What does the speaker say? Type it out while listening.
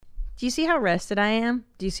Do you see how rested I am?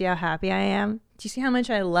 Do you see how happy I am? Do you see how much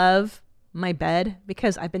I love my bed?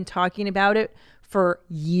 Because I've been talking about it for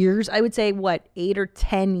years. I would say, 8 or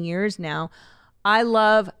 10 years now. I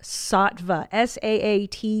love Saatva,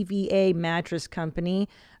 Saatva mattress company.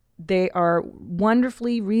 They are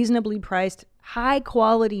wonderfully, reasonably priced, high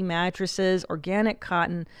quality mattresses, organic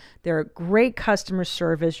cotton. They're a great customer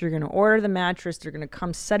service. You're going to order the mattress. They're going to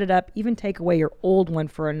come set it up, even take away your old one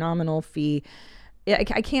for a nominal fee. I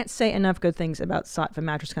can't say enough good things about Saatva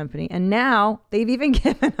Mattress Company. And now they've even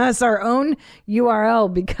given us our own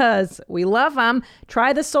URL because we love them.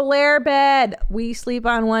 Try the Solaire bed. We sleep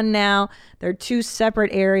on one now. They're 2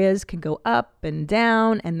 separate areas, can go up and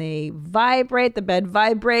down, and they vibrate. The bed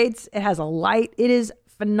vibrates. It has a light. It is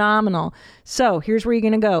phenomenal. So here's where you're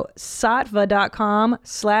going to go.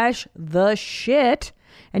 Saatva.com/theshit,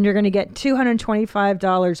 and you're going to get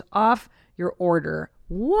 $225 off your order.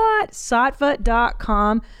 What?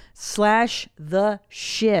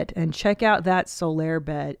 Saatva.com/theshit, and check out that Solaire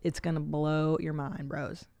bed. It's going to blow your mind,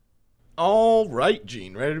 bros. All right,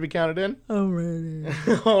 Gene. Ready to be counted in? I'm ready.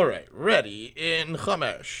 All right. Ready in 5, 4,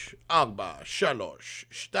 3,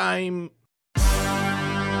 2.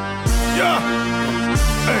 Yeah.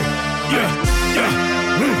 Hey.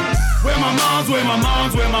 Yeah. Where my mom's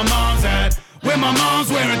at? Where my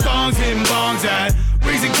mom's wearing thongs, hitting bongs at?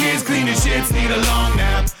 Raising kids, cleaning shits, need a long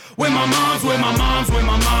nap. Where my mom's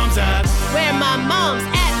at? Where my mom's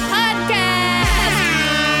at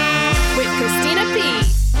podcast with Christina P.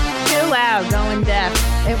 Too loud, going deaf.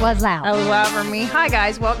 It was loud. That was loud for me. Hi,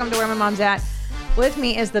 guys. Welcome to Where My Mom's At. With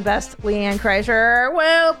me is the best LeeAnn Kreischer.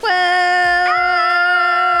 Well.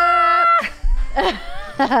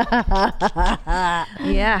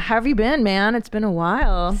 Yeah, how have you been, man? It's been a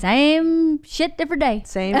while. Same shit, different day.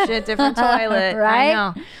 Same shit, different toilet. Right? I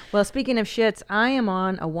know. Well, speaking of shits, I am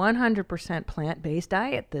on a 100% plant-based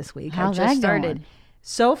diet this week. How's I just that started. going?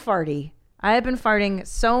 So farty. I have been farting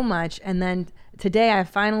so much, and then today I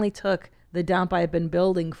finally took the dump I've been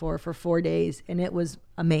building for 4 days, and it was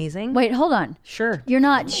amazing. Wait, hold on. Sure. You're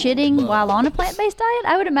not shitting while on a plant-based diet?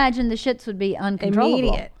 I would imagine the shits would be uncontrollable.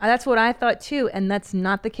 Immediate. That's what I thought too, and that's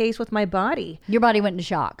not the case with my body. Your body went into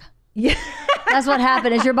shock. Yeah. That's what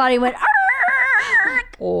happened is your body went,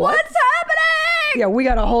 what's happening? Yeah, we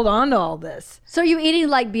got to hold on to all this. So you eating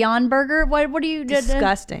like Beyond Burger? What do you do?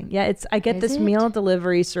 Disgusting. Yeah, I get Is this it? meal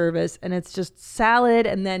delivery service, and it's just salad,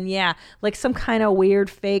 and then like some kind of weird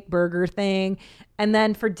fake burger thing, and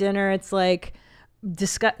then for dinner it's like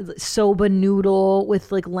soba noodle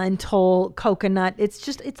with like lentil coconut. It's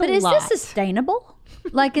a lot. But is this sustainable?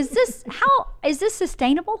 Like, is this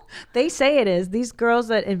sustainable? They say it is. These girls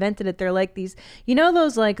that invented it, they're like these,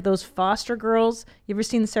 those foster girls. You ever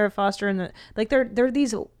seen Sarah Foster and they're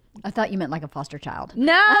these. I thought you meant like a foster child.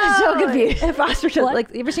 No, I'm so confused. Foster child. What?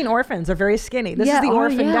 Like, you ever seen orphans? They're very skinny. This is the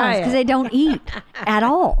orphan diet because they don't eat at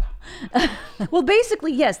all. Well,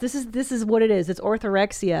 basically, yes. This is what it is. It's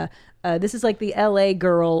orthorexia. This is like the LA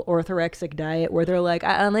girl orthorexic diet where they're like,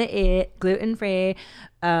 I only eat gluten-free,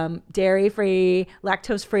 dairy-free,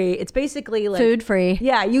 lactose-free. It's basically like Food-free.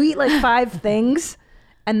 Yeah, you eat like 5 things,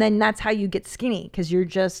 and then that's how you get skinny because you're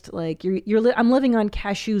just like I'm living on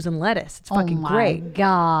cashews and lettuce. It's fucking great. Oh my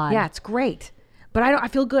God. Yeah, it's great. But I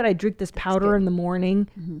feel good. I drink this powder in the morning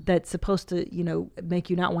that's supposed to, make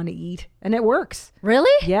you not want to eat, and it works.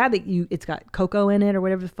 Really? Yeah, it's got cocoa in it or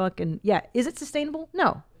whatever the fuck. And yeah, is it sustainable?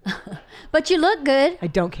 No. But you look good. I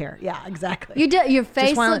don't care. Yeah, exactly. You do. Your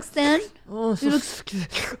face looks thin.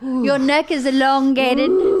 Your neck is elongated,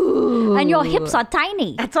 and your hips are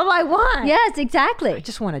tiny. That's all I want. Yes, exactly. I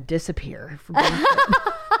just want to disappear.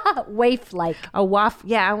 Waif-like. A waif.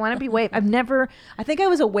 Yeah, I want to be waif. I think I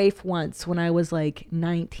was a waif once when I was like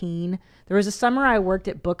 19. There was a summer I worked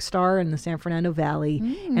at Bookstar in the San Fernando Valley,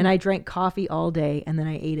 and I drank coffee all day, and then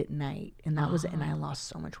I ate at night, and that was it. And I lost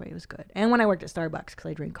so much weight. It was good. And when I worked at Starbucks, because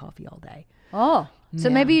I drank coffee all day. Oh, so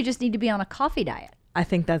maybe you just need to be on a coffee diet. I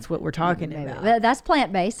think that's what we're talking about. That's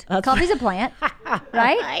plant-based. Coffee's a plant,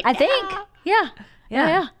 right? I think. Yeah.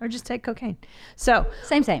 Or just take cocaine. So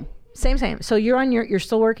Same. So you're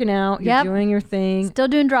still working out. You're doing your thing. Still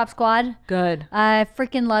doing drop squad. Good. I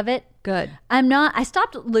freaking love it. Good. I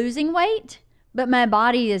stopped losing weight, but my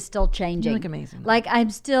body is still changing. You look amazing. Like I'm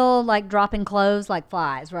still like dropping clothes like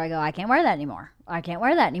flies where I go, I can't wear that anymore.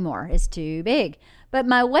 It's too big. But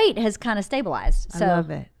my weight has kind of stabilized. So, I love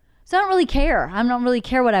it. So I don't really care. I don't really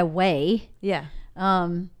care what I weigh. Yeah.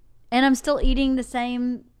 And I'm still eating the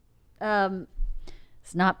same,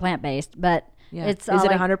 it's not plant-based, but Yeah. it's Is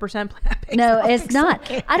it 100% plant-based? No, it's not.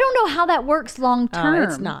 Okay. I don't know how that works long term.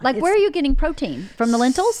 It's not. Like, where are you getting protein? From the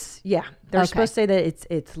lentils? Yeah. They're Okay. supposed to say that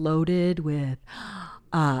it's loaded with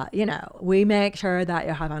we make sure that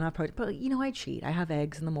you have enough protein. But I cheat. I have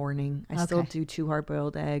eggs in the morning. I still do 2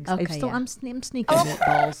 hard-boiled eggs. Okay, I'm sneaking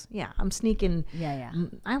meatballs. Yeah, I'm sneaking. Yeah.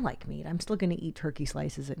 I like meat. I'm still gonna eat turkey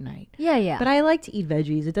slices at night. Yeah. But I like to eat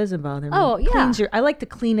veggies. It doesn't bother me. Oh, yeah. I like to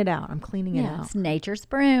clean it out. I'm cleaning it out. It's nature's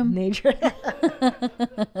broom. Nature's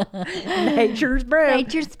broom.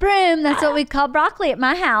 Nature's broom. That's what we call broccoli at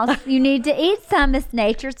my house. You need to eat some. It's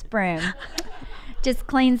nature's broom. Just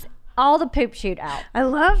cleans all the poop shoot out. I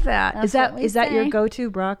love that. That's Is that your say. go-to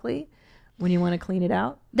broccoli when you want to clean it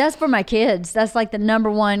out? That's for my kids. That's like the number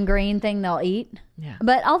one green thing they'll eat. Yeah.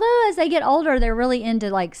 But although as they get older, they're really into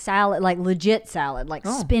like salad, like legit salad, like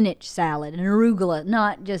spinach salad and arugula,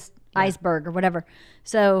 not just iceberg or whatever.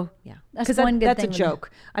 So Yeah, that's one good that's thing. a joke.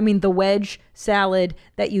 I mean, the wedge salad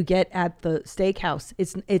that you get at the steakhouse,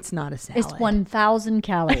 it's not a salad. It's 1,000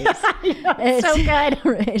 calories. It's so good.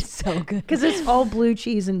 It's so good. Because it's all blue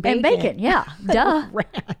cheese and bacon. And bacon, yeah. Duh.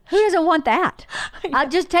 Who doesn't want that? I'll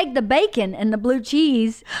just take the bacon and the blue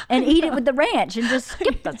cheese and eat it with the ranch and just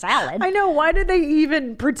skip the salad. I know. Why did they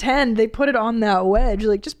even pretend they put it on that wedge?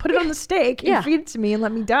 Like, just put it on the steak and feed it to me and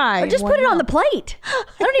let me die. Or just put it on the plate. I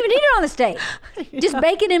don't even need it on the steak. Just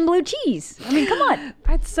bacon and blue cheese. I mean, come on.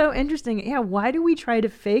 That's so interesting. Yeah, why do we try to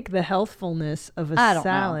fake the healthfulness of a I don't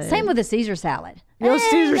salad? know. Same with a Caesar salad.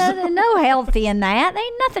 Caesar There's no healthy in that. There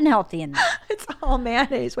ain't nothing healthy in that. It's all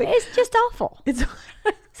mayonnaise. Wait, It's just awful. it's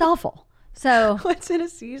It's awful. So what's in a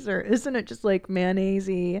Caesar? Isn't it just like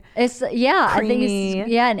mayonnaise-y? it's I think Creamy.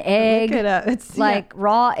 it's an egg. Look it up. It's Like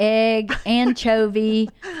raw egg, anchovy.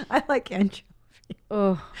 I like anchovy.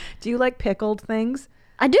 Oh, Do you like pickled things?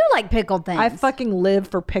 I do like pickled things. I fucking live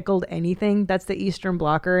for pickled anything. That's the Eastern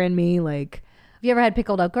blocker in me. Like, Have you ever had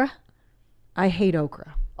pickled okra? I hate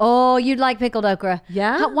okra. Oh, you'd like pickled okra.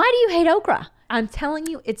 Yeah? Why do you hate okra? I'm telling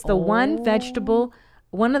you, it's the one vegetable,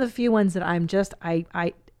 one of the few ones that I'm just,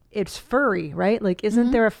 it's furry, right? Like,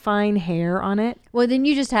 isn't there a fine hair on it? Well, then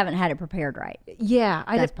you just haven't had it prepared right. Yeah.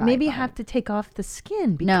 That's probably maybe fine. have to take off the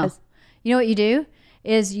skin No. because You know what you do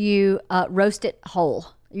is you roast it whole.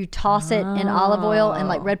 You toss it in olive oil and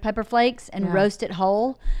like red pepper flakes and roast it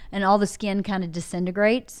whole, and all the skin kind of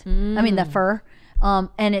disintegrates. I mean the fur,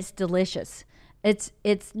 and it's delicious. It's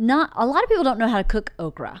not. A lot of people don't know how to cook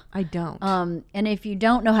okra. I don't. And if you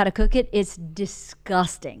don't know how to cook it, it's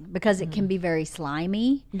disgusting because it can be very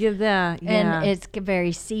slimy. Give that. Yeah. And it's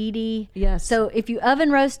very seedy. Yes. So if you oven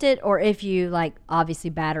roast it, or if you like obviously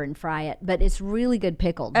batter and fry it, but it's really good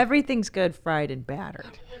pickled. Everything's good fried and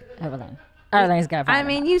battered. Everything's good. I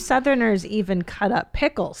mean, you Southerners even cut up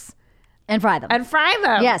pickles and fry them. and fry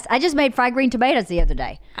them. Yes, I just made fried green tomatoes the other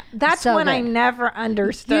day. That's So one I good. never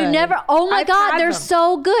understood. You never. Oh my I've God, had they're them.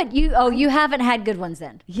 so good. You haven't had good ones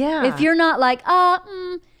then. Yeah. If you're not like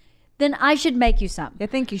then I should make you some I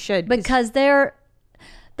think you should. 'cause because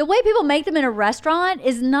the way people make them in a restaurant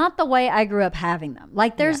is not the way I grew up having them.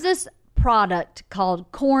 Like there's this product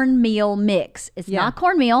called cornmeal mix. It's not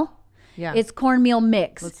cornmeal. Yeah. It's cornmeal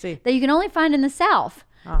mix. Let's see. That you can only find in the South.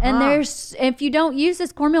 And there's if you don't use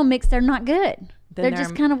this cornmeal mix, they're not good. They're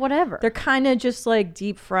just kind of whatever. They're kind of just like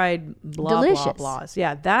deep fried blah, Delicious. blah, blahs.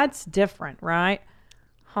 Yeah, that's different, right?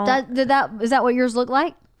 Is that what yours look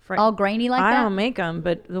like? All grainy like I that? don't make them,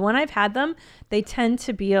 but the one I've had them, they tend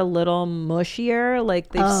to be a little mushier. Like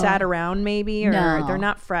they've sat around maybe, or No. they're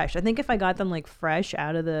not fresh. I think if I got them like fresh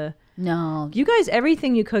out of the... No. You guys,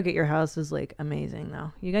 everything you cook at your house is like amazing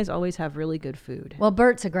though. You guys always have really good food. Well,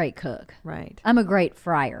 Bert's a great cook. Right. I'm a great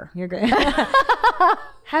fryer. You're great.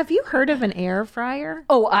 Have you heard of an air fryer?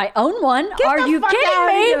 Oh, I own one. Are the you fuck kidding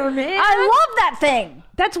outta me? here, man. I love that thing.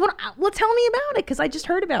 That's what... Well, tell me about it because I just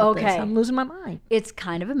heard about this. Okay. I'm losing my mind. It's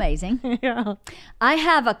kind of amazing. Yeah. I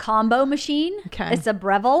have a combo machine. Okay. It's a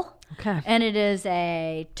Breville. Okay. And it is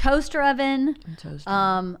a toaster oven, Let's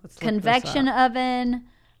look convection this oven,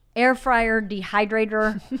 air fryer,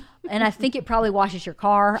 dehydrator, and I think it probably washes your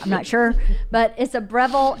car. I'm not sure, but it's a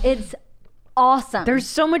Breville. It's awesome. There's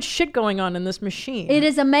so much shit going on in this machine. It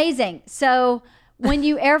is amazing. So when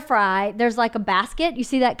you air fry, there's like a basket. You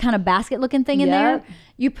see that kind of basket looking thing in there? Yep.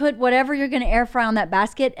 You put whatever you're going to air fry on that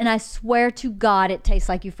basket, and I swear to God, it tastes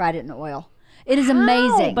like you fried it in oil. It is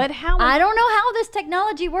amazing. But how? I don't know how this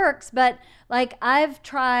technology works, but like I've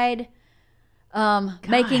tried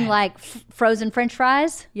making like frozen French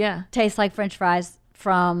fries. Yeah. Taste like French fries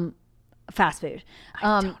from fast food.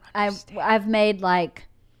 I've made like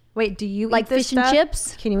Wait, do you like eat this fish and stuff?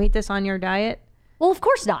 chips. Can you eat this on your diet? Well, of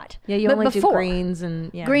course not. Yeah, you But only do before. greens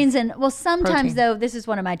and Greens and well, sometimes Protein. though, this is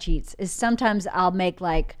one of my cheats. Is sometimes I'll make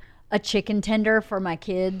like a chicken tender for my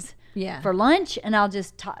kids for lunch, and I'll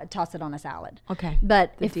just toss it on a salad. Okay.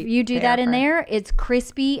 But if you do that in air there, it's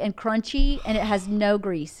crispy and crunchy, and it has no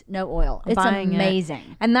grease, no oil. It's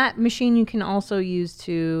amazing. And that machine you can also use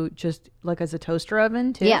to just like as a toaster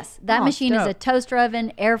oven too? Yes, that machine is a toaster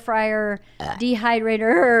oven, air fryer,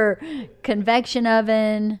 dehydrator, convection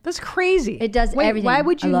oven. That's crazy. It does everything. Why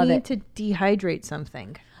would you need it. to dehydrate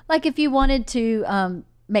something? Like if you wanted to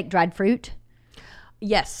make dried fruit.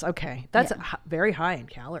 Yes. Okay. That's very high in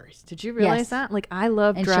calories. Did you realize that? Like I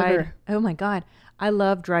love dried. Sugar. Oh my God. I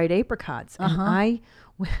love dried apricots. And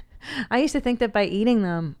I used to think that by eating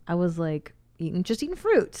them, I was like eating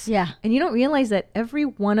fruits. Yeah. And you don't realize that every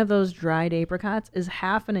one of those dried apricots is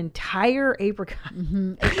half an entire apricot.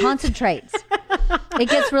 It concentrates. It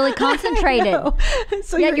gets really concentrated.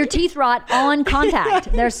 So your teeth rot on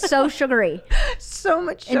contact. They're so sugary. So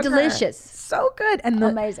much sugar. And delicious. So good. And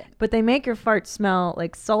amazing. But they make your fart smell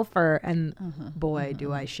like sulfur, and boy,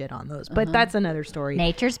 do I shit on those. But that's another story.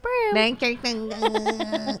 Nature's brew.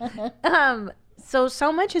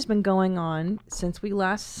 So much has been going on since we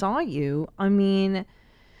last saw you. I mean,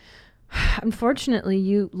 unfortunately,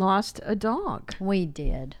 you lost a dog. We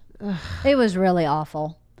did. It was really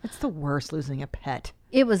awful. It's the worst, losing a pet.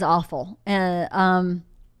 It was awful. The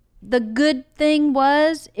good thing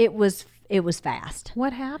was it was fast.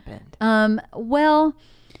 What happened? Well,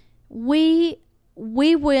 we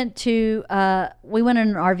went on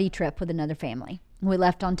an RV trip with another family. We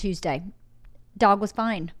left on Tuesday. Dog was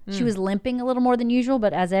fine. She was limping a little more than usual,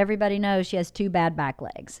 but as everybody knows, she has 2 bad back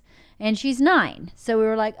legs. And she's 9. So we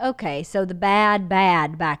were like, okay, so the bad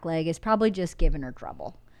back leg is probably just giving her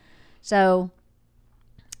trouble. So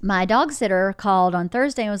my dog sitter called on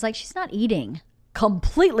Thursday and was like, she's not eating.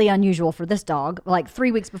 Completely unusual for this dog. Like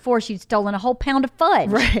 3 weeks before, she'd stolen a whole pound of fudge.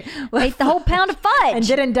 Right. Ate the whole pound of fudge. And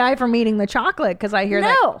didn't die from eating the chocolate, because I hear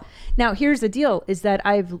that. No. Now, here's the deal, is that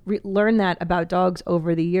I've learned that about dogs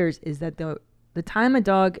over the years, is that the time a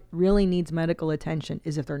dog really needs medical attention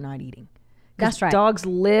is if they're not eating. That's right. Dogs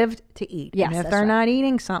lived to eat. Yes, and if they're not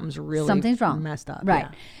eating, something's wrong. Messed up. Right.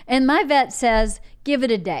 Yeah. And my vet says, give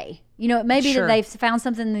it a day. You know, it may be that they've found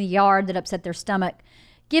something in the yard that upset their stomach.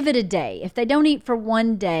 Give it a day. If they don't eat for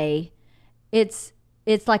 1 day, it's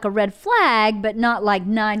like a red flag, but not like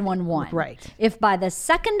 911. Right. If by the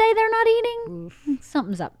second day they're not eating,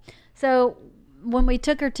 something's up. So when we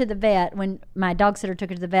took her to the vet, when my dog sitter took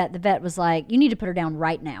her to the vet was like, you need to put her down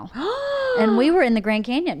right now. And we were in the Grand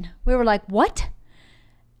Canyon. We were like, what?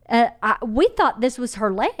 We thought this was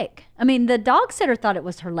her leg. I mean, the dog sitter thought it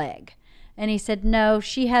was her leg. And he said, no,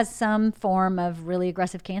 she has some form of really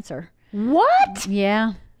aggressive cancer. What?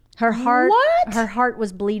 Yeah. Her heart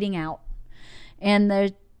was bleeding out. And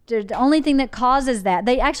the only thing that causes that,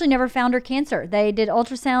 they actually never found her cancer. They did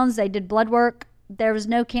ultrasounds, they did blood work. There was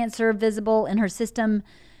no cancer visible in her system,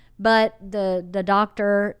 but the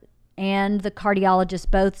doctor and the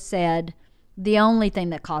cardiologist both said the only thing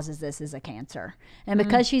that causes this is a cancer. And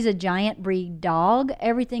because she's a giant breed dog,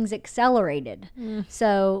 everything's accelerated.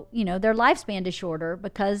 So, you know, their lifespan is shorter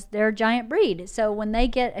because they're a giant breed. So when they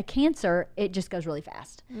get a cancer, it just goes really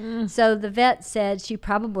fast. So the vet said she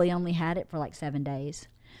probably only had it for like 7 days.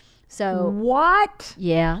 So what?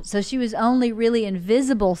 Yeah. So she was only really in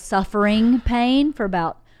visible suffering pain for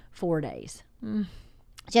about 4 days.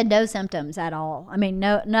 She had no symptoms at all. I mean,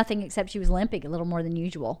 nothing except she was limping a little more than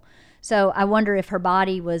usual. So I wonder if her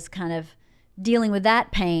body was kind of dealing with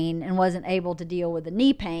that pain and wasn't able to deal with the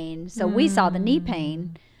knee pain. So we saw the knee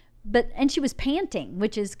pain, and she was panting,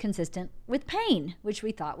 which is consistent with pain, which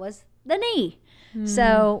we thought was the knee.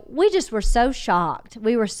 So we just were so shocked.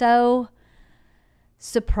 We were so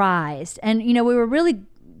surprised. And, you know, we were really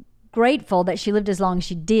grateful that she lived as long as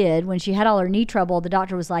she did. When she had all her knee trouble, the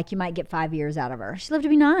doctor was like, you might get 5 years out of her. She lived to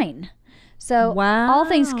be 9. So all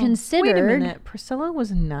things considered. Wait a minute. Priscilla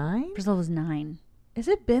was 9? Priscilla was 9. Has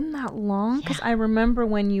it been that long? Because I remember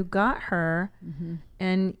when you got her,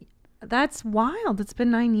 and that's wild. It's been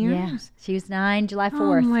 9 years. Yeah. She was 9, July 4th.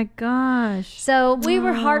 Oh my gosh. So we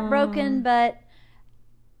were heartbroken, but,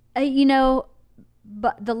 you know,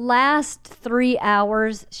 but the last 3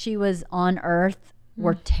 hours she was on Earth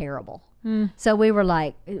were terrible. So we were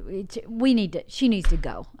like, she needs to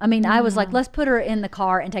go. I mean, I was like, let's put her in the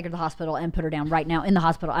car and take her to the hospital and put her down right now in the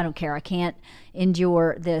hospital. I don't care. I can't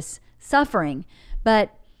endure this suffering.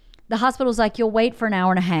 But the hospital's like, you'll wait for an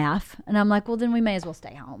hour and a half. And I'm like, well, then we may as well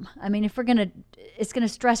stay home. I mean, if it's going to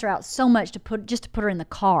stress her out so much to put her in the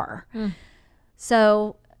car.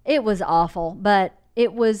 So it was awful, but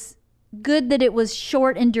it was good that it was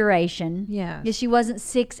short in duration. Yeah. She wasn't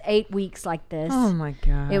 6-8 weeks like this. Oh my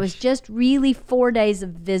gosh. It was just really 4 days of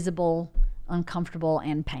visible, uncomfortable,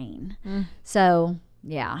 and pain. So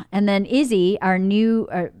Yeah. And then Izzy, our new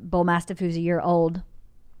bull mastiff who's a year old,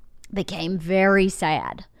 became very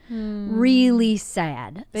sad. Really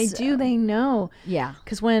sad. They know. Yeah.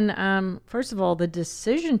 Because when, first of all, the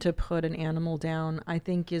decision to put an animal down, I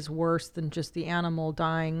think, is worse than just the animal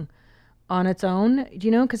dying on its own.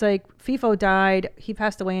 You know, because like FIFO died, he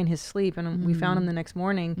passed away in his sleep, and we found him the next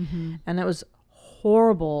morning, and it was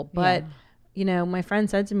horrible. But you know, my friend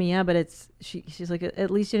said to me, "Yeah, but she's like,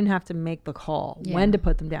 at least you didn't have to make the call when to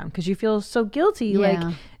put them down, because you feel so guilty,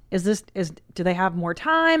 like." Do they have more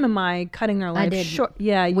time? Am I cutting their life short?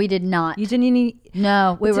 Yeah. We did not. You didn't need.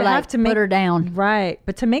 No, we were like, put her down. Right.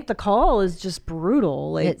 But to make the call is just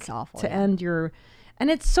brutal. Like, it's awful. To end your.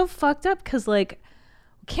 And it's so fucked up because, like,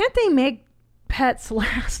 can't they make pets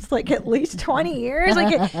last like at least 20 years?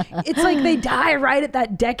 Like, it's like they die right at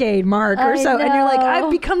that decade mark or so. And you're like,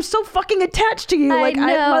 I've become so fucking attached to you. I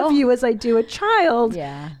love you as I do a child.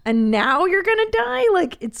 Yeah. And now you're going to die?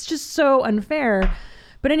 Like, it's just so unfair.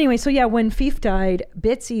 But anyway, so yeah, when Fief died,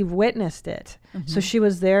 Bitsy witnessed it. So she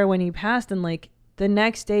was there when he passed, and like the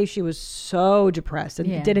next day she was so depressed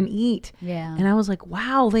and didn't eat. Yeah. And I was like,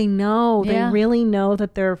 wow, they know. They really know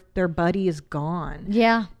that their buddy is gone.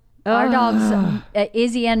 Yeah. Our dogs,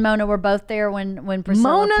 Izzy and Mona, were both there when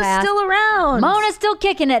Priscilla Mona's passed. Still around. Mona's still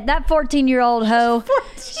kicking it. That 14-year-old hoe.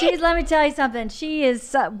 Let me tell you something. She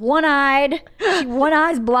is one-eyed. One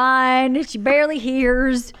eye's blind. She barely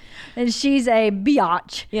hears. And she's a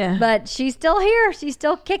biatch. Yeah. But she's still here. She's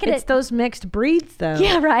still kicking it. It's those mixed breeds, though.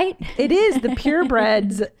 Yeah, right? It is. The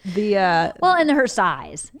purebreds. Well, and her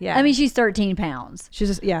size. Yeah. I mean, she's 13 pounds. She's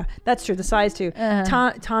just, yeah, that's true. The size, too.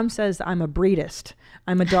 Tom says I'm a breedist.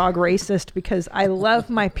 I'm a dog racist because I love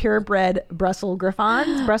my purebred Brussels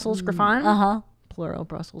Griffons. Plural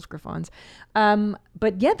Brussels Griffons.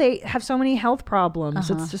 But yeah, they have so many health problems.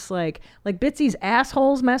 It's just like Bitsy's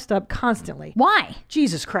asshole's messed up constantly. Why?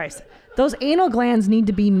 Jesus Christ. Those anal glands need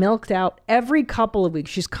to be milked out every couple of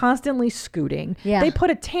weeks. She's constantly scooting. Yeah. They put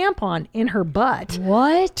a tampon in her butt.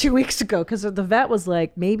 What? 2 weeks ago, because the vet was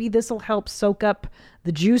like, maybe this will help soak up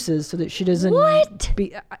the juices so that she doesn't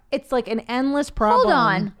be. It's like an endless problem. Hold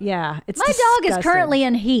on. Yeah. It's my disgusting. dog is currently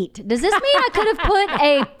in heat. Does this mean I could have put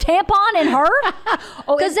a tampon in her?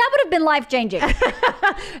 Because that would have been life changing.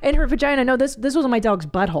 In her vagina. No, this was my dog's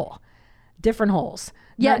butthole. Different holes.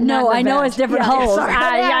 Yeah, I know it's different holes.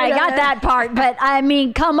 I got that part. But I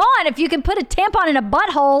mean, come on. If you can put a tampon in a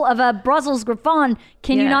butthole of a Brussels Griffon,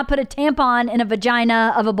 can you not put a tampon in a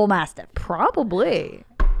vagina of a bull mastiff? Probably.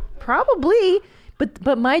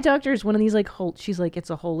 But my doctor is one of these like she's like,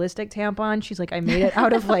 it's a holistic tampon. She's like, I made it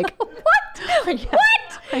out of like what?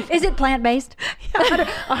 What? Is it plant based? Yeah,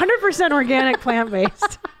 100% organic, plant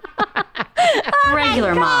based.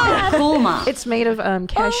 Regular mom, full mom. It's made of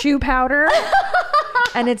cashew powder,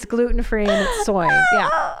 and it's gluten free and it's soy. Yeah.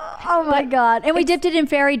 Oh my God! And we dipped it in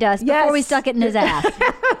fairy dust before we stuck it in his ass.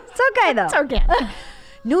 It's okay though. It's okay.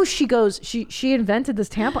 No, she goes. She invented this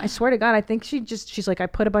tampon. I swear to God, I think she's like, I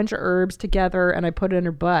put a bunch of herbs together and I put it in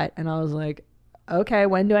her butt, and I was like, okay,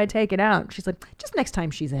 when do I take it out? She's like, just next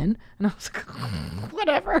time she's in, and I was like,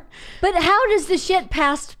 whatever. But how does the shit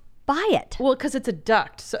pass by it? Well, because it's a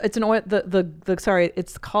duct, so it's an oil.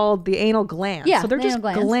 It's called the anal glands. Yeah, so they're just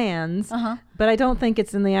glands. But I don't think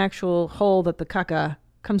it's in the actual hole that the caca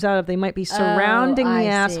comes out of. They might be surrounding the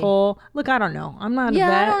asshole. Look, I don't know. I'm not a vet.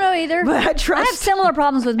 I don't know either. But I have similar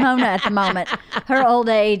problems with Mona at the moment. Her old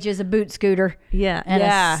age is a boot scooter. Yeah. And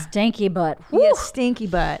a stinky butt. Yeah, stinky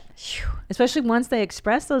butt. Especially once they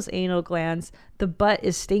express those anal glands, the butt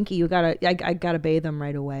is stinky. I gotta bathe them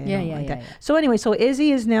right away. Yeah. So anyway, so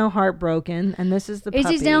Izzy is now heartbroken, and this is the puppy.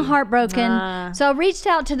 Izzy's now heartbroken. So I reached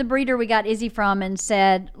out to the breeder we got Izzy from and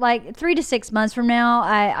said, like 3 to 6 months from now,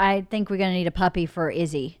 I think we're gonna need a puppy for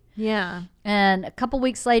Izzy. Yeah. And a couple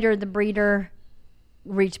weeks later, the breeder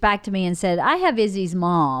reached back to me and said, I have Izzy's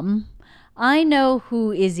mom. I know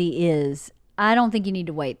who Izzy is. I don't think you need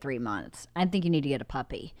to wait 3 months. I think you need to get a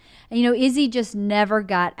puppy. And Izzy just never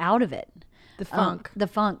got out of it. The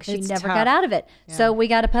funk. She never got out of it. Yeah. So we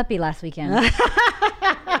got a puppy last weekend. I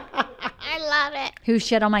love it. Who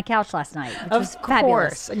shit on my couch last night, which was fabulous.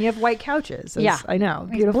 Fabulous. And you have white couches. Yeah. I know.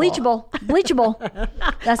 Beautiful. Bleachable.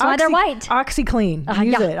 That's why they're white. OxyClean.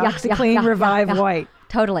 Use it. OxyClean Revive White.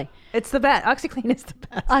 Totally. It's the best. OxyClean is the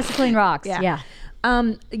best. OxyClean rocks. Yeah.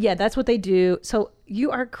 Yeah, that's what they do. So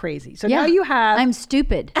you are crazy. So now you have... I'm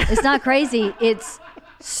stupid. It's not crazy. It's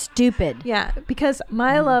stupid. Yeah, because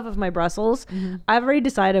my love of my Brussels, I've already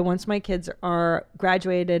decided once my kids are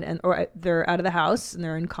graduated or they're out of the house and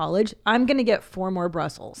they're in college, I'm going to get 4 more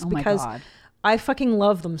Brussels because I fucking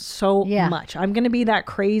love them so much. I'm going to be that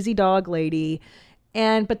crazy dog lady.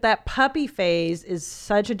 But that puppy phase is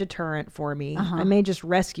such a deterrent for me. I may just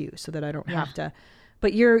rescue so that I don't have to.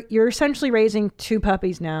 But you're essentially raising 2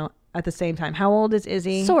 puppies now at the same time. How old is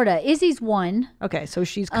Izzy? Sorta. Izzy's 1. Okay, so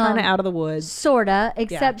she's kind of out of the woods. Sorta,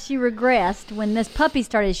 except she regressed when this puppy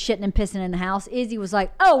started shitting and pissing in the house. Izzy was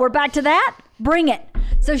like, "Oh, we're back to that? Bring it."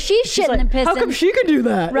 So she's shitting and pissing. How come she can do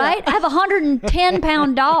that? Right? I have a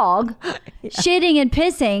 110-pound dog shitting and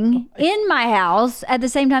pissing in my house at the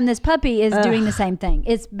same time this puppy is doing the same thing.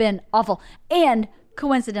 It's been awful. And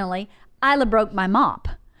coincidentally, Isla broke my mop.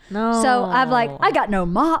 No. So I'm like, I got no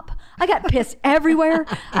mop. I got piss everywhere.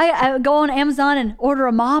 I go on Amazon and order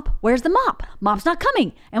a mop. Where's the mop? Mop's not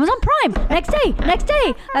coming. Amazon Prime. Next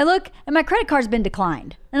day. I look and my credit card's been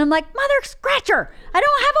declined. And I'm like, mother scratcher, I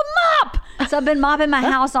don't have a mop. So I've been mopping my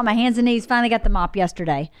house on my hands and knees. Finally got the mop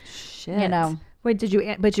yesterday. Shit. You know. Wait,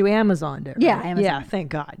 but you Amazoned it, right? Yeah, Amazon. Yeah, thank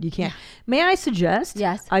God. You can't. May I suggest?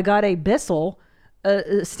 Yes. I got a Bissell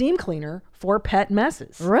a steam cleaner for pet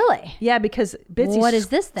messes. Really? Yeah, because Bitsy What is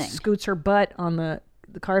this thing? scoots her butt on the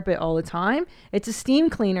carpet all the time. It's a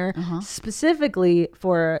steam cleaner specifically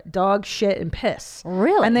for dog shit and piss.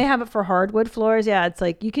 Really? And they have it for hardwood floors. Yeah, it's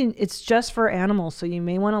like it's just for animals, so you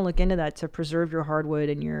may want to look into that to preserve your hardwood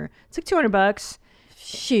and it's like $200.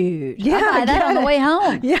 Shoot. Yeah, I'll buy that on the way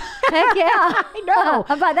home. Yeah. Heck yeah. I know.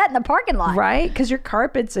 I'll buy that in the parking lot. Right? Because your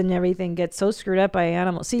carpets and everything get so screwed up by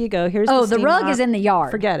animals. See, you go. Here's Oh, the steam rug mop. is in the yard.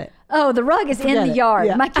 Forget it. Oh, the rug is in Forget the it. yard.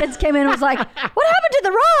 Yeah. My kids came in and was like, what happened to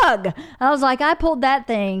the rug? I was like, I pulled that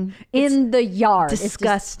thing in the yard.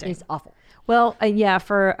 disgusting. It's awful. Well, yeah,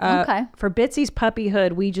 for Okay. Bitsy's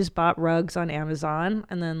puppyhood, we just bought rugs on Amazon,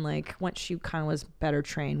 and then like once she kind of was better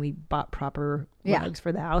trained, we bought proper rugs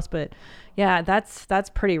for the house. But yeah, that's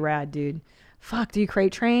pretty rad, dude. Fuck, do you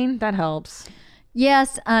crate train? That helps.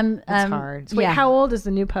 Yes. It's hard. So wait, how old is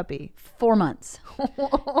the new puppy? 4 months.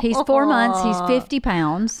 He's 4 months. He's 50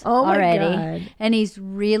 pounds already. God. And he's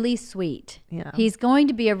really sweet. Yeah. He's going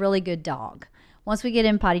to be a really good dog. Once we get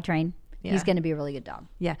him potty trained, he's going to be a really good dog.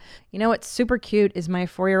 Yeah. You know what's super cute is my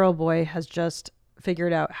 4-year-old boy has just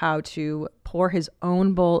figured out how to pour his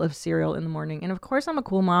own bowl of cereal in the morning. And of course, I'm a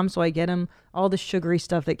cool mom, so I get him all the sugary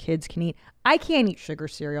stuff that kids can eat. I can't eat sugar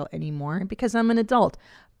cereal anymore because I'm an adult.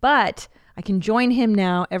 But I can join him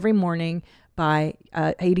now every morning by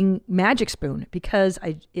eating Magic Spoon because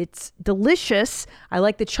it's delicious. I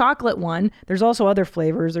like the chocolate one. There's also other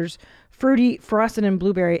flavors. There's fruity, frosted, and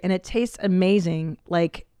blueberry, and it tastes amazing.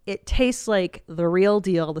 Like, it tastes like the real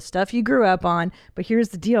deal, the stuff you grew up on. But here's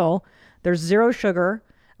the deal. There's 0 sugar,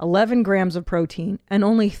 11 grams of protein, and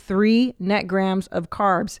only 3 net grams of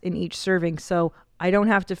carbs in each serving. So I don't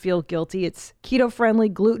have to feel guilty. It's keto-friendly,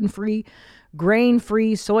 gluten-free,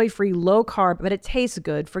 grain-free, soy-free, low-carb, but it tastes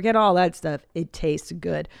good. Forget all that stuff. It tastes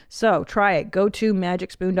good. So try it. Go to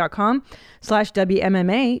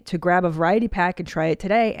magicspoon.com/WMMA to grab a variety pack and try it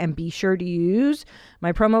today. And be sure to use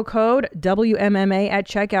my promo code WMMA at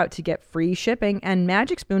checkout to get free shipping. And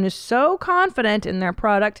Magic Spoon is so confident in their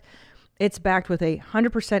product, it's backed with a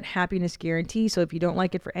 100% happiness guarantee. So if you don't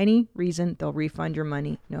like it for any reason, they'll refund your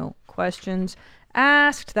money. No questions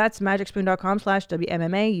asked. That's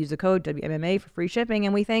magicspoon.com/WMMA. Use the code WMMA for free shipping.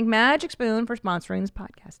 And we thank Magic Spoon for sponsoring this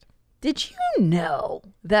podcast. Did you know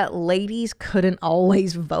that ladies couldn't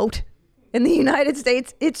always vote in the United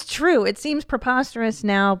States? It's true. It seems preposterous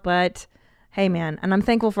now, but hey, man. And I'm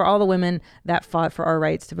thankful for all the women that fought for our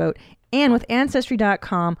rights to vote. And with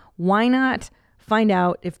Ancestry.com, why not find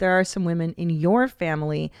out if there are some women in your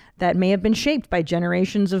family that may have been shaped by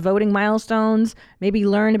generations of voting milestones? Maybe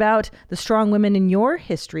learn about the strong women in your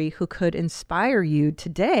history who could inspire you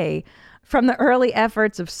today. From the early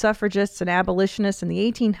efforts of suffragists and abolitionists in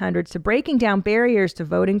the 1800s to breaking down barriers to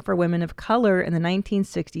voting for women of color in the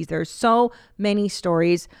 1960s, there are so many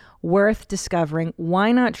stories worth discovering.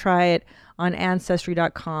 Why not try it on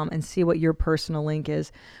Ancestry.com and see what your personal link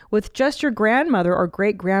is? With just your grandmother or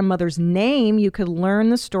great-grandmother's name, you could learn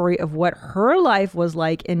the story of what her life was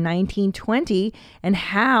like in 1920 and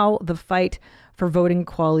how the fight for voting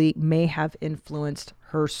equality may have influenced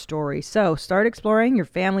her story. So start exploring your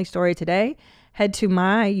family story today. Head to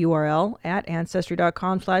my URL at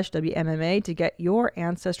Ancestry.com/WMMA to get your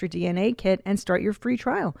Ancestry DNA kit and start your free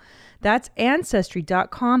trial. That's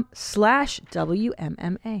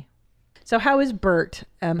Ancestry.com/WMMA. So how is Bert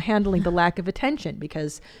handling the lack of attention?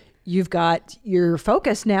 Because you've got your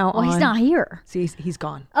focus now on... Well, he's not here. See, he's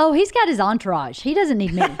gone. Oh, he's got his entourage. He doesn't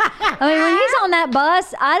need me. I mean, when he's on that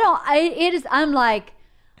bus, I'm like,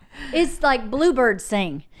 it's like bluebirds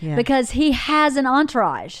sing because he has an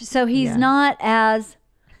entourage. So he's not as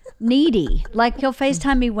needy. Like, he'll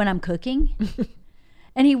FaceTime me when I'm cooking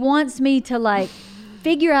and he wants me to like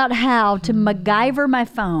figure out how to MacGyver my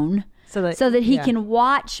phone so that he can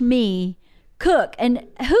watch me cook. And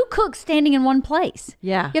who cooks standing in one place?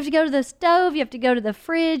 Yeah. You have to go to the stove. You have to go to the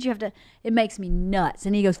fridge. It makes me nuts.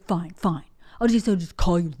 And he goes, fine. I'll just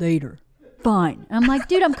call you later. Fine. And I'm like,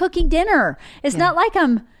 dude, I'm cooking dinner. It's not like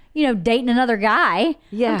I'm, dating another guy.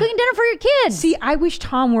 Yeah. I'm cooking dinner for your kids. See, I wish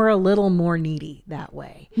Tom were a little more needy that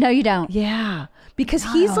way. No, you don't. Yeah. Because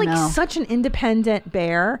he's like such an independent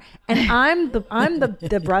bear, and I'm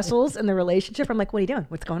the Brussels in the relationship. I'm like, what are you doing?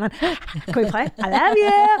 What's going on? Can we play? I love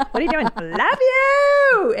you. What are you doing? I love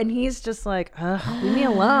you. And he's just like, leave me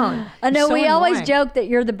alone. I know. So we always annoying. joke that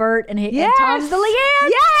you're the Bert and Yes. Tom's the LeeAnn.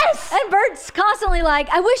 Yes. And Bert's constantly like,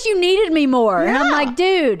 I wish you needed me more. And I'm like,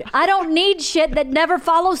 dude, I don't need shit that never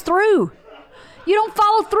follows through. You don't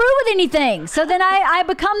follow through with anything. So then I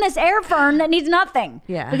become this air fern that needs nothing.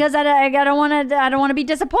 Yeah. Because I don't want to be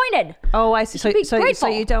disappointed. Oh, I see. So grateful.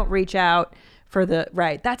 you don't reach out for the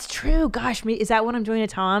right. That's true. Gosh, is that what I'm doing to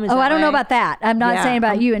Tom? I don't know about that. I'm not saying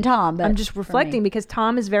about you and Tom. But I'm just reflecting because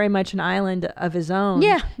Tom is very much an island of his own.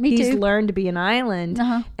 Yeah, me too. He's learned to be an island,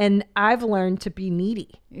 and I've learned to be needy.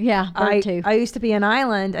 Yeah, Bert too. I used to be an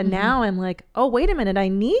island, and now I'm like, oh, wait a minute. I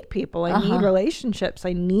need people. I need relationships.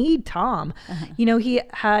 I need Tom. He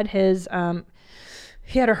had his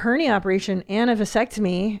he had a hernia operation and a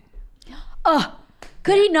vasectomy.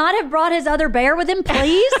 Could he not have brought his other bear with him,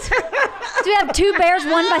 please? Do we have 2 bears,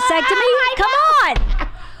 1 vasectomy? Come on.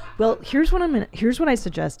 Well, here's what I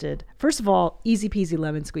suggested. First of all, easy peasy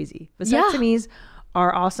lemon squeezy. Vasectomies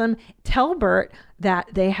are awesome. Tell Bert that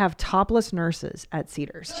they have topless nurses at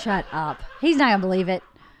Cedars. Shut up. He's not gonna believe it.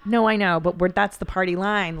 No, I know, but that's the party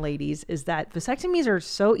line, ladies, is that vasectomies are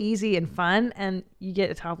so easy and fun, and you get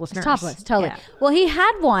a topless nurse. Topless, totally. Yeah. Well, he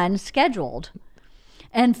had one scheduled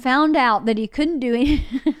and found out that he couldn't do any.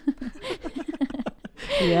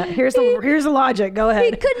 Yeah, here's the logic. Go ahead.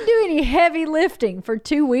 He couldn't do any heavy lifting for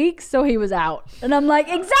 2 weeks, so he was out. And I'm like,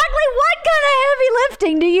 exactly what kind of heavy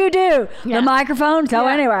lifting do you do? Yeah. The microphone? So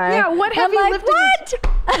anyway. Yeah, what heavy I'm like, lifting what?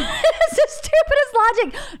 It's the stupidest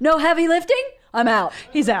logic. No heavy lifting? I'm out.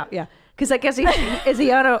 He's out, yeah. Because I guess is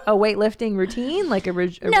he on a weightlifting routine? Like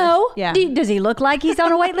No. Yeah. Does he look like he's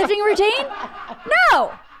on a weightlifting routine?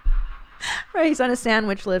 No. Right, he's on a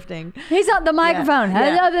sandwich lifting. He's on the microphone.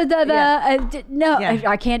 Yeah. No, Yeah.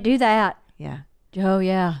 I can't do that. Yeah. Oh,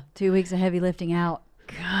 yeah. 2 weeks of heavy lifting out.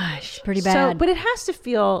 Gosh. Pretty bad. But it has to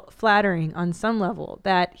feel flattering on some level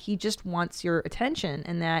that he just wants your attention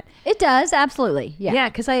and that. It does, absolutely. Yeah. Yeah,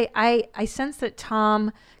 because I sense that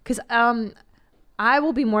Tom, because I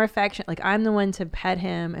will be more affectionate. Like I'm the one to pet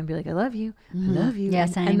him and be like, I love you. I love you. Yeah,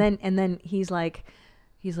 and, same. and then he's like,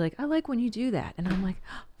 I like when you do that. And I'm like,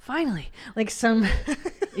 oh, finally, like some.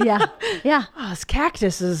 Yeah. Oh, this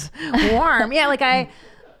cactus is warm. Yeah,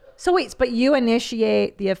 So wait, but you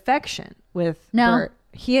initiate the affection with Bert.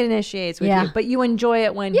 He initiates with you, but you enjoy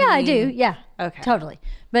it when I do. Yeah. Okay. Totally.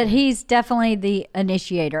 But he's definitely the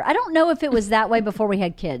initiator. I don't know if it was that way before we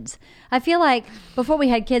had kids. I feel like before we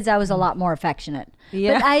had kids, I was a lot more affectionate.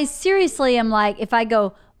 Yeah. But I seriously am like, if I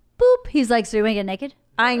go, boop, he's like, so you want to get naked?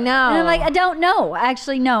 I know. And I'm like, I don't know.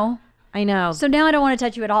 Actually, no. I know. So now I don't want to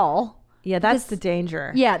touch you at all. Yeah, that's the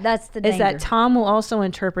danger. Yeah, that's the danger. Is that Tom will also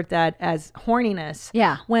interpret that as horniness.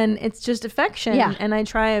 Yeah. When it's just affection. Yeah. And I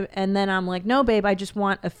try, and then I'm like, no, babe, I just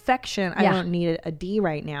want affection. I Yeah. don't need a D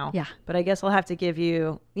right now. Yeah. But I guess I'll have to give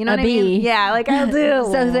you, you know A what I mean? B. Yeah, like I'll do.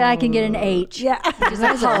 so that I can get an H. Yeah. Just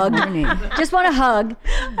a hug. Just want a hug.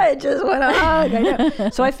 I just want to hug. I know.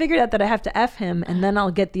 So I figured out that I have to F him, and then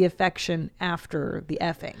I'll get the affection after the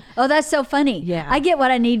effing. Oh, that's so funny. Yeah. I get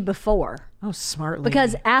what I need before. Oh, smart lady.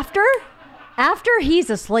 Because after he's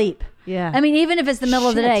asleep. Yeah. I mean, even if it's the middle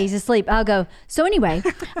of the day, he's asleep. I'll go, so anyway,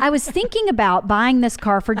 I was thinking about buying this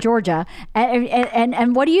car for Georgia.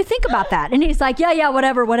 And what do you think about that? And he's like, yeah,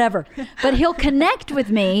 whatever. But he'll connect with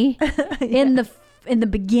me in the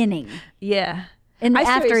beginning. Yeah. And I see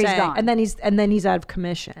what after you're he's saying. gone. And then he's out of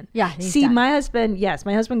commission. Yeah, he's See, done. my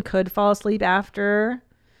husband could fall asleep after,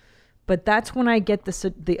 but that's when I get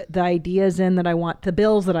the ideas in that I want, the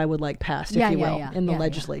bills that I would like passed, if you will, in the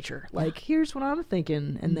legislature. Like, here's what I'm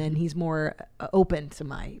thinking. And then he's more open to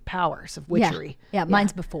my powers of witchery. Yeah,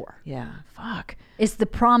 mine's before. Yeah. Fuck. It's the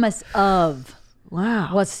promise of Wow.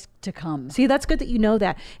 what's to come. See, that's good that you know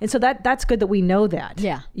that. And so that's good that we know that.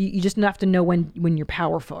 Yeah. You just have to know when you're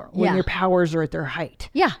powerful, when your powers are at their height.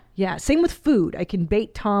 Yeah. Yeah. Same with food. I can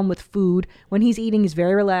bait Tom with food. When he's eating, he's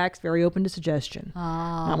very relaxed, very open to suggestion.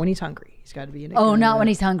 Not when he's hungry. He's got to be in a Oh, good not mood. when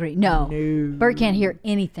he's hungry. No. Bert can't hear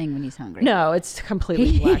anything when he's hungry. No, it's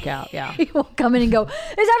completely blackout. Yeah. He will come in and go, is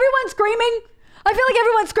everyone screaming? I feel like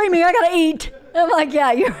everyone's screaming. I got to eat. I'm like,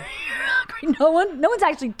 yeah, you're hungry. No one's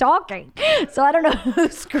actually talking, so I don't know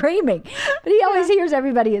who's screaming. But he always hears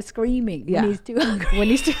everybody is screaming when he's too hungry. When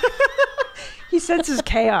he's too he senses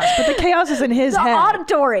chaos, but the chaos is in his The head.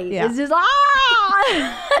 auditory is just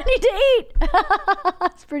I need to eat.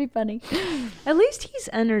 It's pretty funny. At least he's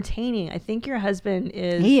entertaining. I think your husband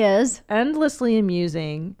is. He is. Endlessly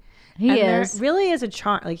amusing. He and is. there really is a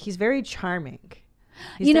charm. Like he's very charming.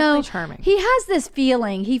 He's You definitely know, charming. he has this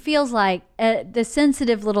feeling. He feels like the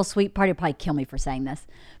sensitive little sweet part. He'll probably kill me for saying this,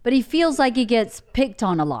 but he feels like he gets picked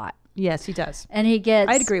on a lot. Yes, he does. And he gets.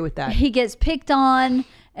 I'd agree with that. He gets picked on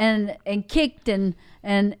and kicked and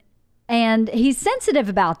he's sensitive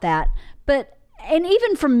about that. But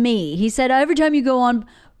even from me, he said every time you go on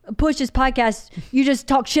Push's podcast, you just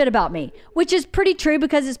talk shit about me, which is pretty true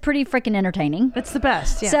because it's pretty freaking entertaining. It's the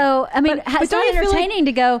best. Yeah. So I mean, But it's don't not you feel like entertaining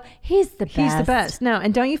to go. He's the best. he's the best. No,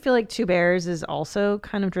 and don't you feel like Two Bears is also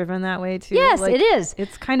kind of driven that way too? Yes, Like, it is.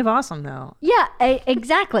 It's kind of awesome though. Yeah,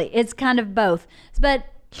 exactly. It's kind of both. But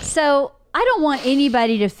so I don't want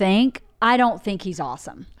anybody to think I don't think he's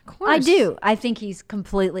awesome. Of course. I do. I think he's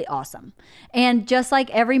completely awesome. And just like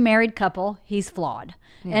every married couple, he's flawed.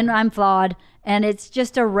 Yeah. And I'm flawed. And it's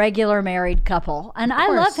just a regular married couple. And I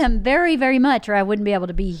love him very, very much, or I wouldn't be able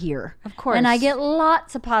to be here. Of course. And I get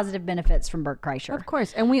lots of positive benefits from Bert Kreischer. Of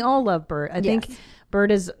course. And we all love Bert. I think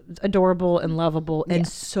Bert is adorable and lovable and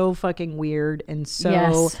so fucking weird and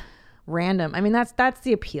so random. I mean, that's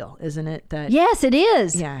the appeal, isn't it? That yes, it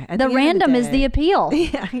is. Yeah. The random is the appeal.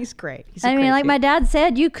 Yeah, he's great. He's I mean, like my dad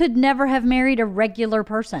said, you could never have married a regular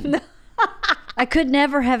person. I would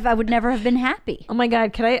never have been happy. Oh my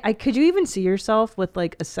God. Could you even see yourself with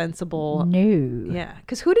like a sensible? No. Yeah.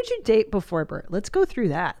 Because who did you date before Bert? Let's go through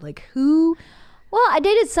that. Like who? Well, I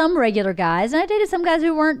dated some regular guys and I dated some guys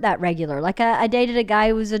who weren't that regular. Like I dated a guy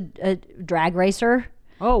who was a drag racer.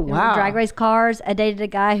 Oh, wow. Drag race cars. I dated a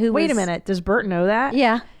guy who Wait a minute. Does Bert know that?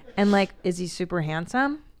 Yeah. And like, is he super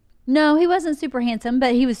handsome? No, he wasn't super handsome,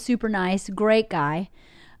 but he was super nice. Great guy.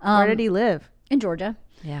 Where did he live? In Georgia.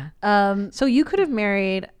 Yeah. So you could have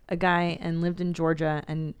married a guy and lived in Georgia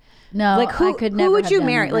and no, like I could never who would have you done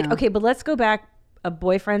marry? that, Like, no. okay, but let's go back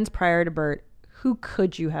boyfriends prior to Bert. Who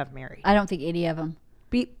could you have married? I don't think any of them.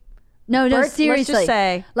 No, No, Bert, seriously. let's just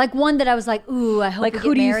say, like one that I was like, ooh, I hope like, we who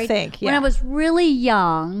get do you married. think? When Yeah. I was really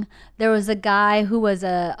young, there was a guy who was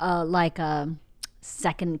a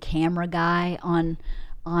second camera guy on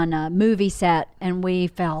a movie set, and we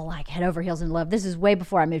fell like head over heels in love. This is way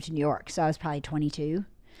before I moved to New York, so I was probably 22.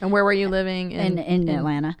 And where were you living? In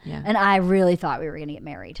Atlanta. Yeah. And I really thought we were going to get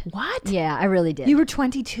married. What? Yeah, I really did. You were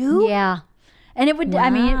 22? Yeah. And it would, I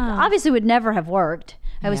mean, it Wow. obviously would never have worked.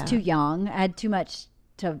 I was Yeah. too young. I had too much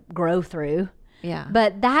to grow through. Yeah.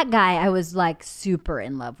 But that guy I was like super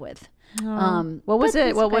in love with. What was but it?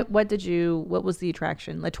 it's What, okay. what was the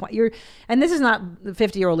attraction? Like and this is not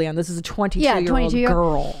 50-year-old LeeAnn. This is a 22-year-old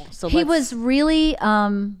 22-year-old. girl. So He was really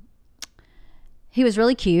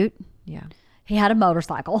cute. yeah. He had a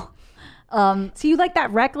motorcycle. So you like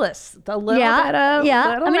that reckless, the little bit of yeah.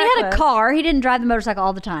 little I mean, he had a reckless. car. He didn't drive the motorcycle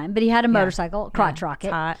all the time, but he had a motorcycle, crotch rocket.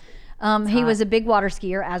 It's hot. He was a big water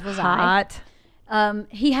skier, as was Hot. I.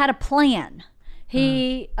 He had a plan.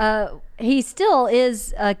 He still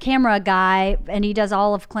is a camera guy, and he does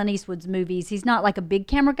all of Clint Eastwood's movies. He's not like a big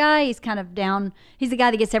camera guy. He's kind of down. He's the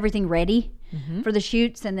guy that gets everything ready for the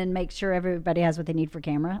shoots and then makes sure everybody has what they need for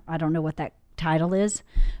camera. I don't know what that title is,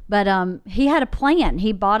 but he had a plan.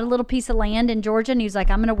 He bought a little piece of land in Georgia, and he was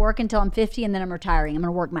like, I'm going to work until I'm 50, and then I'm retiring. I'm going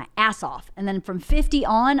to work my ass off, and then from 50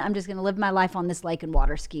 on, I'm just going to live my life on this lake and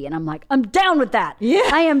water ski. And I'm like, I'm down with that. Yeah.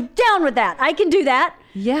 I am down with that. I can do that.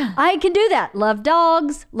 Yeah. I can do that. Loved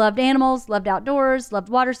dogs, loved animals, loved outdoors, loved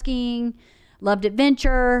water skiing, loved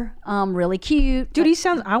adventure. Really cute. Dude,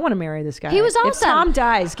 I want to marry this guy. He was If awesome. Tom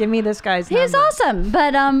dies, give me this guy's He was number. awesome,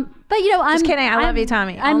 but you know, I'm Just kidding. I love you,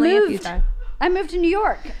 Tommy. I Only if you moved. die. I moved to New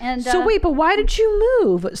York, and So wait, but why did you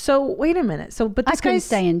move? So wait a minute. So but I this couldn't guy's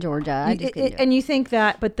stay in Georgia. I just couldn't do it. and you think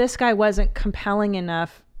that, but this guy wasn't compelling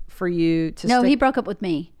enough for you to. No, stick- he broke up with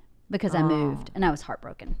me because I moved, and I was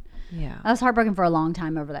heartbroken. Yeah. I was heartbroken for a long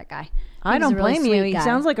time over that guy. He I was don't a really blame you. sweet He guy.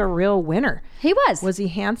 sounds like a real winner. He was. Was he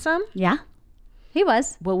handsome? Yeah, he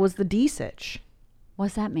was. What was the D sitch?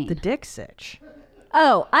 What's that mean? The dick sitch.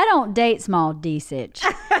 Oh, I don't date small D sitch.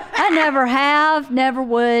 I never have, never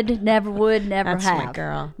would, never That's have. my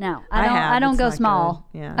girl. No, I have. I don't It's go not small.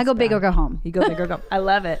 good. Yeah, I go it's big bad. or go home. You go big or go. I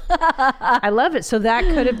love it. I love it. So that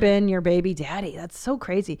could have been your baby daddy. That's so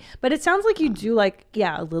crazy. But it sounds like you do like,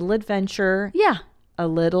 a little adventure. Yeah, A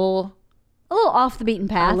little off the beaten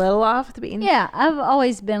path. off the beaten. Yeah, I've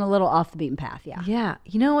always been a little off the beaten path. Yeah. Yeah.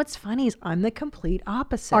 You know what's funny is I'm the complete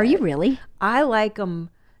opposite. Are you really? I like them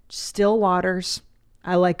still waters.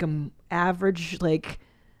 I like them average. Like,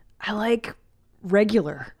 I like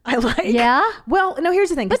regular. I like. Yeah? Well, no, here's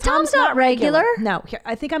the thing. 'cause But Tom's not regular. No,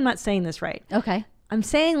 I think I'm not saying this right. Okay. I'm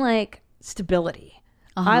saying like stability.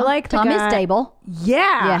 I like the Tom guy. is stable.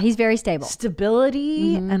 Yeah. Yeah, he's very stable.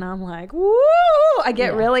 Stability. And I'm like, woo. I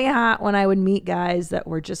get really hot when I would meet guys that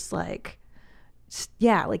were just like,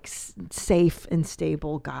 like safe and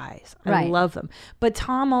stable guys. I Right. love them. But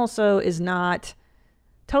Tom also is not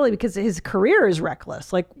totally, because his career is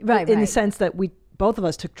reckless. Like in the sense that both of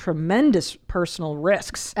us took tremendous personal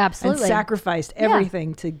risks. Absolutely. And sacrificed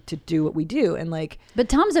everything to do what we do. And like, But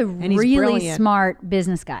Tom's a he's really brilliant. smart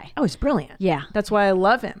business guy. oh, he's brilliant. Yeah. That's why I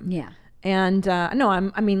love him. Yeah. And no,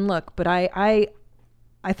 I mean, look, but I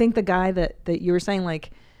think the guy that you were saying,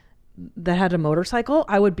 like, that had a motorcycle,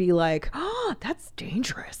 I would be like, oh, that's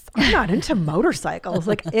dangerous. I'm not into motorcycles.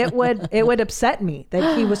 Like, it would upset me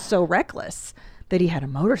that he was so reckless that he had a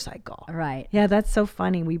motorcycle. Right. Yeah, that's so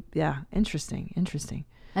funny. Interesting.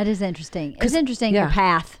 That is interesting. It's interesting your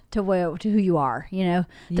path to who you are, you know,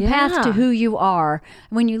 the Yeah. path to who you are.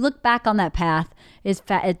 When you look back on that path is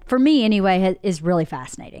for me anyway, is really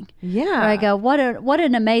fascinating. Yeah. Where I go, what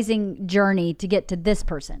an amazing journey to get to this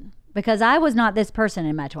person, because I was not this person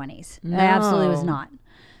in my 20s. I absolutely was not.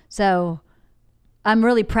 So I'm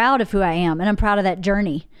really proud of who I am, and I'm proud of that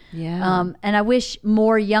journey. Yeah. And I wish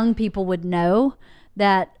more young people would know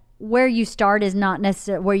that where you start is not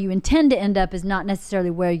necessarily where you intend to end up, is not necessarily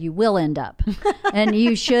where you will end up. And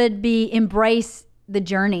you should embrace the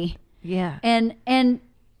journey. Yeah. And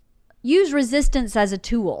use resistance as a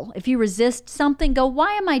tool. If you resist something, go,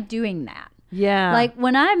 why am I doing that? Yeah. Like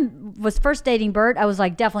when I was first dating Bert, I was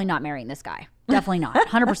like, definitely not marrying this guy. Definitely not.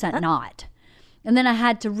 100% not. And then I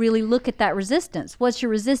had to really look at that resistance. What's your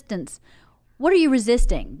resistance? What are you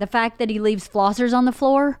resisting? The fact that he leaves flossers on the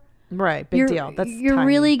floor? right. Big deal. You're tiny.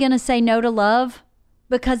 really going to say no to love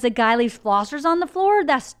because the guy leaves flossers on the floor?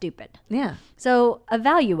 That's stupid. Yeah. So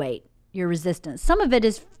evaluate your resistance. Some of it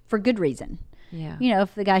is for good reason. Yeah. You know,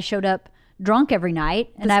 if the guy showed up drunk every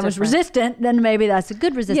night and That's I was different. resistant, then maybe that's a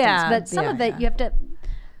good resistance. Yeah, But some yeah, of it, yeah. you have to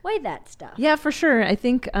weigh that stuff. Yeah, for sure. I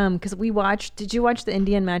think because did you watch the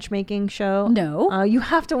Indian matchmaking show? No. You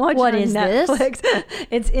have to watch What it on is this? Netflix.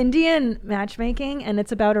 It's Indian matchmaking, and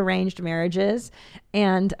it's about arranged marriages.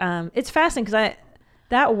 And it's fascinating because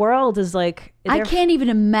that world is like... I can't even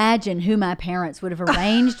imagine who my parents would have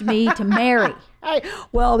arranged me to marry.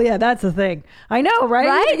 Well, yeah, that's the thing. I know, right? You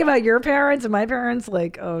Right? think about your parents and my parents,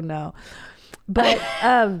 like, oh no. But...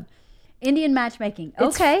 Indian matchmaking.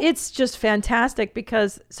 Okay. It's just fantastic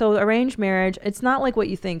because arranged marriage, it's not like what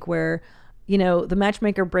you think where, you know, the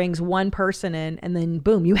matchmaker brings one person in and then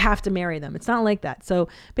boom, you have to marry them. It's not like that. So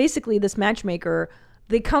basically this matchmaker,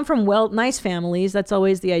 they come from nice families. That's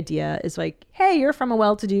always the idea. It's like, hey, you're from a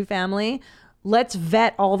well-to-do family. Let's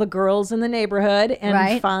vet all the girls in the neighborhood and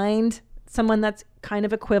Right. find someone that's kind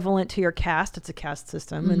of equivalent to your caste. It's a caste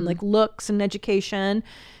system and like looks and education.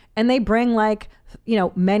 And they bring like, you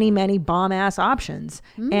know, many, many bomb ass options.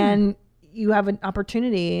 And you have an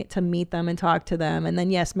opportunity to meet them and talk to them. And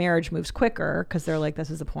then, yes, marriage moves quicker because they're like, this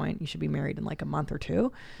is the point. You should be married in like a month or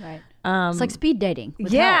two. Right. It's like speed dating.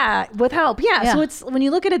 With With help. Yeah. Yeah. So it's when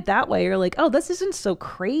you look at it that way, you're like, oh, this isn't so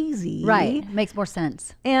crazy. Right. Makes more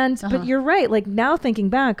sense. And, but you're right. Like now thinking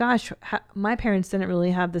back, gosh, my parents didn't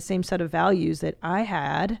really have the same set of values that I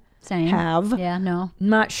Same. have. Yeah, no.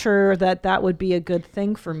 Not sure that would be a good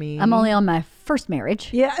thing for me. I'm only on my first marriage.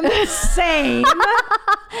 Yeah, same.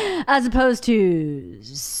 As opposed to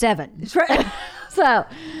 7. Right. So,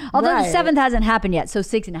 although the Right. 7th hasn't happened yet, so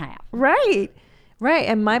 6.5. Right.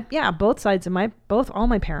 And both sides of all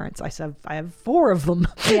my parents, I have 4 of them.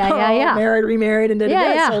 Yeah, All yeah. married, remarried, and did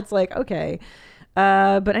Yeah, yeah. So it's like, okay.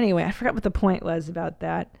 But anyway, I forgot what the point was about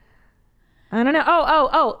that. I don't know.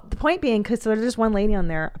 Oh, the point being, because there's just one lady on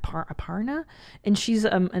there, Aparna, and she's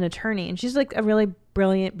an attorney, and she's like a really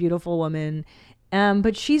brilliant, beautiful woman.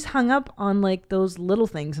 But she's hung up on like those little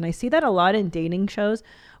things. And I see that a lot in dating shows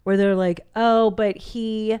where they're like, oh, but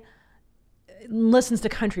he listens to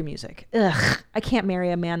country music. Ugh, I can't marry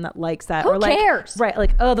a man that likes that. Who or like, cares? Right.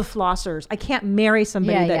 Like, oh, the flossers. I can't marry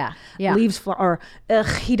somebody that yeah. leaves or ugh,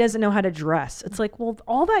 he doesn't know how to dress. It's like, well,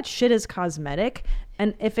 all that shit is cosmetic.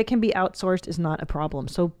 And if it can be outsourced, is not a problem.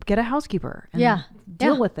 So get a housekeeper and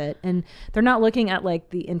deal with it. And they're not looking at like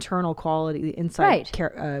the internal quality, the inside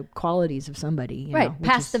qualities of somebody. You know, which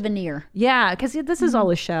Past is- the veneer. Yeah, because this is all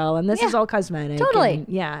a shell and this is all cosmetic. Totally.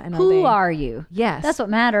 And, and Who are you? Yes. That's what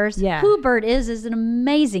matters. Yeah. Who Bert is an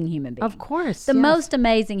amazing human being. Of course. The yes. most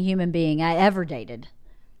amazing human being I ever dated.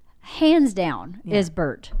 Hands down is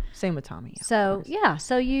Bert. Same with Tommy. So,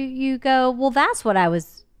 so you go, well, that's what I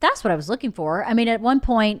was That's what I was looking for. I mean, at one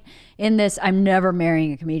point in this, I'm never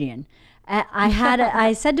marrying a comedian.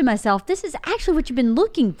 I said to myself, this is actually what you've been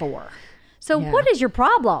looking for. So what is your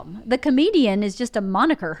problem? The comedian is just a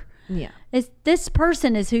moniker. Yeah. This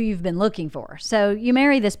person is who you've been looking for. So you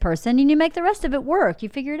marry this person and you make the rest of it work. You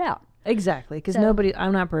figure it out. Exactly. Because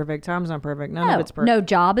I'm not perfect. Tom's not perfect. None of it's perfect. No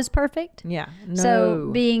job is perfect. Yeah. No. So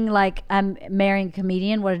being like, I'm marrying a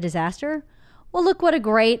comedian, what a disaster. Well, look what a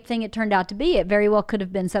great thing it turned out to be. It very well could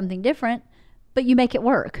have been something different, but you make it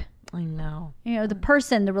work. I know. You know, the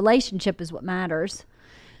person, the relationship is what matters.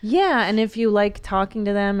 Yeah, and if you like talking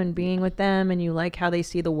to them and being with them and you like how they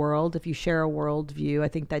see the world, if you share a worldview, I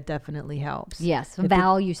think that definitely helps. Yes, a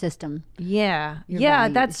value system. Yeah.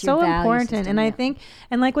 Value. That's It's your so value important. system, And I yeah. think,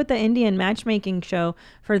 and like with the Indian matchmaking show,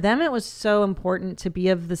 for them it was so important to be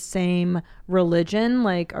of the same religion.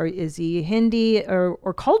 Like, is he Hindi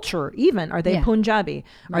or culture even? Are they Punjabi?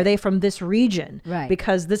 Are they from this region? Right.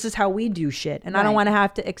 Because this is how we do shit. And I don't Right. want to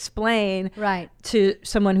have to explain Right. to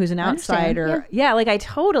someone who's an understand, outsider. Yeah, like I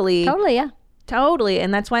totally. Totally, yeah.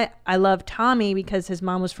 And that's why I love Tommy, because his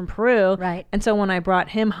mom was from Peru. Right. And so when I brought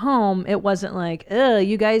him home, it wasn't like,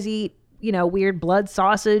 you guys eat, weird blood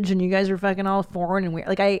sausage and you guys are fucking all foreign and weird.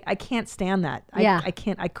 Like I can't stand that. I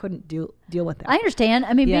couldn't deal with that. I understand.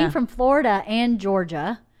 I mean, Yeah. being from Florida and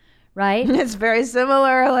Georgia, right? It's very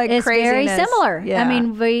similar, like It's craziness. very similar. Yeah. I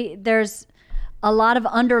mean, there's a lot of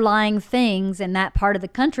underlying things in that part of the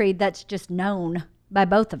country that's just known by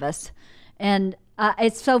both of us. And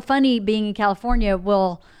it's so funny being in California.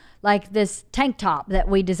 Like this tank top that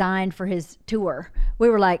we designed for his tour. We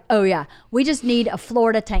were like, oh yeah, we just need a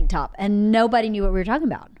Florida tank top. And nobody knew what we were talking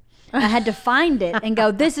about. I had to find it and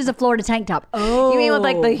go, this is a Florida tank top. Oh. You mean with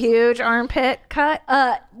like the huge armpit cut?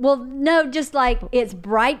 Well, no, just like it's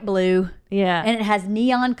bright blue. Yeah. And it has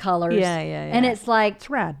neon colors. Yeah. And it's like,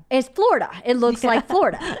 It's rad. it's Florida. It looks like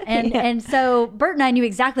Florida. And and so Bert and I knew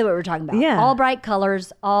exactly what we were talking about. Yeah. All bright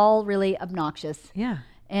colors, all really obnoxious. Yeah.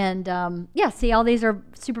 And see, all these are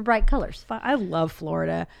super bright colors. I love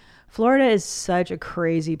Florida. Florida is such a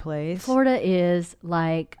crazy place. Florida is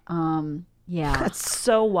like, It's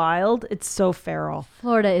so wild. It's so feral.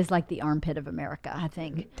 Florida is like the armpit of America, I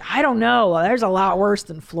think. I don't know. There's a lot worse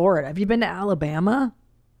than Florida. Have you been to Alabama?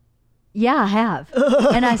 Yeah, I have.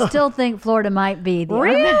 And I still think Florida might be the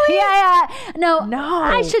Really? Yeah. No, No.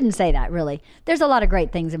 I shouldn't say that, really. There's a lot of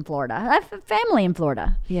great things in Florida. I have a family in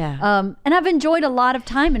Florida. Yeah. And I've enjoyed a lot of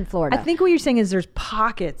time in Florida. I think what you're saying is there's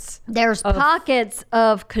pockets. There's pockets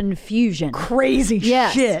of confusion. Crazy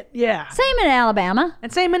Yes. shit. Yeah. Same in Alabama.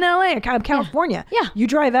 And same in LA or California. Yeah. You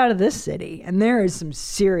drive out of this city and there is some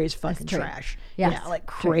serious fucking true. trash. Yes. Yeah, like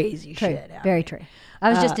True. crazy True. shit. out Very there. true. I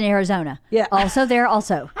was just in Arizona. yeah. Also there,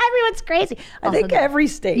 also. Everyone's crazy. I Also think there. every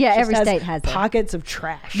state. Yeah, just every state has that. pockets of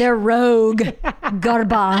trash. They're rogue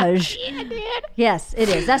garbage. Yeah, dude. Yes, it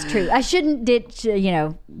is. That's true. I shouldn't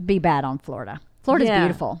be bad on Florida. Florida's Yeah.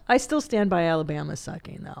 beautiful. I still stand by Alabama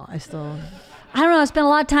sucking though. I I don't know. I spent a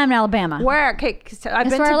lot of time in Alabama. where? Okay, I've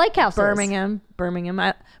been where to our lake house is. Birmingham.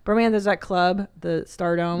 Birmingham, there's that club, the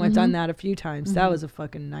Stardome. I've done that a few times. That was a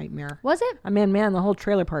fucking nightmare. Was it? I mean, man, the whole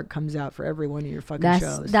trailer park comes out for every one of your fucking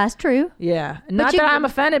shows. That's true. Yeah. Not you that could- I'm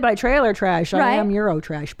offended by trailer trash. I Right. am Euro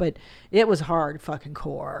trash, but it was hard fucking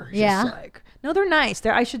core. Just Yeah. like, no, they're nice.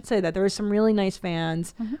 I should say that. There were some really nice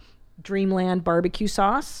fans. Dreamland barbecue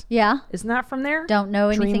sauce. Yeah. Isn't that from there? Don't know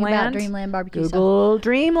anything about Dreamland barbecue sauce. Google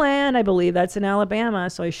Dreamland. I believe that's in Alabama,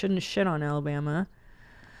 so I shouldn't shit on Alabama.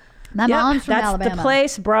 My Yep, mom's from that's Alabama. the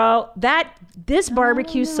place, bro. This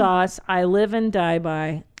barbecue sauce I live and die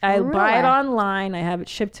by. I buy it Really? online. I have it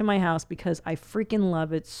shipped to my house because I freaking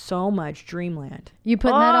love it so much. Dreamland. You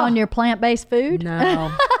putting that on your plant-based food?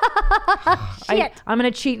 No. Shit. I'm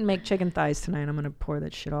going to cheat and make chicken thighs tonight. I'm going to pour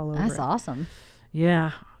that shit all over That's it. awesome.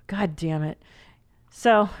 Yeah. God damn it.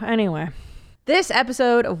 So, anyway. This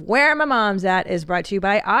episode of Where My Mom's At is brought to you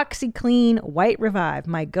by OxyClean White Revive,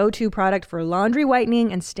 my go-to product for laundry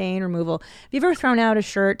whitening and stain removal. Have you ever thrown out a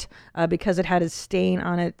shirt because it had a stain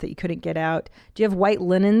on it that you couldn't get out? Do you have white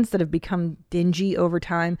linens that have become dingy over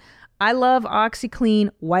time? I love OxyClean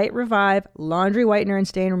White Revive laundry whitener and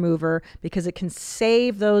stain remover because it can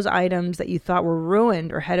save those items that you thought were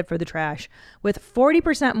ruined or headed for the trash. With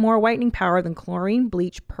 40% more whitening power than chlorine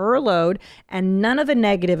bleach per load and none of the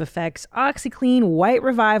negative effects, OxyClean White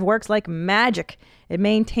Revive works like magic. It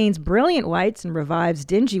maintains brilliant whites and revives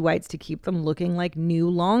dingy whites to keep them looking like new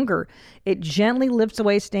longer. It gently lifts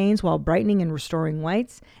away stains while brightening and restoring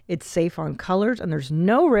whites. It's safe on colors, and there's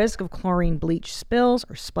no risk of chlorine bleach spills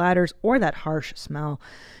or splatters hairs or that harsh smell.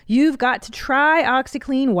 You've got to try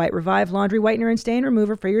OxiClean White Revive Laundry Whitener and Stain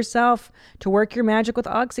Remover for yourself. To work your magic with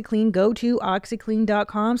OxiClean, go to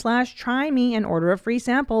oxyclean.com/tryme and order a free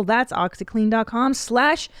sample. That's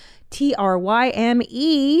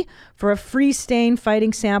oxyclean.com/TRYME for a free stain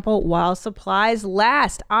fighting sample while supplies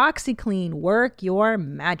last. OxiClean, work your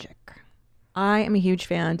magic. I am a huge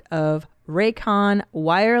fan of Raycon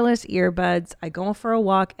wireless earbuds. I go for a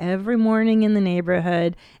walk every morning in the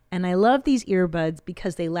neighborhood, and I love these earbuds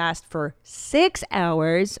because they last for 6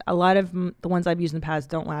 hours. A lot of the ones I've used in the past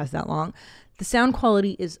don't last that long. The sound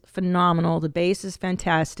quality is phenomenal. The bass is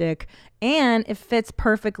fantastic, and it fits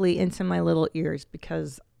perfectly into my little ears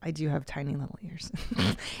because I do have tiny little ears.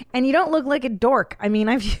 And you don't look like a dork. I mean,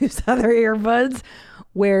 I've used other earbuds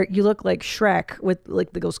where you look like Shrek with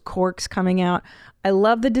like those corks coming out. I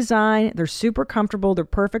love the design. They're super comfortable. They're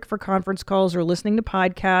perfect for conference calls or listening to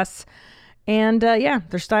podcasts. And yeah,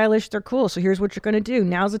 they're stylish. They're cool. So here's what you're going to do.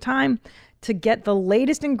 Now's the time to get the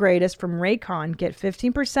latest and greatest from Raycon. Get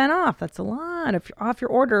 15% off. That's a lot off your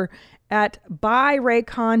order at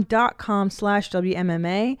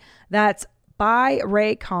buyraycon.com/WMMA. That's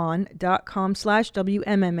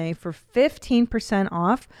buyraycon.com/WMMA for 15%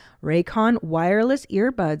 off Raycon wireless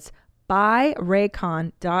earbuds.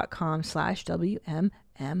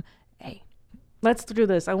 buyraycon.com/WMMA. Let's do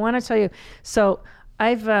this. I want to tell you. So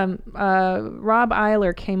I've Rob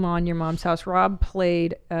Eiler came on Your Mom's House. Rob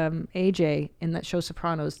played AJ in that show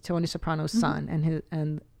Sopranos, Tony Soprano's son, and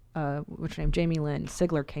what's her name? Jamie Lynn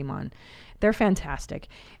Sigler came on. They're fantastic.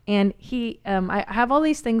 And I have all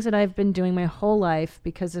these things that I've been doing my whole life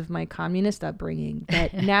because of my communist upbringing.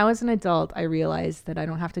 But now as an adult, I realize that I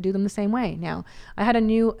don't have to do them the same way. Now, I had a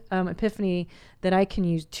new epiphany that I can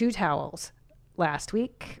use 2 towels last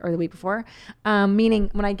week or the week before, meaning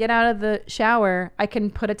when I get out of the shower, I can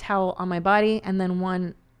put a towel on my body and then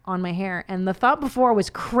one on my hair. And the thought before was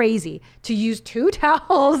crazy to use 2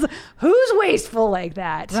 towels. Who's wasteful like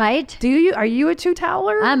that? Right? Are you a 2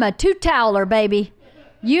 toweler? I'm a 2 toweler, baby.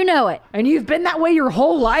 You know it. And you've been that way your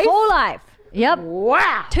whole life? Whole life. Yep.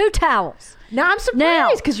 Wow. 2 towels. Now I'm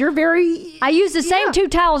surprised because you're very... I use the same 2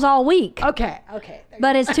 towels all week. Okay.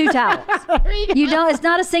 But it's 2 towels. You don't. It's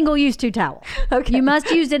not a single use 2 towel. Okay. You must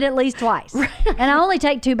use it at least twice. Right. And I only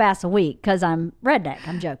take 2 baths a week because I'm redneck.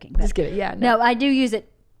 I'm joking. Just kidding. Yeah. No, I do use it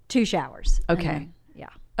 2 showers. Okay. Then, yeah.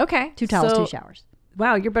 Okay. 2 towels, 2 showers.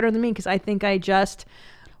 Wow, you're better than me because I think I just...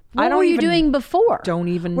 What were you doing before? Don't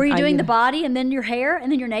even... Were you doing the body and then your hair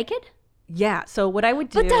and then you're naked? Yeah. So what I would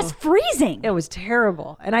do... But that's freezing. It was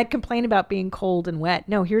terrible. And I'd complain about being cold and wet.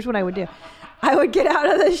 No, here's what I would do. I would get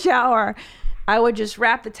out of the shower. I would just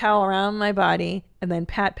wrap the towel around my body and then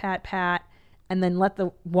pat, and then let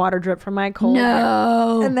the water drip from my cold hair,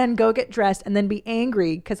 and then go get dressed and then be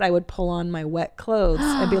angry because I would pull on my wet clothes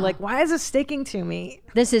and be like, why is this sticking to me?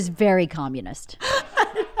 This is very communist.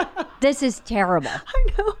 This is terrible. I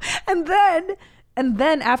know. And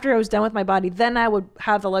then after I was done with my body, then I would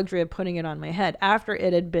have the luxury of putting it on my head after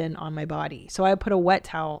it had been on my body. So I would put a wet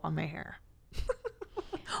towel on my hair.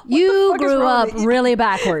 You grew up really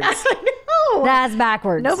backwards. I know. That's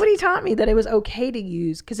backwards. Nobody taught me that it was okay to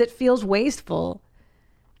use because it feels wasteful.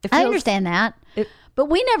 I understand that. But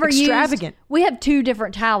we never extravagant. We have 2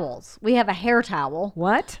 different towels. We have a hair towel.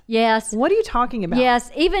 What? Yes. What are you talking about? Yes.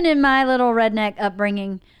 Even in my little redneck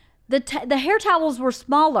upbringing, the hair towels were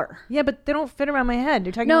smaller. Yeah, but they don't fit around my head.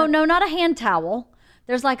 You're talking No, about... no, not a hand towel.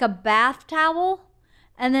 There's like a bath towel.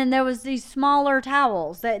 And then there was these smaller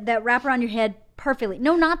towels that wrap around your head perfectly.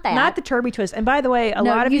 No, not that. Not the Turby Twist. And by the way, a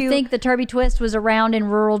lot of you think the Turby Twist was around in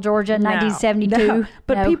rural Georgia in 1972? No.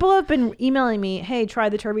 But No. people have been emailing me, hey, try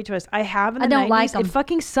the Turby Twist. I have in the I don't 90s. like 'em. It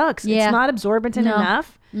fucking sucks. Yeah. It's not absorbent No.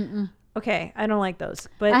 enough. Okay, I don't like those.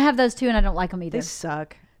 But I have those too, and I don't like them either. they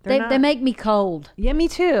suck. They make me cold. Yeah, me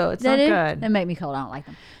too. It's not good. They make me cold. I don't like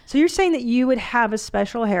them. So you're saying that you would have a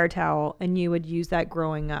special hair towel and you would use that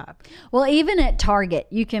growing up? Well, even at Target,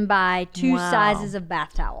 you can buy 2 Wow. sizes of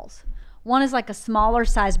bath towels. One is like a smaller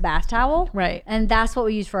size bath towel. Right. And that's what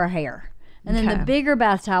we use for our hair. And then Okay. the bigger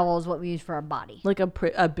bath towel is what we use for our body. Like a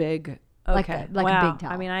big... Like Okay. a Wow. big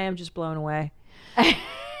towel. I mean, I am just blown away.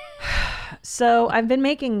 So I've been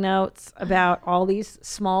making notes about all these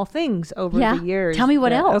small things over Yeah. the years. Tell me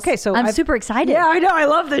what else. Okay, so I'm super excited. Yeah, I know. I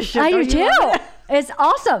love this shit. I do Don't you too. love it? It's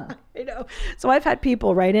awesome. I know. So I've had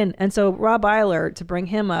people write in. And so Rob Eiler, to bring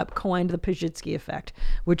him up, coined the Pajitsky effect,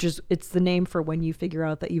 which is, it's the name for when you figure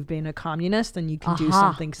out that you've been a communist and you can do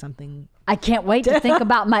something. I can't wait to think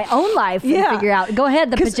about my own life and figure out. Go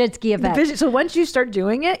ahead, the 'Cause Pajitsky effect. So once you start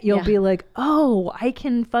doing it, you'll be like, oh, I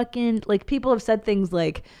can fucking, like, people have said things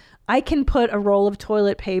like, I can put a roll of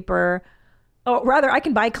toilet paper Oh, rather, I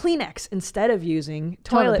can buy Kleenex instead of using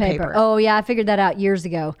toilet paper. Oh, yeah. I figured that out years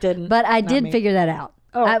ago. Didn't. But I Not did me. figure that out.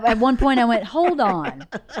 Oh. At one point, I went, hold on.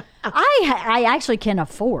 I actually can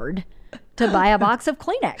afford to buy a box of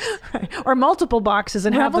Kleenex. Or multiple boxes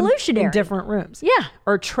and have them Revolutionary. in different rooms. Yeah.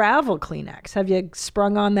 Or travel Kleenex. Have you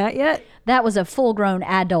sprung on that yet? That was a full-grown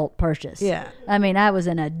adult purchase. Yeah. I mean, I was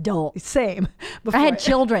an adult. Same. I had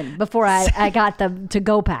children before I got the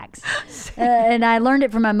to-go packs. And I learned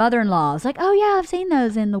it from my mother-in-law. It's like, oh, yeah, I've seen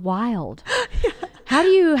those in the wild. How do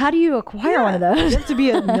you acquire one of those? You have to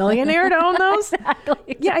be a millionaire to own those?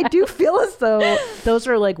 Exactly. Yeah, I do feel as though those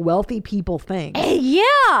are like wealthy people things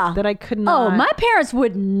Yeah. that I could not. Oh, my parents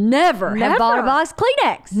would never have bought a Never. box of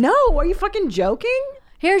Kleenex. No, are you fucking joking?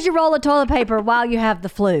 Here's your roll of toilet paper while you have the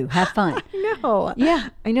flu. Have fun. No. Yeah.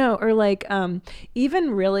 I know. Or like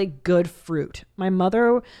even really good fruit. My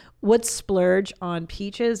mother would splurge on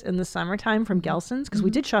peaches in the summertime from Gelson's because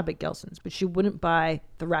we did shop at Gelson's, but she wouldn't buy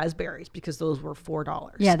the raspberries because those were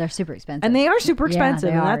 $4. Yeah, they're super expensive. And they are super Yeah, expensive.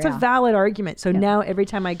 they And are, that's yeah. a valid argument. So now every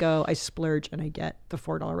time I go, I splurge and I get the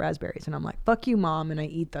 $4 raspberries. And I'm like, fuck you, Mom. And I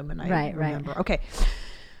eat them and I Right. remember. Okay.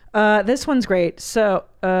 This one's great. So.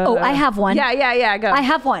 I have one. Yeah. Go. I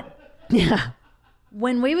have one. Yeah.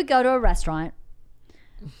 When we would go to a restaurant,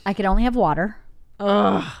 I could only have water.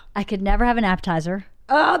 Ugh. I could never have an appetizer.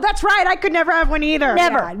 Oh, that's right. I could never have one either.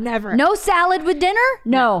 Never. Yeah, never. No salad with dinner?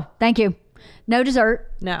 No. Thank you. No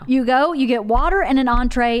dessert. No. You go, you get water and an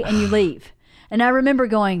entree, and you leave. And I remember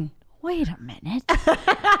going, wait a minute.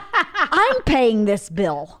 I'm paying this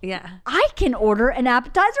bill. Yeah. I can order an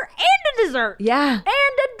appetizer and a dessert. Yeah. And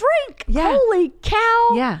a drink. Yeah. Holy cow.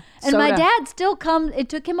 Yeah. And my Soda. dad still comes. It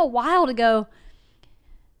took him a while to go,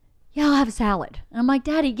 yeah, I'll have a salad. And I'm like,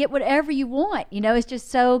 Daddy, get whatever you want. You know, it's just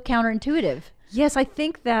so counterintuitive. Yes, I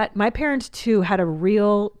think that my parents too had a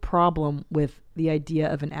real problem with the idea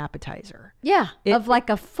of an appetizer. Yeah. Of like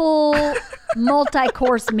a full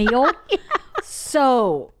multi-course meal.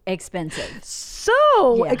 So expensive. So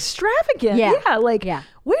Yeah. extravagant. Yeah. Yeah.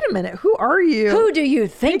 Wait a minute. Who are you? Who do you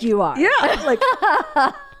think you are? Yeah. Like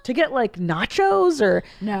to get like nachos or.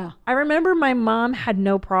 No. I remember my mom had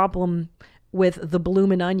no problem with the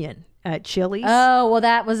bloomin' onion at Chili's. Oh, well,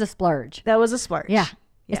 that was a splurge. That was a splurge. Yeah.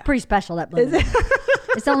 It's pretty special, that blue.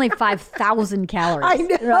 It's only 5,000 calories. I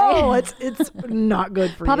know. right? It's not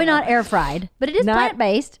good for Probably you. not air fried, but it is Not-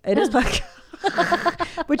 plant-based. It is like,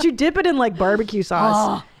 but you dip it in like barbecue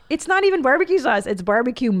sauce. Oh. It's not even barbecue sauce. It's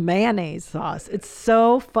barbecue mayonnaise sauce. It's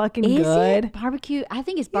so fucking Is good. it barbecue? I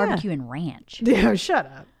think it's barbecue and ranch. Dude, shut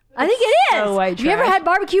up. I think it is. so white Have you ever trash. had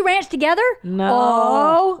barbecue ranch together? No.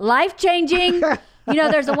 Oh, life-changing. You know,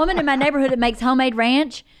 there's a woman in my neighborhood that makes homemade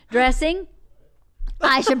ranch dressing.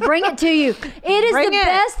 I should bring it to you. It is Bring the it.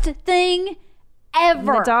 best thing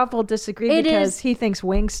ever. Nadav will disagree It because is- he thinks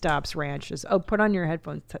Wingstop's ranch is. Oh, put on your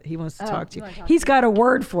headphones. He wants to talk to you. He's got a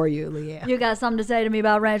word for you, LeeAnn. You got something to say to me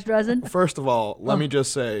about ranch dressing? First of all, let me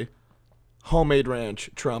just say, homemade ranch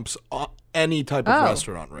trumps any type of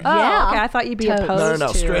restaurant ranch. Oh, Yeah. okay. I thought you'd be Totes. opposed No.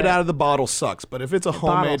 to Straight it. out of the bottle sucks. But if it's a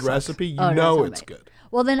homemade sucks. recipe, you Oh, no, know it's it's homemade. good.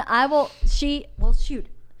 Well, then I will. Shoot.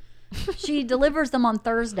 She delivers them on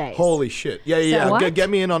Thursdays. Holy shit. Yeah. what? Get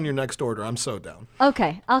me in on your next order. I'm so down.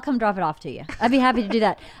 Okay, I'll come drop it off to you. I'd be happy to do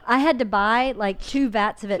that. I had to buy like 2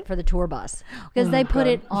 vats of it for the tour bus because they put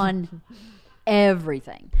it on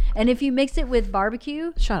everything. And if you mix it with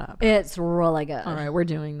barbecue, Shut up. it's really good. All right, we're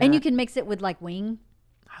doing that. And you can mix it with like wing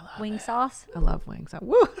sauce. I love wings.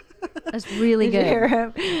 Woo. It's really Did you hear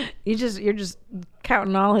good. him? You're just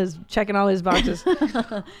checking all his boxes.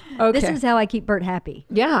 Okay. This is how I keep Bert happy.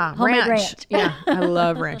 Yeah, Homemade ranch. Yeah, I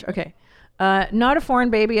love ranch. Okay. Not a foreign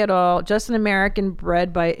baby at all, just an American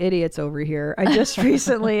bred by idiots over here. I just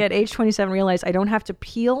recently at age 27 realized I don't have to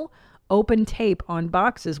peel open tape on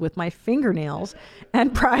boxes with my fingernails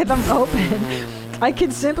and pry them open. I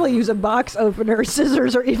can simply use a box opener,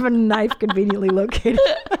 scissors, or even a knife conveniently located.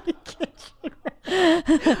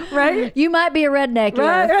 Right? You might be a redneck here.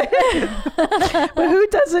 Right. But who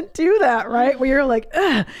doesn't do that, right? Where you're like,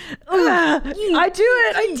 I do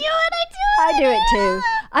it. I do it too.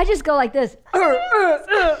 I just go like this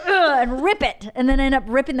and rip it, and then end up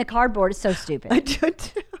ripping the cardboard. It's so stupid. I do it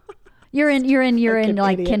too. You're in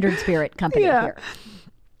like idiot. kindred spirit company Yeah. here.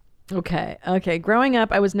 Okay. Growing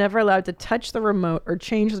up, I was never allowed to touch the remote or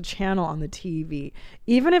change the channel on the TV.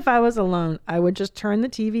 Even if I was alone, I would just turn the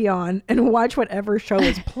TV on and watch whatever show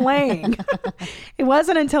was playing. It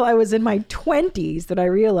wasn't until I was in my 20s that I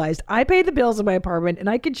realized I paid the bills in my apartment and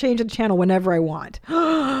I could change the channel whenever I want.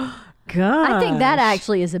 God. I think that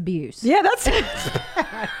actually is abuse. Yeah, that's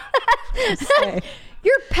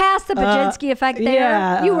You're past the Baczynski effect there.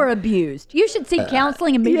 yeah. You were abused. You should seek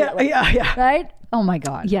counseling immediately. Yeah. Right? Oh my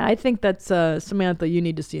God. Yeah, I think that's Samantha. You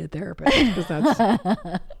need to see a therapist because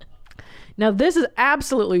that's. Now this is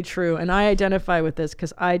absolutely true, and I identify with this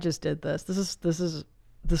because I just did this.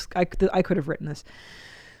 I could have written this.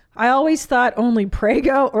 I always thought only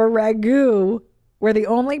Prego or Ragu were the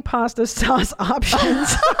only pasta sauce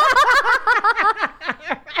options.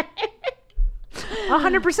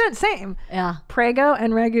 100% same. Yeah. Prego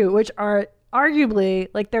and Ragu, which are arguably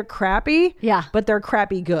like they're crappy, but they're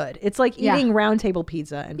crappy good. It's like eating Round Table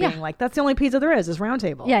pizza and being like, that's the only pizza there is Round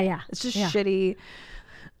Table. Yeah. It's just shitty.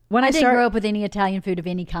 When I didn't grow up with any Italian food of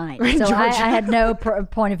any kind, so I had no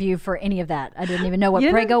point of view for any of that. I didn't even know what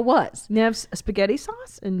Prego was. You have spaghetti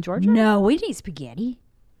sauce in Georgia? No, we didn't eat spaghetti.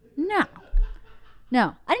 No.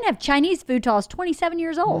 I didn't have Chinese food till I was 27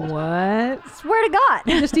 years old. What? Swear to God.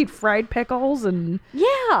 You just eat fried pickles and...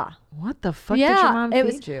 Yeah. What the fuck did your mom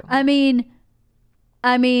feed you? I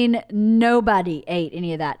mean, nobody ate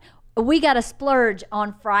any of that. We got a splurge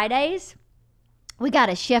on Fridays. We got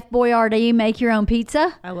a Chef Boyardee make your own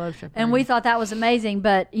pizza. I love Chef Boyardee. And we thought that was amazing.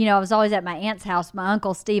 But, I was always at my aunt's house. My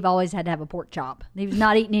uncle Steve always had to have a pork chop. He was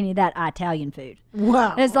not eating any of that Italian food.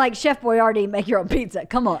 Wow. And it's like Chef Boyardee make your own pizza.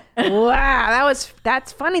 Come on. Wow.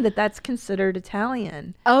 That's funny that's considered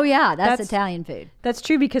Italian. Oh, yeah. That's Italian food. That's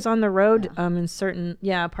true because on the road in certain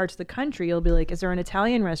parts of the country, you'll be like, is there an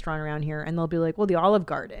Italian restaurant around here? And they'll be like, well, the Olive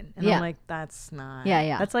Garden. And I'm like, that's not.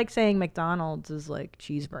 Yeah. That's like saying McDonald's is like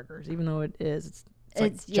cheeseburgers, even though it is. It's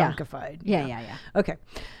like junkified. Yeah. Okay.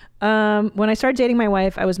 When I started dating my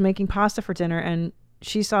wife, I was making pasta for dinner and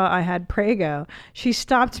she saw I had Prego. She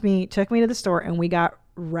stopped me, took me to the store, and we got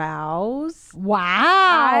Rouse.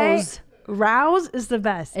 Wow. Rouse is the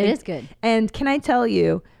best. It is good. And can I tell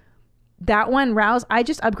you, that one, Rouse, I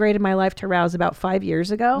just upgraded my life to Rouse about 5 years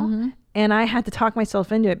ago. And I had to talk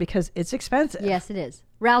myself into it because it's expensive. Yes, it is.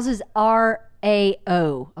 Rouse is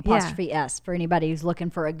RAO apostrophe S for anybody who's looking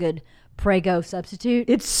for a good Prego substitute.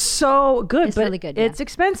 It's so good. It's but really good. It's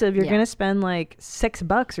expensive. You're going to spend like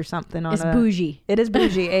 $6 or something on It's bougie. It is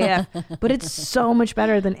bougie AF. But it's so much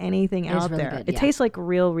better than anything out really there. good, It tastes like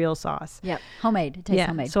real sauce. Yep. Homemade. It tastes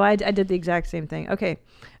homemade. So I did the exact same thing. Okay.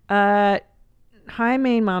 Hi,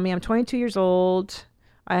 main mommy. I'm 22 years old.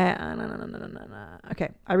 Okay.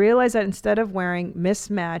 I realized that instead of wearing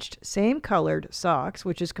mismatched, same colored socks,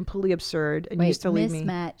 which is completely absurd and used to leave me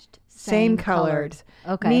mismatched, same colored.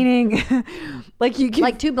 Okay. Meaning, like you can,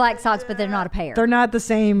 like two black socks, but they're not a pair. They're not the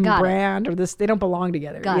same Got it. brand or this. They don't belong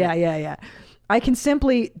together. Got it. Yeah. I can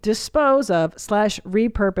simply dispose of /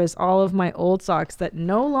 repurpose all of my old socks that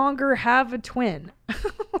no longer have a twin.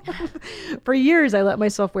 For years, I let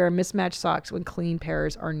myself wear mismatched socks when clean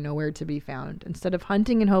pairs are nowhere to be found. Instead of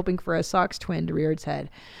hunting and hoping for a socks twin to rear its head,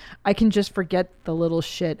 I can just forget the little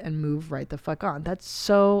shit and move right the fuck on. That's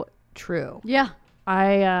so true. Yeah.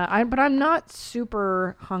 But I'm not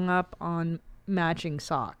super hung up on matching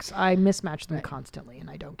socks. I mismatch them constantly, and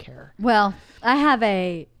I don't care. Well, I have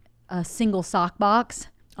a single sock box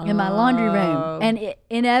in my laundry room, and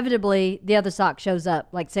inevitably the other sock shows up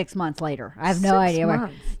like 6 months later. I have no idea where.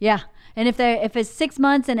 Yeah, and if it's 6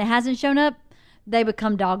 months and it hasn't shown up, they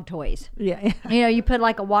become dog toys. Yeah. You put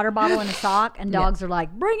like a water bottle in a sock, and dogs are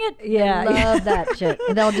like, "Bring it!" Yeah, they love that shit.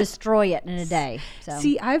 And they'll destroy it in a day. So.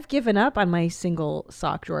 See, I've given up on my single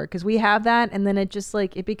sock drawer because we have that, and then it just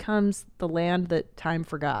like it becomes the land that time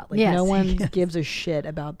forgot. Like no one gives a shit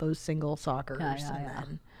about those single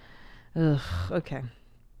sockers. Okay.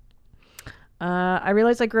 I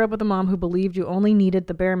realized I grew up with a mom who believed you only needed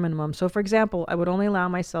the bare minimum. So, for example, I would only allow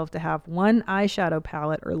myself to have one eyeshadow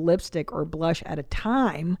palette or lipstick or blush at a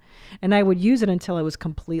time, and I would use it until it was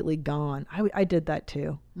completely gone. I did that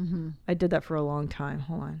too. I did that for a long time.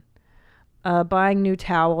 Hold on. Buying new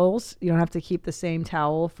towels. You don't have to keep the same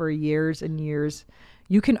towel for years and years.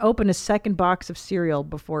 You can open a second box of cereal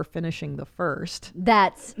before finishing the first.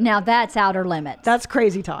 That's outer limits. That's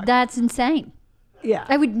crazy talk. That's insane. Yeah.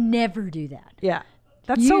 I would never do that. Yeah.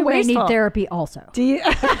 That's you so may wasteful. need therapy also. Do you?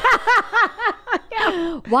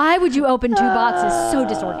 Why would you open two boxes so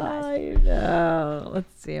disorganized? I know.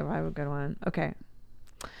 Let's see if I have a good one. Okay.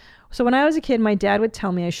 So when I was a kid, my dad would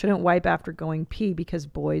tell me I shouldn't wipe after going pee because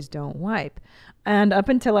boys don't wipe. And up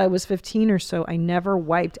until I was 15 or so, I never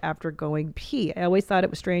wiped after going pee. I always thought it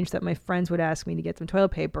was strange that my friends would ask me to get some toilet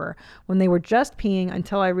paper when they were just peeing,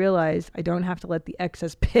 until I realized I don't have to let the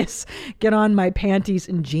excess piss get on my panties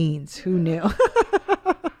and jeans. Who knew?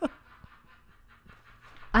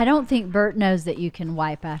 I don't think Bert knows that you can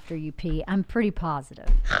wipe after you pee. I'm pretty positive.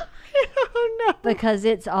 Oh, no. Because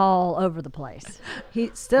it's all over the place. He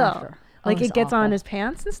still. Like it's it gets on awful. his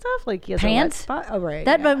pants and stuff. Like he has Pants? a wet spot. Oh right.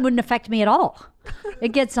 That yeah. wouldn't affect me at all. It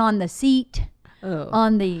gets on the seat, Oh.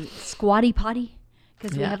 on the squatty potty,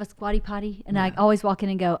 because we Yeah. have a squatty potty, and I always walk in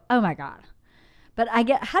and go, oh my God. But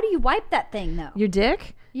how do you wipe that thing though? Your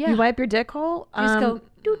dick? Yeah. You wipe your dick hole? Just go,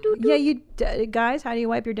 doo, doo, doo. Yeah, guys, how do you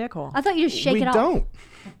wipe your dick hole? I thought you just shake we it off. don't.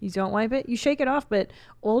 You don't wipe it? You shake it off, but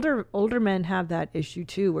older men have that issue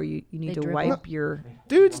too where you need They to dribble. wipe your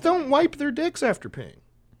Dudes don't wipe their dicks after peeing.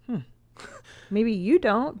 maybe you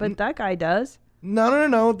don't, but that guy does.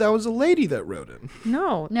 No. That was a lady that wrote in.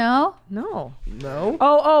 No. No? No.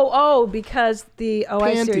 No. Because I see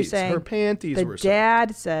what you're Panties. saying. Her panties The were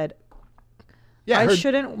dad said Yeah, I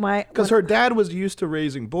shouldn't because her dad was used to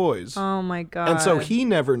raising boys, Oh my god. and so he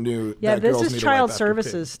never knew. Yeah, that this girls is need to child wipe after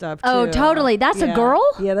services peeing. stuff too. Oh, totally. That's a Yeah. girl?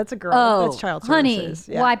 Yeah, that's a girl. Oh, That's child honey, services.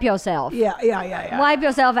 Yeah. wipe yourself. Yeah. Wipe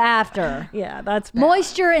yourself after. Yeah, that's bad.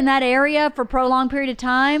 Moisture in that area for a prolonged period of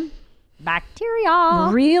time, bacteria.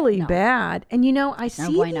 Really bad. And I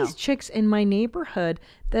see bueno. these chicks in my neighborhood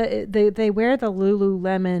that they wear the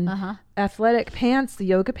Lululemon athletic pants, the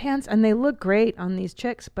yoga pants, and they look great on these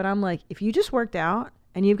chicks. But I'm like, if you just worked out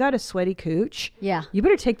and you've got a sweaty cooch, Yeah. you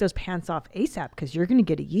better take those pants off ASAP because you're going to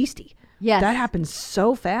get a yeasty. Yes. That happens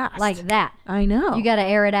so fast. Like that. I know. You got to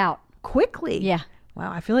air it out. quickly. Yeah.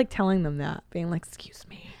 Wow, I feel like telling them that, being like, excuse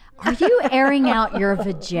me. Are you airing out your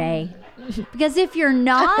vajay? Because if you're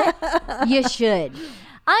not, you should.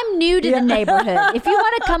 I'm new to the neighborhood. If you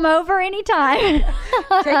want to come over anytime.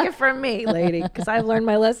 Take it from me, lady, because I learned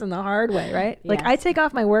my lesson the hard way, right? Like, Yes. I take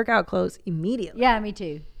off my workout clothes immediately. Yeah, me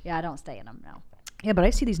too. Yeah, I don't stay in them, no. Yeah, but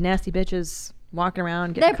I see these nasty bitches walking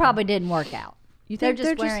around. They Getting probably didn't work out. You They're think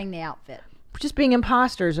just they're wearing the outfit. just being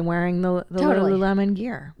imposters and wearing the Totally. Lululemon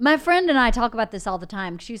gear. My friend and I talk about this all the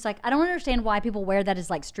time. She's like, I don't understand why people wear that as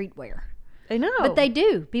like streetwear. I know. But they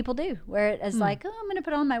do. People do. Wear it as like, oh, I'm going to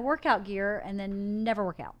put on my workout gear and then never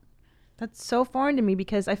work out. That's so foreign to me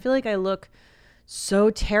because I feel like I look so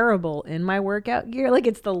terrible in my workout gear. Like,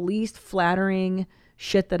 it's the least flattering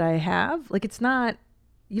shit that I have. Like, it's not,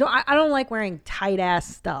 I don't like wearing tight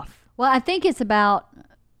ass stuff. Well, I think it's about,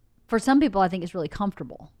 for some people, I think it's really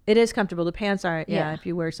comfortable. It is comfortable. The pants are, Yeah. if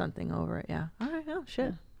you wear something over it. Yeah. All right. Oh,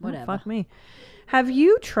 shit. whatever. Fuck me. Have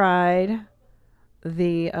you tried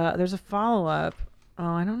there's a follow-up. Oh,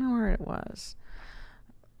 I don't know where it was.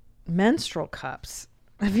 Menstrual cups.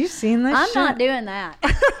 Have you seen this I'm shit? not doing that.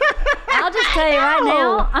 I'll just tell you right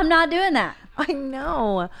now, I'm not doing that. I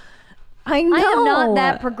know. I am not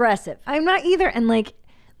that progressive. I'm not either. And like,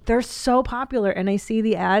 they're so popular, and I see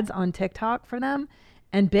the ads on TikTok for them,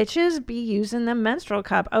 and bitches be using the menstrual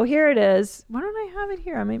cup. Oh, here it is. Why don't I have it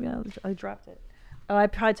here? Maybe I dropped it. Oh, I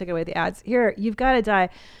probably took away the ads. Here, you've got to die.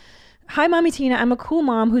 Hi, Mommy Tina. I'm a cool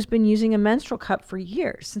mom who's been using a menstrual cup for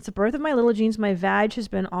years. Since the birth of my little jeans, my vag has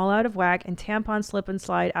been all out of whack and tampons slip and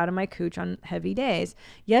slide out of my cooch on heavy days.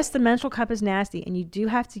 Yes, the menstrual cup is nasty, and you do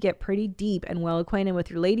have to get pretty deep and well acquainted with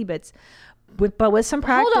your lady bits. But with some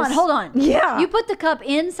practice. Hold on. Yeah. You put the cup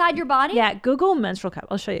inside your body? Yeah, Google menstrual cup.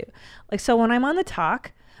 I'll show you. Like, so when I'm on the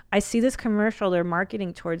talk, I see this commercial. They're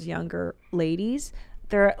marketing towards younger ladies.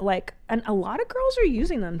 They're like, and a lot of girls are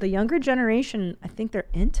using them. The younger generation, I think they're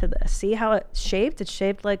into this. See how it's shaped? It's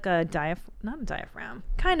shaped like a not a diaphragm.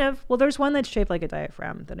 Kind of. Well, there's one that's shaped like a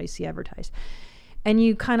diaphragm that I see advertised. And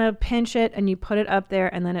you kind of pinch it and you put it up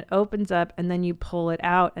there, and then it opens up, and then you pull it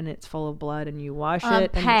out, and it's full of blood, and you wash it. and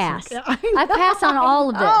it's Pass. like- I pass on all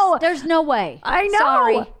of this. know. There's no way. I know.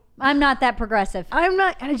 Sorry. I'm not that progressive. I'm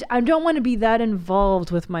not. I don't want to be that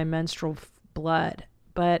involved with my menstrual blood,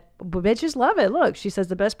 but bitches love it. Look, she says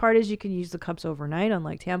the best part is you can use the cups overnight,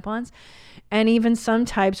 unlike tampons, and even some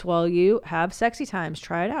types while you have sexy times.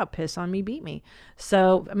 Try it out. Piss on me, beat me.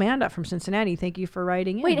 So Amanda from Cincinnati, thank you for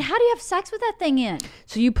writing in. Wait, how do you have sex with that thing in?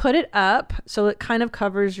 So you put it up so it kind of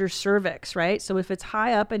covers your cervix, right? So if it's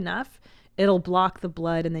high up enough, it'll block the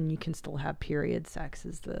blood, and then you can still have period sex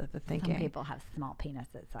is the thinking. Some people have small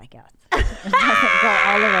penises, I guess. It doesn't go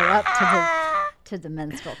all the way up to the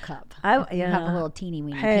menstrual cup. You have a little teeny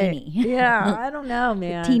weeny peeny. Yeah, I don't know,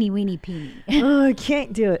 man. Teeny weeny peeny. Oh, I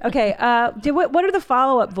can't do it. Okay. What are the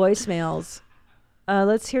follow-up voicemails?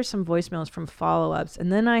 Let's hear some voicemails from follow-ups.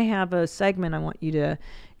 And then I have a segment I want you to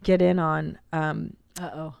get in on.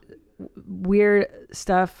 Uh-oh. Weird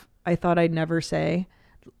stuff I thought I'd never say.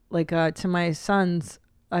 Like to my sons,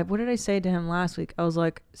 what did I say to him last week? I was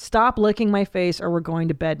like, stop licking my face or we're going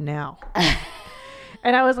to bed now.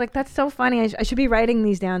 And I was like, that's so funny. I should be writing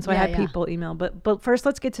these down. So I had people email. But first,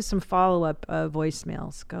 let's get to some follow-up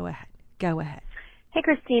voicemails. Go ahead. Hey,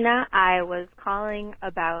 Christina. I was calling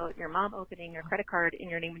about your mom opening a credit card in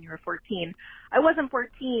your name when you were 14. I wasn't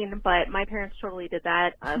 14, but my parents totally did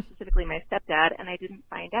that, specifically my stepdad, and I didn't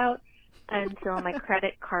find out until my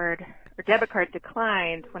credit card or debit card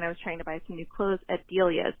declined when I was trying to buy some new clothes at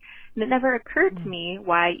Delia's. And it never occurred to me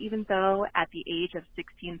why, even though at the age of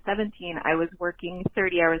 16, 17, I was working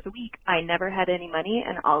 30 hours a week, I never had any money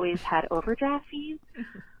and always had overdraft fees.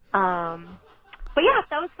 But yeah,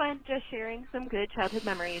 that was fun, just sharing some good childhood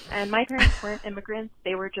memories. And my parents weren't immigrants.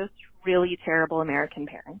 They were just really terrible American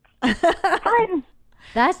parents. Fun.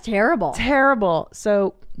 That's terrible. Terrible.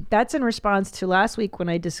 So that's in response to last week when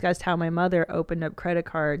I discussed how my mother opened up credit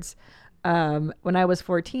cards when I was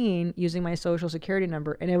 14 using my social security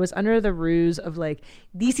number. And it was under the ruse of like,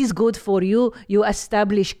 this is good for you. You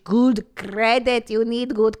establish good credit. You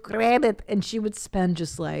need good credit. And she would spend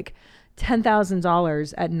just like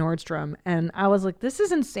 $10,000 at Nordstrom. And I was like, this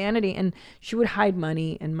is insanity. And she would hide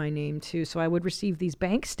money in my name too. So I would receive these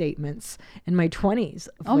bank statements in my 20s.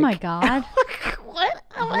 Oh my God. What?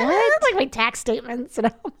 Like my tax statements. And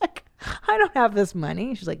I'm like, I don't have this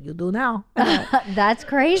money. She's like, you do now. That's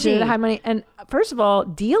crazy. She didn't have money. And first of all,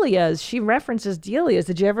 Delia's, she references Delia's.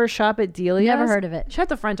 Did you ever shop at Delia's? Never heard of it. Shut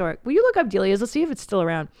the front door. Will you look up Delia's? Let's see if it's still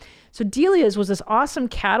around. So Delia's was this awesome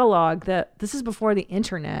catalog that, this is before the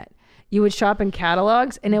internet. You would shop in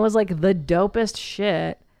catalogs and it was like the dopest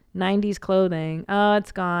shit. 90s clothing. Oh,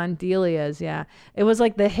 it's gone. Delia's. Yeah. It was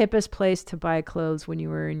like the hippest place to buy clothes when you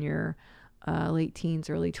were in your late teens,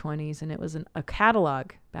 early 20s. And it was a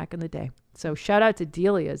catalog back in the day. So shout out to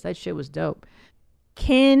Delia's. That shit was dope.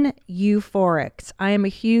 Kin Euphorics. I am a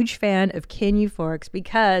huge fan of Kin Euphorics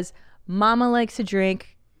because mama likes to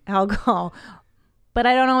drink alcohol, but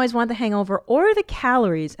I don't always want the hangover or the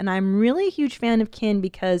calories. And I'm really a huge fan of Kin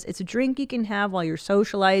because it's a drink you can have while you're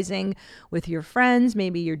socializing with your friends.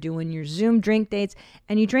 Maybe you're doing your Zoom drink dates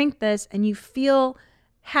and you drink this and you feel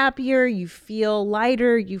happier, you feel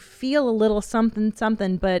lighter, you feel a little something,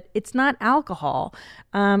 but it's not alcohol.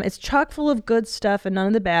 It's chock full of good stuff and none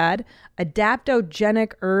of the bad.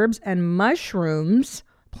 Adaptogenic herbs and mushrooms,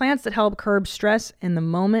 plants that help curb stress in the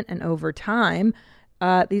moment and over time.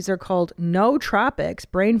 These are called nootropics,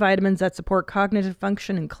 brain vitamins that support cognitive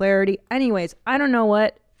function and clarity. Anyways, I don't know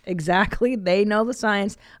what exactly. They know the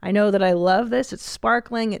science. I know that I love this. It's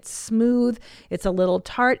sparkling. It's smooth. It's a little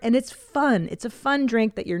tart. And it's fun. It's a fun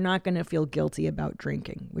drink that you're not going to feel guilty about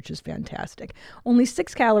drinking, which is fantastic. Only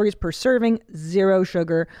 6 calories per serving, 0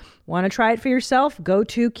 sugar. Want to try it for yourself? Go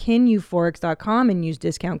to kineuphorics.com and use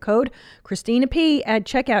discount code Christina P at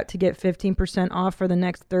checkout to get 15% off for the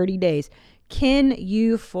next 30 days. Kin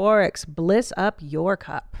Euphorics, bliss up your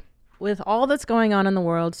cup. With all that's going on in the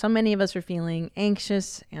world, so many of us are feeling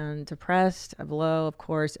anxious and depressed. Below, of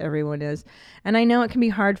course, everyone is. And I know it can be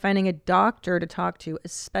hard finding a doctor to talk to,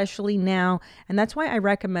 especially now. And that's why I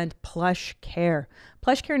recommend Plush Care.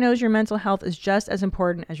 Plush Care knows your mental health is just as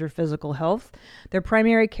important as your physical health. Their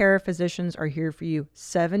primary care physicians are here for you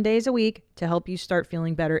 7 days a week to help you start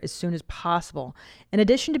feeling better as soon as possible. In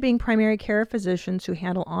addition to being primary care physicians who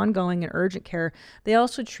handle ongoing and urgent care, they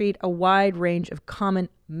also treat a wide range of common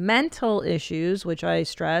mental issues, which I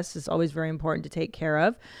stress is always very important to take care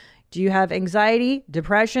of. Do you have anxiety,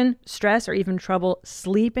 depression, stress, or even trouble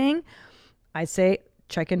sleeping? I say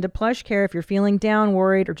check into Plush Care. If you're feeling down,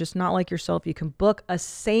 worried, or just not like yourself, you can book a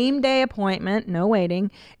same-day appointment, no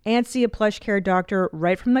waiting, and see a Plush Care doctor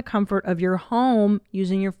right from the comfort of your home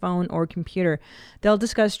using your phone or computer. They'll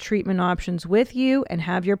discuss treatment options with you and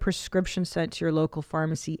have your prescription sent to your local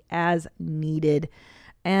pharmacy as needed.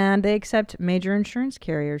 And they accept major insurance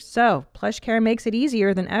carriers. So Plush Care makes it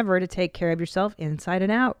easier than ever to take care of yourself inside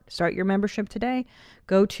and out. Start your membership today.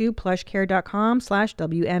 Go to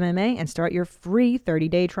plushcare.com/WMMA and start your free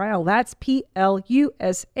 30-day trial. That's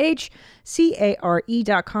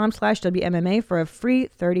plushcare.com/WMMA for a free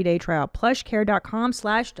 30-day trial.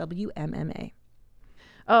 Plushcare.com/WMMA.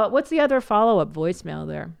 What's the other follow-up voicemail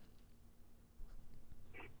there?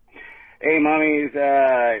 Hey, mommies,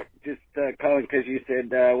 just calling because you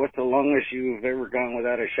said, what's the longest you've ever gone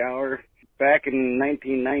without a shower? Back in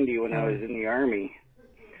 1990 when I was in the Army,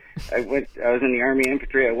 I was in the Army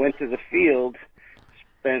infantry. I went to the field,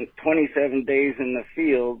 spent 27 days in the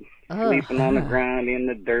field, sleeping on the ground, in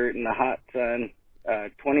the dirt, in the hot sun,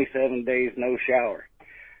 27 days, no shower.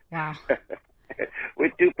 Wow.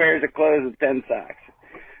 With 2 pairs of clothes and 10 socks.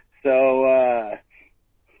 So,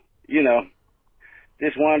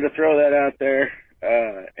 just wanted to throw that out there.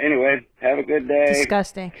 Anyway, have a good day.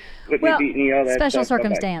 Disgusting. Well, Special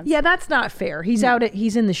circumstance. Yeah, that's not fair. He's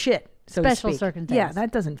in the shit. so to Special speak. circumstance. Yeah,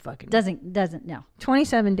 that doesn't fucking Doesn't no.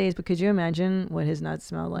 27 days, but could you imagine what his nuts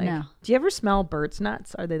smell like? No. Do you ever smell Bert's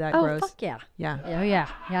nuts? Are they that Oh, gross? fuck yeah. Yeah. Oh, yeah.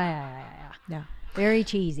 Yeah. Very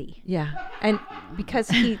cheesy. Yeah. And because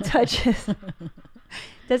he touches,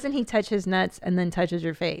 doesn't he touch his nuts and then touches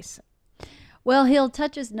your face? Well, he'll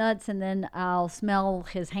touch his nuts and then I'll smell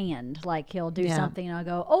his hand. Like he'll do something and I'll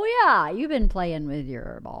go, oh yeah, you've been playing with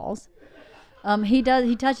your balls. He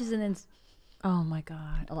touches and then Oh my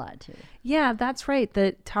God. a lot too. Yeah, that's right.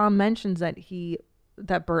 That Tom mentions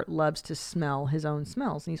that Bert loves to smell his own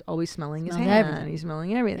smells, and he's always smelling his Smells hand. everything. He's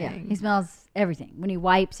smelling everything. Yeah, he smells everything. When he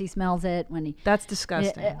wipes, he smells it. When he That's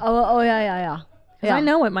disgusting. yeah. 'Cause I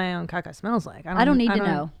know what my own caca smells like. I don't need to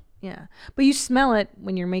know. Yeah, but you smell it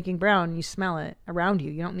when you're making brown. You smell it around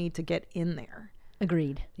you. You don't need to get in there.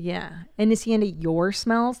 Agreed. Yeah, and is he into your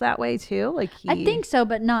smells that way too? Like I think so,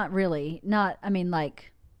 but not really. Not. I mean,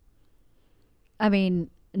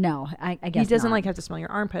 no. I guess he doesn't not. like have to smell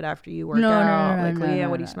your armpit after you work No, out. no, Like, no, Leah, no,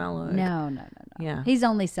 what do no. you smell like? No. Yeah. He's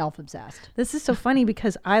only self-obsessed. This is so funny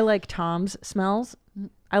because I like Tom's smells.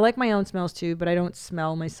 I like my own smells too, but I don't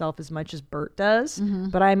smell myself as much as Bert does.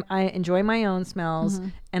 But I enjoy my own smells,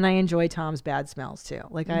 and I enjoy Tom's bad smells too.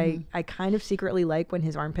 Like I kind of secretly like when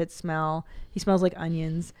his armpits smell. He smells like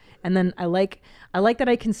onions, and then I like that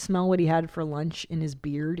I can smell what he had for lunch in his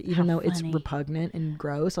beard, even though it's repugnant and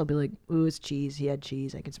gross. I'll be like, ooh, it's cheese. He had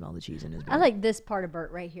cheese. I can smell the cheese in his beard. I like this part of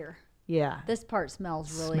Bert right here. Yeah. This part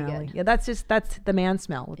smells really Smelly. good. Yeah, that's the man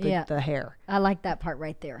smell with the hair. I like that part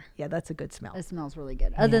right there. Yeah, that's a good smell. It smells really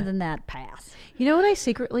good. Other than that, pass. You know what I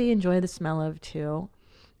secretly enjoy the smell of too?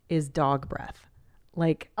 Is dog breath.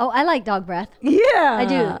 Like, Oh, I like dog breath. yeah. I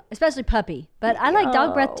do, especially puppy. But I like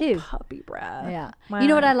dog breath too. Puppy breath. Yeah. You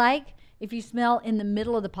know what I like? If you smell in the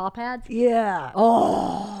middle of the paw pads. Yeah.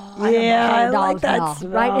 Oh, Yeah, I dog like that smell.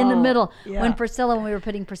 smell. Right in the middle. Yeah. When we were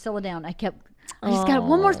putting Priscilla down, I just got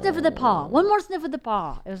one more sniff of the paw. One more sniff of the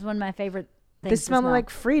paw. It was one of my favorite things. They to smell like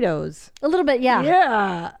Fritos. a little bit, yeah.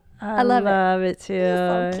 Yeah. I love it. love it too.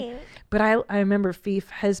 So cute. But I remember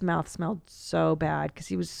his mouth smelled so bad because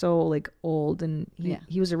he was so like old and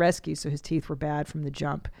he was a rescue, so his teeth were bad from the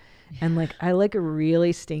jump. And like I like a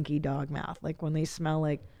really stinky dog mouth, like when they smell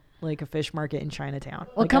like a fish market in Chinatown.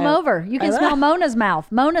 Well, Like, come over. You can smell Mona's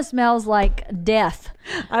mouth. Mona smells like death.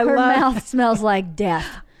 Her mouth smells like death.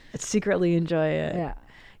 I secretly enjoy it. Yeah.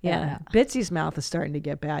 Yeah. Bitsy's mouth is starting to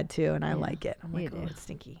get bad too, and I like it. I'm like, do. oh, it's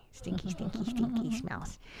stinky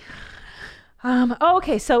smells.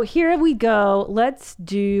 Okay, so here we go. Let's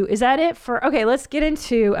get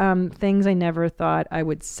into things I never thought I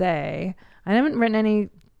would say. I haven't written any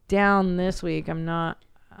down this week. I'm not.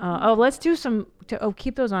 Let's do some.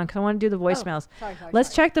 Keep those on because I want to do the voicemails.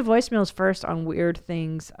 Let's check the voicemails first on weird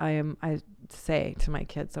things I say to my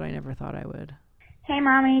kids that I never thought I would. Hey,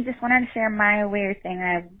 Mommy, just wanted to share my weird thing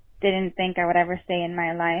I didn't think I would ever say in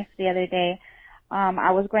my life. The other day,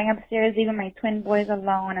 I was going upstairs leaving my twin boys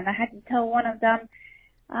alone, and I had to tell one of them,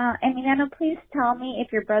 Emiliano, please tell me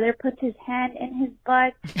if your brother puts his hand in his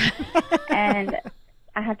butt. And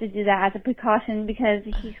I have to do that as a precaution because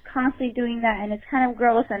he's constantly doing that, and it's kind of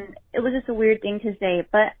gross, and it was just a weird thing to say.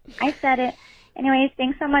 But I said it. Anyways,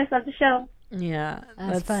 thanks so much. Love the show. Yeah,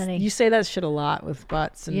 That's funny. You say that shit a lot with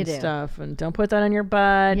butts and You do. stuff, and don't put that on your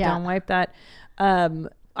butt. Yeah. Don't wipe that.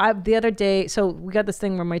 The other day, so we got this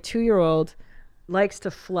thing where my 2-year-old likes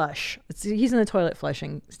to flush. He's in the toilet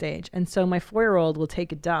flushing stage, and so my 4-year-old will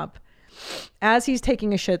take a dump. As he's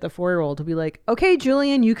taking a shit, the 4-year-old will be like, "Okay,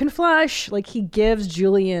 Julian, you can flush." Like he gives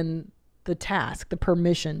Julian the task, the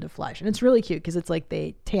permission to flush, and it's really cute because it's like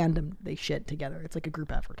they shit together. It's like a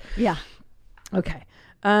group effort. Yeah. Okay.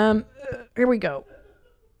 Here we go.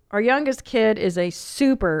 Our youngest kid is a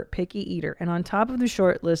super picky eater, and on top of the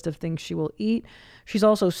short list of things she will eat, she's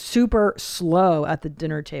also super slow at the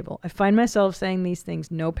dinner table. I find myself saying these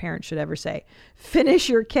things no parent should ever say. Finish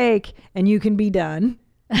your cake and you can be done.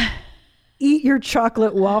 Eat your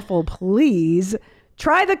chocolate waffle, please.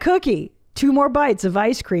 Try the cookie. 2 more bites of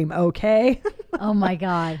ice cream, okay? Oh my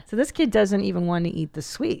God. So this kid doesn't even want to eat the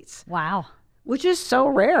sweets. Wow. Which is so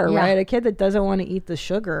rare, Yeah. right? A kid that doesn't want to eat the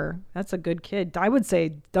sugar, that's a good kid. I would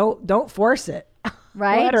say don't force it.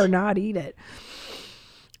 Right? Let her not eat it.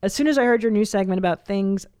 As soon as I heard your new segment about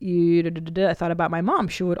things I thought about my mom.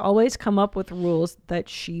 She would always come up with rules that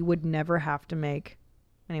she would never have to make.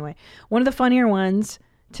 Anyway, one of the funnier ones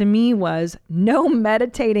to me was no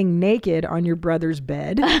meditating naked on your brother's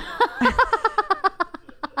bed.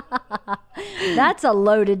 That's a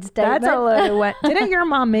loaded statement. That's a loaded one. Didn't your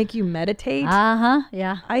mom make you meditate? Uh-huh.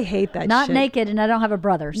 Yeah. I hate that Not shit. naked, and I don't have a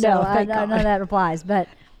brother, so No, I thank know God. that applies. But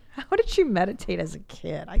How did you meditate as a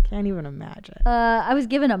kid? I can't even imagine. I was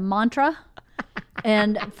given a mantra.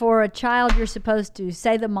 And for a child, you're supposed to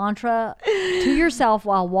say the mantra to yourself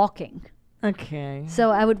while walking. Okay.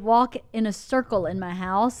 So I would walk in a circle in my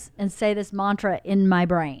house and say this mantra in my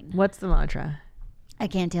brain. What's the mantra? I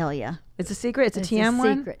can't tell you. It's a secret? It's a TM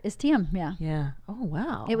one? Secret. It's TM, yeah. Yeah. Oh,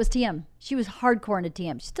 wow. It was TM. She was hardcore into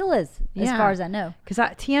TM. She still is, as far as I know. Because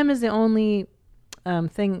TM is the only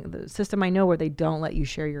the system I know where they don't let you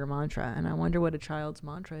share your mantra. And I wonder what a child's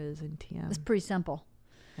mantra is in TM. It's pretty simple.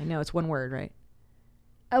 I know. It's one word, right?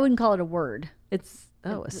 I wouldn't call it a word. It's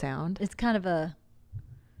a sound. It's kind of a.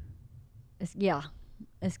 It's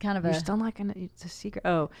kind of You're still not gonna. It's a secret.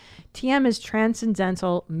 Oh, TM is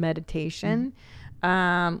Transcendental Meditation.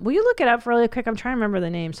 Will you look it up really quick? I'm trying to remember the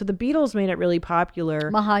name. So the Beatles made it really popular.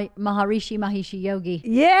 Maharishi Mahishi Yogi.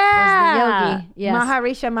 Yeah, the yogi. Yes.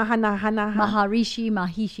 Maharishi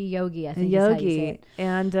Mahishi Yogi. I think yogi. is how you say it.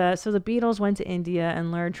 And so the Beatles went to India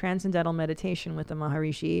and learned transcendental meditation with the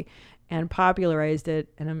Maharishi and popularized it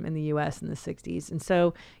in the U.S. in the 60s. And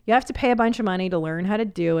so you have to pay a bunch of money to learn how to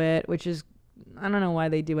do it, which is, I don't know why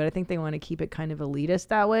they do it. I think they want to keep it kind of elitist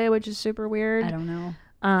that way, which is super weird. I don't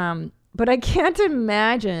know. But I can't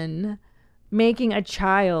imagine making a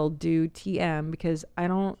child do TM because I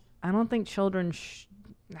don't think children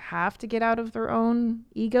have to get out of their own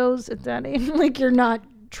egos at that age. Like you're not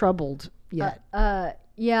troubled yet.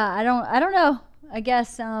 Yeah, I don't know. I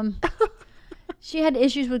guess she had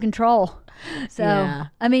issues with control. So, Yeah.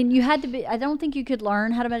 I mean, you had to be, I don't think you could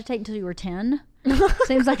learn how to meditate until you were 10.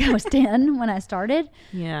 Seems like I was 10 when I started.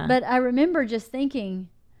 Yeah. But I remember just thinking,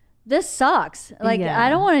 this sucks. Like, Yeah. I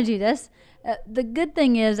don't want to do this. The good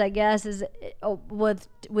thing is, I guess, is with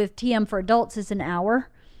TM for adults, it's an hour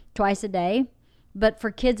twice a day. But for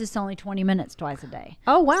kids, it's only 20 minutes twice a day.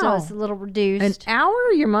 Oh, wow. So it's a little reduced. An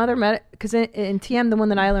hour? Your mother because in TM, the one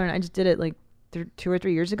that I learned, I just did it like 2 or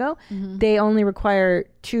 3 years ago. Mm-hmm. They only require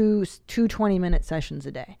two 20-minute sessions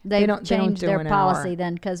a day. They've They don't changed do their an policy hour.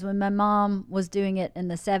 then, because when my mom was doing it in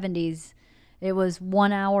the 70s, it was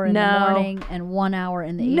 1 hour in the No. morning and 1 hour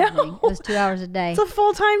in the No. evening. It was 2 hours a day. It's a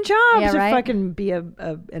full-time job Yeah, to right? fucking be an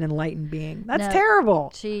enlightened being. That's No.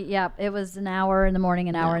 terrible. It was an hour in the morning,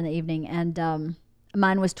 an hour in the evening, and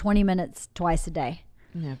mine was 20 minutes twice a day.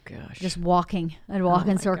 Oh, gosh. Just walking. I'd walk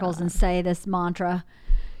in my circles God. and say this mantra.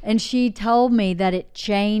 And she told me that it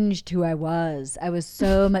changed who I was. I was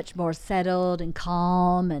so much more settled and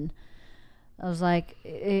calm. And I was like,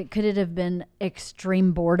 could it have been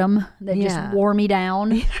extreme boredom that Yeah. just wore me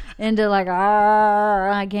down into like,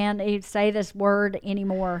 I can't say this word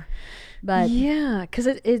anymore. But yeah, because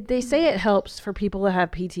they say it helps for people that have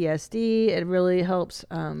PTSD. It really helps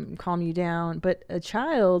calm you down. But a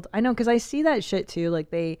child, I know, because I see that shit too. Like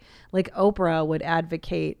Oprah would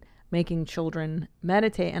advocate making children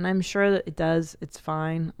meditate, and I'm sure that it does. It's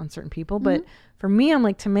fine on certain people, but for me, I'm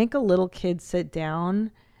like, to make a little kid sit down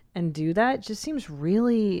and do that just seems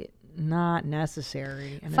really not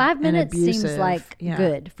necessary. And 5 minutes seems abusive. like Yeah.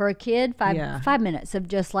 good for a kid. 5 minutes of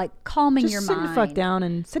just like calming Just your sitting mind. the fuck down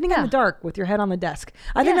and sitting in Yeah. the dark with your head on the desk.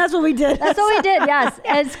 I think that's what we did. That's what we did. Yes,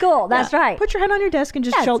 at school. That's Yeah. right. Put your head on your desk and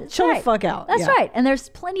just Yes, chill that's the right. fuck out. That's Yeah. right. And there's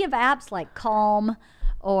plenty of apps like Calm,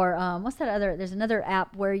 or what's that other? There's another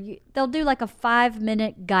app where they'll do like a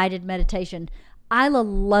 5-minute guided meditation. Isla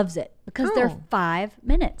loves it because they're 5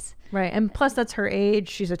 minutes. Right. And plus, that's her age.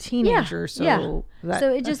 She's a teenager. So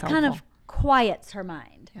So it just kind of quiets her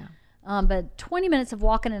mind. Yeah. But 20 minutes of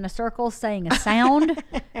walking in a circle, saying a sound,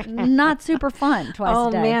 not super fun twice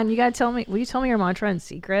a day. Oh, man. You got to tell me. Will you tell me your mantra in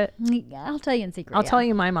secret? I'll tell you in secret. I'll tell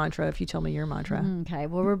you my mantra if you tell me your mantra. Okay.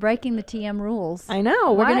 Well, we're breaking the TM rules. I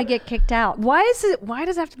know. We're Why- going to get kicked out. Why does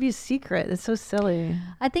it have to be a secret? It's so silly.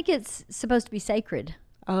 I think it's supposed to be sacred.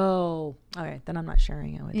 Oh, okay. Then I'm not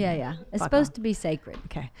sharing it with you. Yeah. It's Fuck supposed off. to be sacred.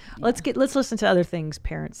 Okay. Let's listen to other things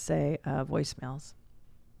parents say, voicemails.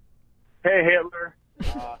 Hey, Hitler. It's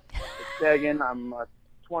Dagan. I'm a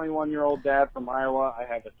 21-year-old dad from Iowa. I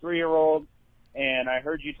have a 3-year-old, and I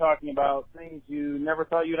heard you talking about things you never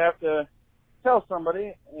thought you'd have to tell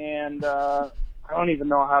somebody, and I don't even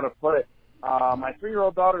know how to put it. My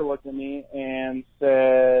 3-year-old daughter looked at me and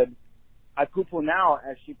said, I poo-poo now,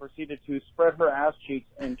 as she proceeded to spread her ass cheeks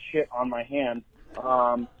and shit on my hand.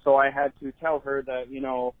 So I had to tell her that, you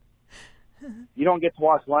don't get to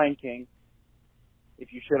watch Lion King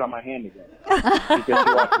if you shit on my hand again. Because you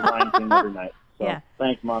watch the Lion King every night. So Yeah.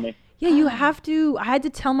 thanks, Mommy. Yeah, you have to. I had to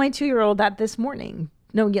tell my 2-year-old that this morning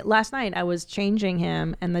no, yet last night I was changing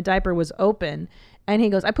him and the diaper was open. And he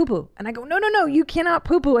goes, I poo-poo. And I go, no, you cannot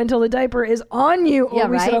poo-poo until the diaper is on you or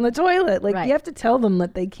we sit on the toilet. Like, you have to tell them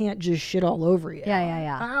that they can't just shit all over you.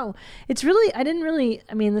 Yeah. Wow. It's really,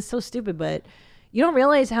 I mean, this is so stupid, but you don't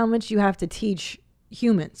realize how much you have to teach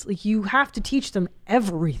humans. Like, you have to teach them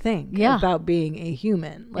everything about being a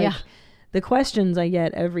human. Like, the questions I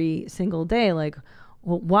get every single day, like,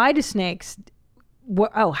 well, why do snakes...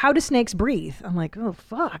 how do snakes breathe? I'm like, oh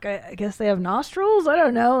fuck, I guess they have nostrils. I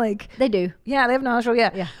don't know. Like, they do. Yeah, they have nostrils.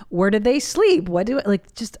 Yeah. Where do they sleep? What do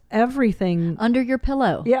like just everything under your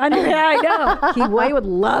pillow? Yeah, I know. He would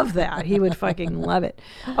love that. He would fucking love it.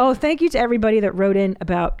 Oh, thank you to everybody that wrote in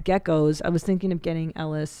about geckos. I was thinking of getting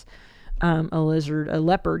Ellis a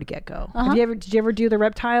leopard gecko. Did you ever do the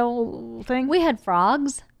reptile thing? We had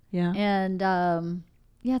frogs. Yeah. And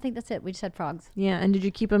yeah, I think that's it. We just had frogs. Yeah, and did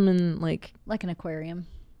you keep them in like an aquarium?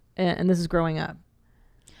 And this is growing up.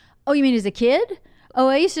 Oh, you mean as a kid? Oh,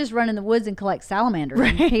 I used to just run in the woods and collect salamanders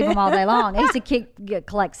and keep them all day long. I used to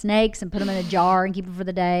collect snakes and put them in a jar and keep them for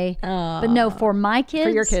the day. But no, for my kids,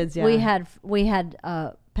 for your kids, we had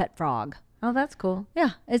a pet frog. Oh, that's cool.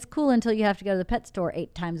 Yeah, it's cool until you have to go to the pet store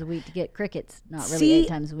 8 times a week to get crickets. Not really 8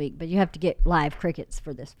 times a week, but you have to get live crickets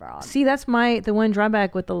for this frog. See, that's the one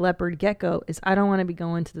drawback with the leopard gecko is I don't want to be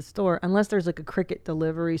going to the store unless there's like a cricket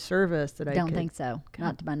delivery service that I don't think so.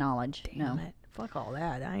 Not to my knowledge. Damn it. Fuck all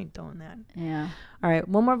that. I ain't doing that. Yeah. All right.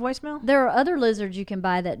 One more voicemail. There are other lizards you can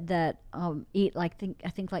buy that eat I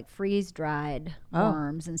think like freeze dried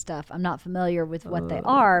worms and stuff. I'm not familiar with what they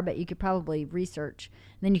are, but you could probably research.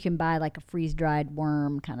 And then you can buy like a freeze dried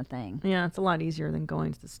worm kind of thing. Yeah, it's a lot easier than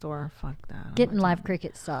going to the store. Fuck that. Getting live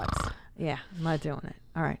crickets sucks. Yeah, I'm not doing it.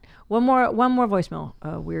 All right. One more voicemail.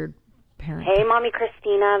 Weird parent. Hey, Mommy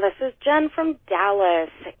Christina. This is Jen from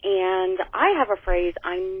Dallas, and I have a phrase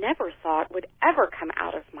I never thought would ever come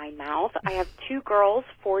out of my mouth. I have 2 girls,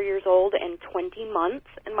 4 years old and 20 months,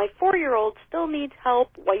 and my 4-year-old still needs help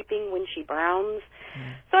wiping when she browns.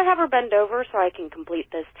 So I have her bend over so I can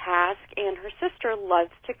complete this task, and her sister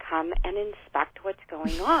loves to come and inspect what's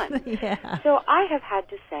going on. Yeah. So I have had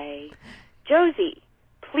to say, Josie,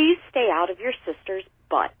 please stay out of your sister's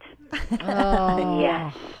butt. Oh.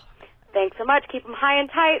 Yes. Thanks so much. Keep them high and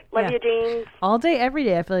tight. Love you, Jeans. All day, every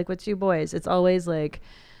day. I feel like with 2 boys, it's always like,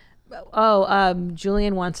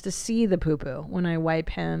 Julian wants to see the poo-poo when I wipe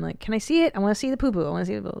him. Like, can I see it? I want to see the poo-poo. I want to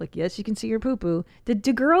see the poo-poo. Like, yes, you can see your poo-poo.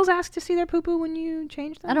 Do girls ask to see their poo-poo when you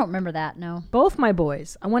change them? I don't remember that, no. Both my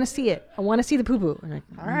boys. I want to see it. I want to see the poo-poo. I'm like,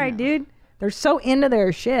 all right, dude. They're so into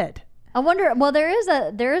their shit. I wonder. Well,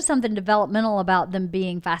 there is something developmental about them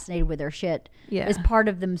being fascinated with their shit. Yeah, as part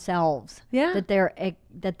of themselves. Yeah,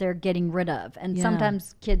 that they're getting rid of. And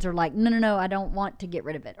sometimes kids are like, no, I don't want to get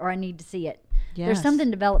rid of it, or I need to see it. Yes. There's something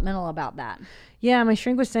developmental about that. Yeah, my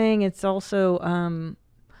shrink was saying it's also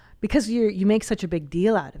because you make such a big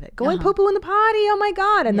deal out of it. Go and poo-poo in the potty, oh my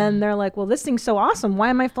God. And then they're like, well, this thing's so awesome. Why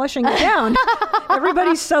am I flushing it down?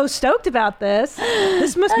 Everybody's so stoked about this.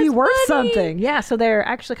 This must be worth something. Yeah, so they're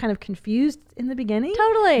actually kind of confused in the beginning.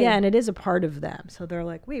 Totally. Yeah, and it is a part of them. So they're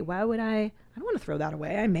like, wait, why would I don't want to throw that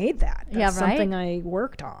away. I made that. That's something I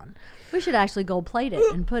worked on. We should actually gold plate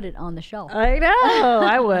it and put it on the shelf. I know.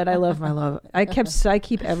 I would. I love my love. I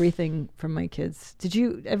keep everything from my kids. Did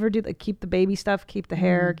you ever do the keep the baby stuff, keep the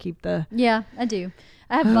hair, keep the... Yeah, I do.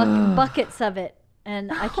 I have buckets of it,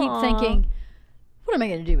 and I keep thinking, what am I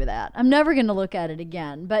going to do with that? I'm never going to look at it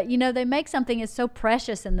again. But, they make something is so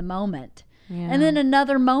precious in the moment. Yeah. And then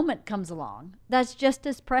another moment comes along that's just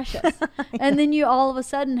as precious. And then you all of a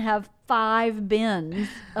sudden have 5 bins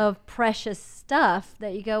of precious stuff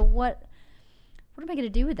that you go, what am I going to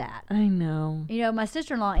do with that? I know. My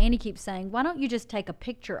sister-in-law, Annie, keeps saying, why don't you just take a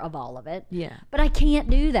picture of all of it? Yeah. But I can't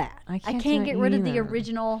do that. I can't get rid of the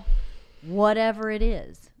original whatever it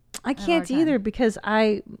is. I can't either because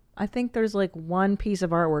I think there's like one piece of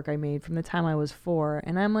artwork I made from the time I was 4.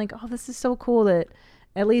 And I'm like, oh, this is so cool that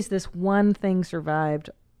at least this one thing survived.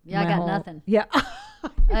 Yeah, I got nothing. Yeah.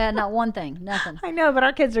 I had not one thing. Nothing. I know, but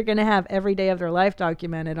our kids are going to have every day of their life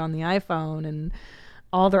documented on the iPhone and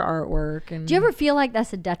all their artwork. And do you ever feel like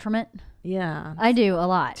that's a detriment? Yeah. I do a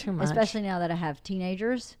lot. Too much. Especially now that I have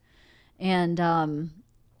teenagers. And I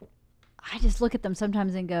just look at them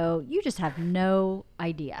sometimes and go, you just have no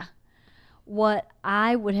idea what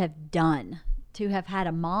I would have done to have had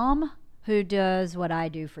a mom who does what I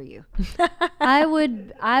do for you. I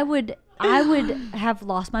would have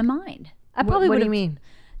lost my mind. I probably would. What do you mean?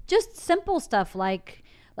 Just simple stuff like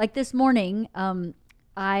this morning.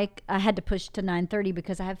 I had to push to 9:30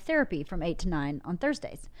 because I have therapy from 8 to 9 on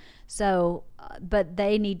Thursdays. So, but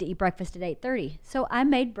they need to eat breakfast at 8:30. So I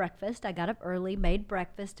made breakfast. I got up early, made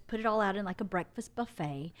breakfast, put it all out in like a breakfast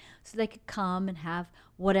buffet so they could come and have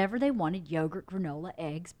whatever they wanted, yogurt, granola,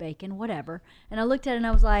 eggs, bacon, whatever. And I looked at it and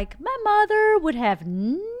I was like, my mother would have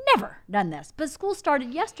never done this. But school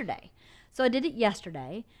started yesterday. So I did it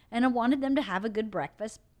yesterday, and I wanted them to have a good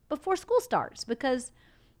breakfast before school starts because,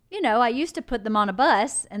 you know, I used to put them on a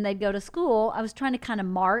bus and they'd go to school. I was trying to kind of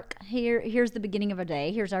mark, here's the beginning of a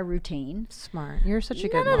day. Here's our routine. Smart. You're such a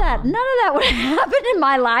good None of mom. that would happen in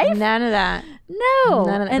my life. None of that. No.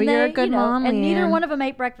 None of that. And But you're a good mom, and neither LeeAnn. one of them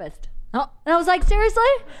ate breakfast. Oh. And I was like, seriously?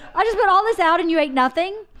 I just put all this out and you ate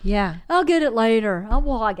nothing? Yeah. I'll get it later. Oh,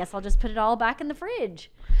 well, I guess I'll just put it all back in the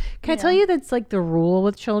fridge. Can I tell you that's like the rule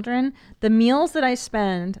with children? The meals that I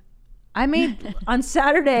spend, I made on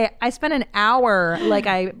Saturday, I spent an hour, like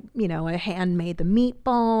I hand made the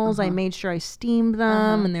meatballs. I made sure I steamed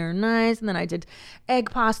them and they were nice. And then I did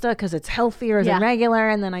egg pasta because it's healthier than regular.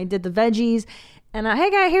 And then I did the veggies. And hey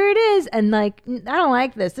guy, here it is. And like, I don't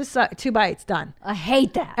like this. This 2 bites, done. I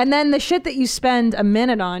hate that. And then the shit that you spend a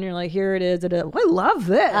minute on, you're like, here it is. I love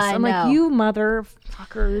this. I'm know. like, you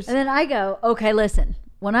motherfuckers. And then I go, okay, listen.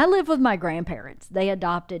 When I lived with my grandparents, they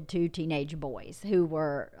adopted 2 teenage boys who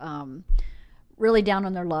were really down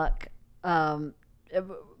on their luck.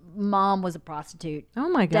 Mom was a prostitute. Oh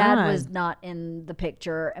my God. Dad was not in the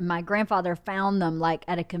picture. And my grandfather found them like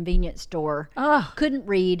at a convenience store. Couldn't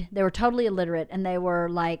read. They were totally illiterate. And they were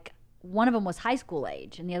like, one of them was high school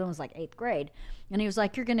age and the other one was like 8th grade. And he was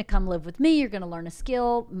like, you're going to come live with me. You're going to learn a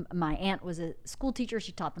skill. My aunt was a school teacher.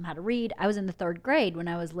 She taught them how to read. I was in the 3rd grade when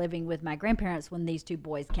I was living with my grandparents when these 2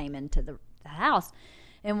 boys came into the house.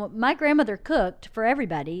 And my grandmother cooked for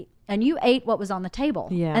everybody, and you ate what was on the table.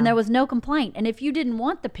 Yeah. And there was no complaint. And if you didn't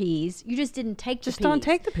want the peas, you just didn't take the peas. Just don't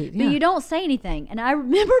take the peas, yeah. But you don't say anything. And I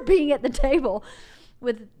remember being at the table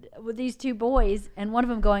with these 2 boys, and one of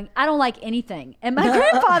them going, I don't like anything. And my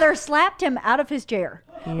grandfather slapped him out of his chair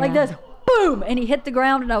like this. Boom! And he hit the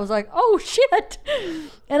ground, and I was like, oh, shit.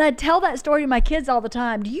 And I tell that story to my kids all the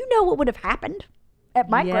time. Do you know what would have happened at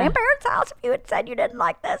my grandparents' house if you had said you didn't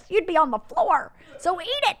like this? You'd be on the floor. So eat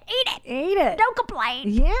it. Don't complain.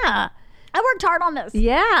 Yeah. I worked hard on this.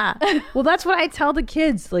 Yeah. Well, that's what I tell the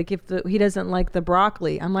kids. Like, if he doesn't like the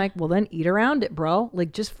broccoli, I'm like, well, then eat around it, bro.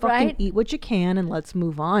 Like, just fucking eat what you can and let's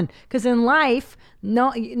move on. Because in life,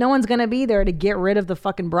 no one's going to be there to get rid of the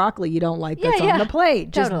fucking broccoli you don't like that's on the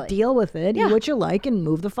plate. Just deal with it. Eat what you like and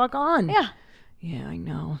move the fuck on. Yeah. Yeah, I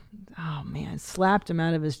know. Oh, man. Slapped him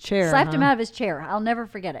out of his chair. Slapped him out of his chair. I'll never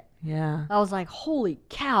forget it. Yeah. I was like, holy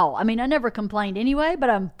cow. I mean, I never complained anyway, but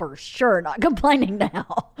I'm for sure not complaining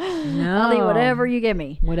now. No. I'll eat whatever you give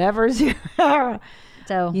me. Whatever's here.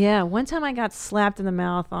 So. Yeah. One time I got slapped in the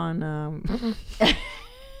mouth on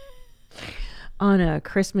on a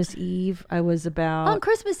Christmas Eve. I was about... On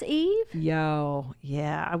Christmas Eve? Yo.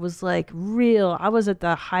 Yeah. I was like I was at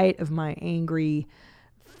the height of my angry...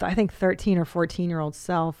 I think 13 or 14-year-old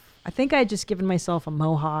self. I think I had just given myself a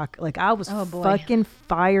mohawk. Like I was fucking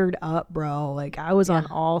fired up, bro. Like I was on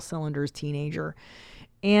all cylinders, teenager.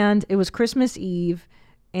 And it was Christmas Eve,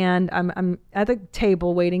 and I'm at the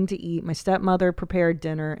table waiting to eat. My stepmother prepared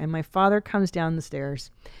dinner, and my father comes down the stairs,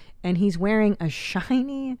 and he's wearing a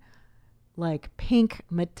shiny, like pink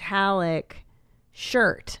metallic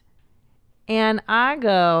shirt. And I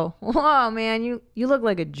go, "Whoa, man, you look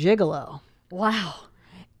like a gigolo." Wow.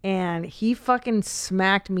 And he fucking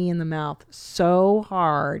smacked me in the mouth so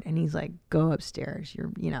hard. And he's like, go upstairs. You're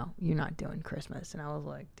not doing Christmas. And I was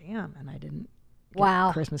like, damn. And I didn't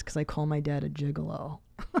get Christmas because I call my dad a gigolo.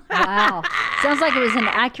 Wow. Sounds like it was an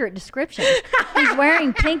accurate description. He's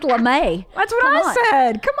wearing pink lame. That's what I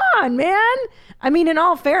said. Come on, man. I mean, in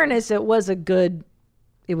all fairness, it was a good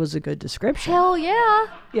description. Hell yeah.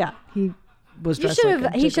 Yeah. He was dressed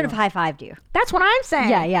he should have high-fived you. That's what I'm saying.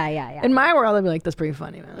 Yeah. In my world, I'd be like, that's pretty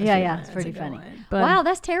funny, man. It's pretty funny. But, wow,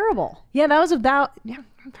 that's terrible. Yeah, that was about,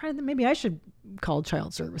 I'm trying to, maybe I should call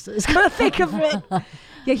child services. Gotta think of it.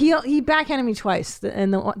 Yeah, he backhanded me twice.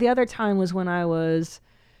 And the other time was when I was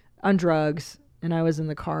on drugs and I was in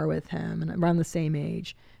the car with him and around the same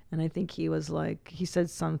age. And I think he was like, he said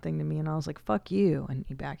something to me and I was like, fuck you. And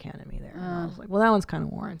he backhanded me there. And I was like, well, that one's kind of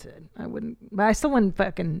warranted. But I still wouldn't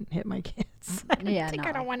fucking hit my kids. I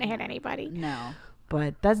don't want to hit anybody. No.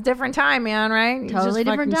 But that's a different time, man, right? Totally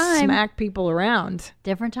different time. Smack people around.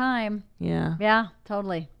 Different time. Yeah. Yeah,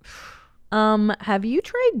 totally. Have you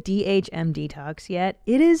tried DHM Detox yet?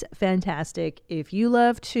 It is fantastic. If you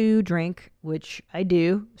love to drink, which I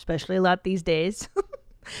do, especially a lot these days.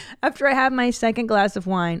 After I have my second glass of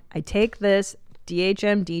wine, I take this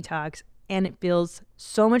DHM Detox, and it feels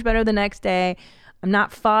so much better the next day. I'm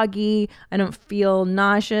not foggy. I don't feel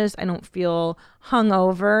nauseous. I don't feel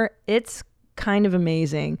hungover. It's kind of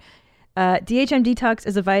amazing. DHM Detox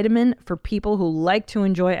is a vitamin for people who like to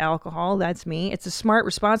enjoy alcohol. That's me. It's a smart,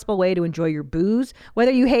 responsible way to enjoy your booze.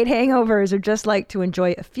 Whether you hate hangovers or just like to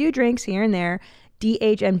enjoy a few drinks here and there,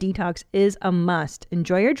 DHM Detox is a must.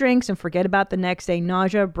 Enjoy your drinks and forget about the next day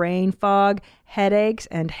nausea, brain fog, headaches,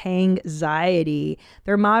 and anxiety.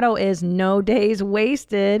 Their motto is no days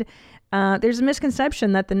wasted. There's a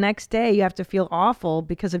misconception that the next day you have to feel awful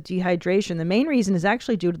because of dehydration. The main reason is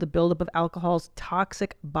actually due to the buildup of alcohol's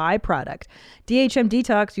toxic byproduct. DHM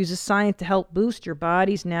Detox uses science to help boost your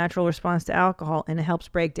body's natural response to alcohol, and it helps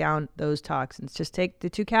break down those toxins. Just take the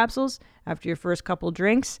 2 capsules after your first couple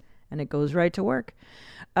drinks, and it goes right to work.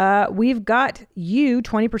 We've got you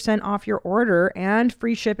 20% off your order and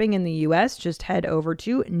free shipping in the U.S. Just head over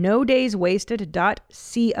to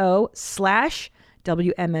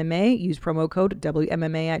nodayswasted.co/WMMA. Use promo code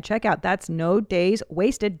WMMA at checkout. That's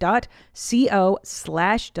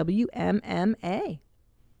nodayswasted.co/WMMA.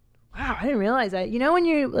 Wow, I didn't realize that. You know, when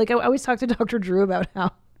you, like, I always talk to Dr. Drew about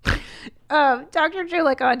how Dr. Drew,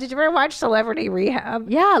 like, did you ever watch Celebrity Rehab?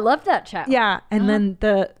 Yeah, I love that show. Yeah, and then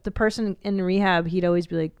the person in rehab, he'd always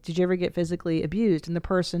be like, did you ever get physically abused? And the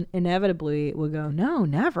person inevitably would go, no,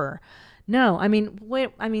 never. No, I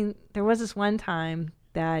mean, there was this one time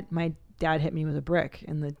that my dad hit me with a brick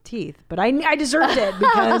in the teeth, but I deserved it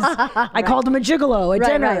because I called him a gigolo at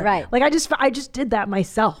dinner. Right. Like, I just did that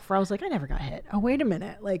myself, where I was like, I never got hit. Oh, wait a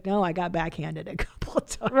minute. Like, no, I got backhanded a couple of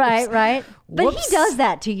times. Right. But Whoops. he does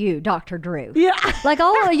that to you, Dr. Drew. Yeah. Like,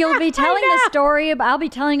 you'll be telling the story. I'll be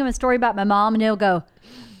telling him a story about my mom, and he'll go,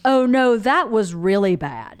 oh, no, that was really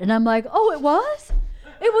bad. And I'm like, oh, it was?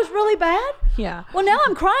 It was really bad? Yeah. Well, now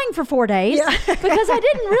I'm crying for 4 days because I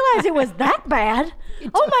didn't realize it was that bad.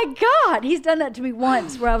 Oh my God. He's done that to me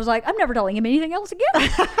once where I was like, I'm never telling him anything else again. I'm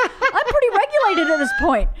pretty regulated at this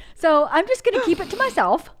point. So I'm just going to keep it to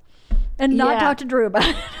myself and not talk to Drew about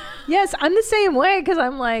it. Yes, I'm the same way, because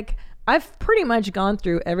I'm like, I've pretty much gone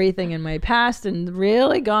through everything in my past and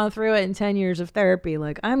really gone through it in 10 years of therapy.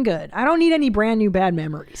 Like, I'm good. I don't need any brand new bad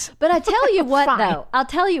memories. But I tell you what, though, I'll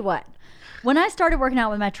tell you what. When I started working out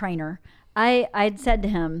with my trainer, I'd said to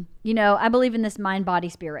him, you know, I believe in this mind, body,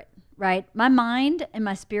 spirit, right? My mind and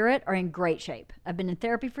my spirit are in great shape. I've been in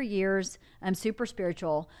therapy for years. I'm super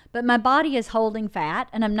spiritual, but my body is holding fat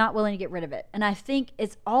and I'm not willing to get rid of it. And I think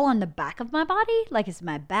it's all on the back of my body. Like, it's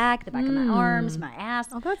my back, the back of my arms, my ass.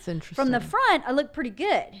 Oh, that's interesting. From the front, I look pretty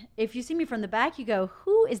good. If you see me from the back, you go,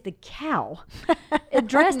 who is the cow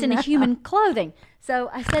dressed in a human clothing?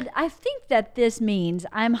 So I said, I think that this means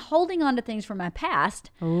I'm holding on to things from my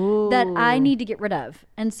past that I need to get rid of.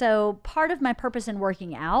 And so part of my purpose in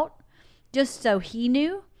working out, just so he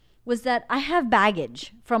knew, was that I have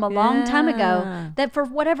baggage from a long time ago that for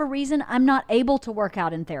whatever reason, I'm not able to work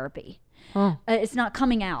out in therapy. It's not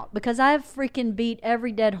coming out because I've freaking beat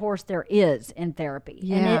every dead horse there is in therapy.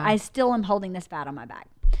 Yeah. And I still am holding this fat on my back.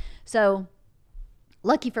 So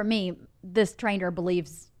lucky for me, this trainer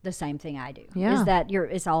believes the same thing I do. Yeah. Is that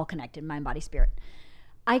it's all connected, mind, body, spirit.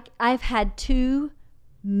 I've had 2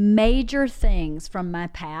 major things from my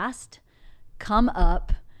past come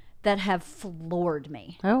up that have floored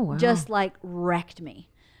me. Oh, wow. Just like wrecked me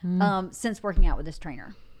since working out with this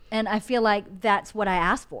trainer. And I feel like that's what I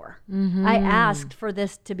asked for. I asked for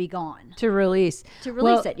this to be gone. To release.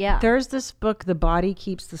 Well, it, yeah. There's this book, The Body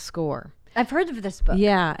Keeps the Score. I've heard of this book.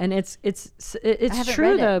 Yeah, and it's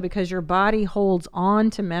true though, because your body holds on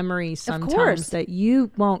to memories sometimes that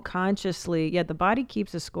you won't consciously. Yeah, the body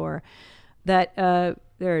keeps a score. That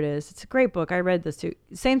there it is. It's a great book. I read this too.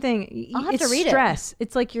 Same thing. I'll have it's to read stress. It.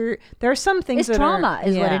 It's like there are some things. It's that trauma, are,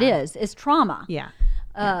 is what it is. It's trauma. Yeah.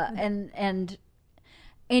 And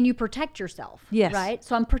you protect yourself. Yes. Right.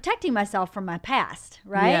 So I'm protecting myself from my past.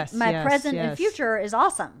 Right. Yes, my present and future is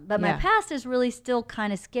awesome, but my past is really still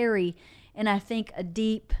kind of scary. And I think a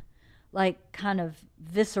deep, like, kind of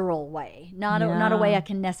visceral way, not a way I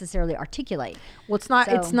can necessarily articulate. Well, it's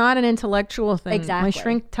not an intellectual thing. Exactly. My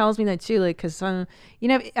shrink tells me that too, like, because you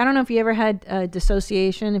know, I don't know if you ever had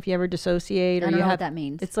dissociation. If you ever dissociate, or I don't you know have what that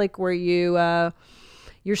means. It's like where you're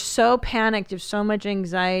so panicked, you have so much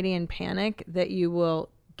anxiety and panic that you will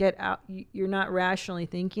get out. You're not rationally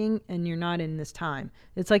thinking, and you're not in this time.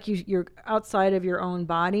 It's like you're outside of your own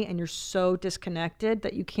body, and you're so disconnected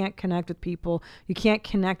that you can't connect with people. You can't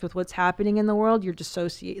connect with what's happening in the world. You're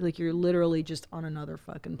dissociated, like you're literally just on another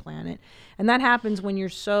fucking planet. And that happens when you're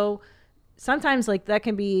so. Sometimes, like, that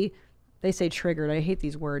can be they say triggered. I hate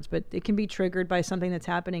these words, but it can be triggered by something that's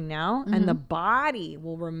happening now, and the body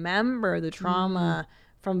will remember the trauma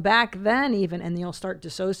from back then even, and you'll start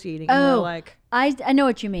dissociating. And you're like, I know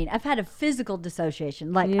what you mean. I've had a physical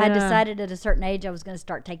dissociation. Like I decided at a certain age I was going to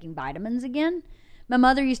start taking vitamins again. My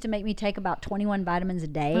mother used to make me take about 21 vitamins a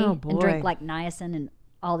day and drink like niacin and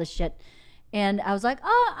all this shit. And I was like,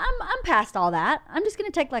 oh, I'm past all that. I'm just going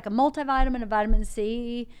to take like a multivitamin, a vitamin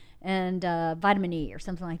C, and vitamin E or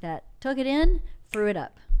something like that. Took it in, threw it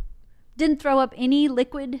up. Didn't throw up any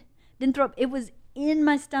liquid. Didn't throw up. It was in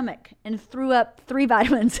my stomach and threw up 3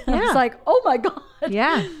 vitamins. I was like, oh my God.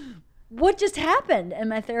 Yeah. What just happened? And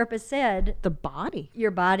my therapist said, the body.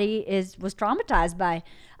 Your body was traumatized by.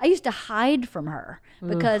 I used to hide from her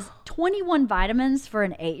because 21 vitamins for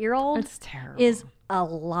an 8-year-old That's terrible. is a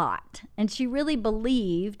lot. And she really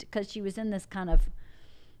believed, because she was in this kind of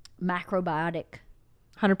macrobiotic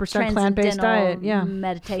 100% plant-based diet. Yeah.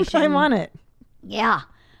 Meditation. I'm on it. Yeah.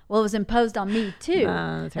 Well, it was imposed on me too.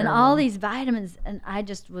 And all these vitamins, and I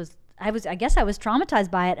guess I was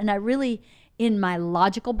traumatized by it. And I really, in my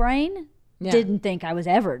logical brain, didn't think I was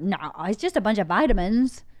ever, no, it's just a bunch of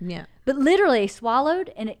vitamins. Yeah. But literally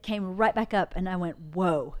swallowed, and it came right back up, and I went,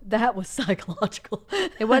 whoa, that was psychological.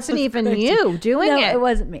 It wasn't even you doing it. No, it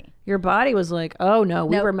wasn't me. Your body was like, oh no,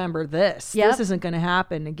 we remember this. Yep. This isn't going to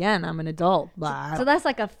happen again. I'm an adult. So that's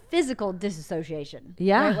like a physical disassociation.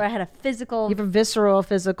 Yeah. Right? Where I had a physical. You have a visceral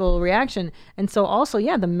physical reaction. And so also,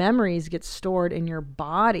 the memories get stored in your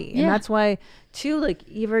body. And that's why too, like,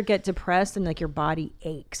 you ever get depressed and like your body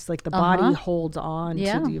aches, like the body holds on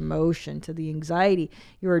to the emotion, to the anxiety.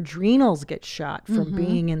 Your adrenals get shot from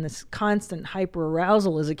being in this constant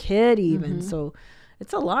hyperarousal as a kid even. So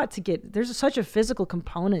it's a lot to get. There's such a physical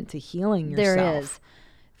component to healing yourself. There is.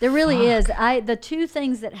 There really is. The 2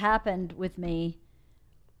 things that happened with me,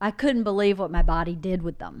 I couldn't believe what my body did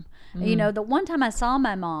with them. You know, the one time I saw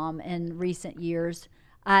my mom in recent years,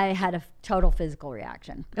 I had a total physical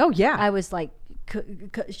reaction. Oh yeah. I was like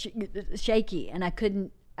shaky, and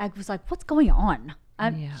I was like, what's going on?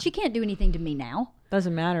 She can't do anything to me now.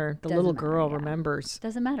 Doesn't matter. The little girl remembers.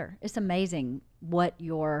 Doesn't matter. It's amazing what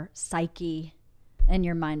your psyche and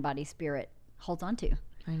your mind, body, spirit holds on to.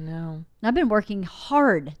 I know. And I've been working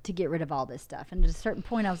hard to get rid of all this stuff. And at a certain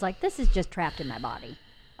point, I was like, this is just trapped in my body.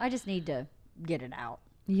 I just need to get it out.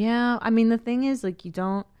 Yeah. I mean, the thing is, like,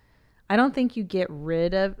 I don't think you get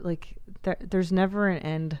rid of, like, there's never an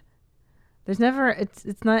end. There's never,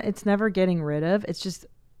 it's never getting rid of. It's just,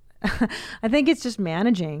 I think it's just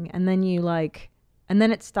managing. And then and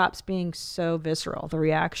then it stops being so visceral. The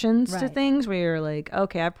reactions to things where you're like,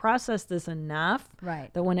 okay, I've processed this enough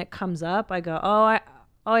that when it comes up, I go, oh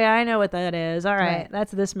yeah, I know what that is. All right,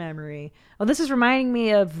 that's this memory. Oh, this is reminding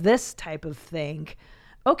me of this type of thing.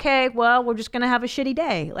 Okay, well, we're just going to have a shitty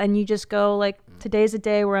day. And you just go like, today's a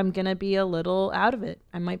day where I'm going to be a little out of it.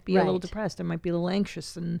 I might be a little depressed. I might be a little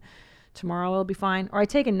anxious, and tomorrow I'll be fine. Or I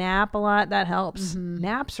take a nap a lot. That helps.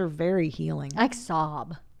 Naps are very healing. I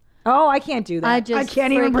sob. Oh, I can't do that. I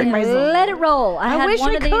can't even bring myself. Let it roll. I wish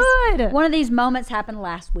I could. One of these moments happened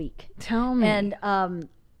last week. Tell me. And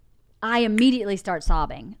I immediately start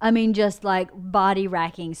sobbing. I mean, just like body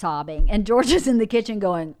racking sobbing. And George is in the kitchen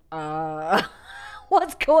going,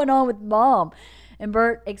 what's going on with Mom? And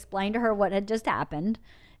Bert explained to her what had just happened.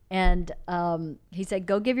 And he said,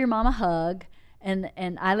 go give your mom a hug. And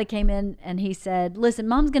Isla came in and he said, listen,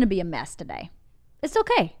 Mom's going to be a mess today. It's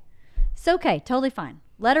okay. It's okay. Totally fine.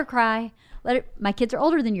 Let her cry. My kids are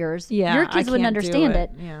older than yours. Yeah, your kids wouldn't understand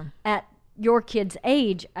it. Yeah. At your kid's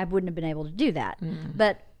age, I wouldn't have been able to do that.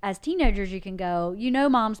 But as teenagers, you can go,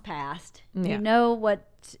 Mom's passed. You know what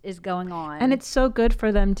is going on. And it's so good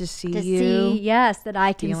for them to see that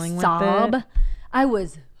I can sob. With it. I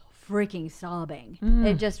was freaking sobbing.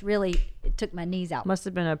 It just really took my knees out. Must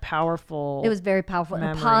have been a powerful. It was very powerful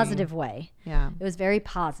memory. In a positive way. Yeah. It was very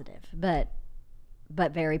positive, but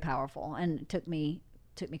very powerful, and it took me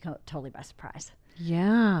totally by surprise.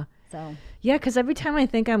 Yeah. So. Yeah, because every time I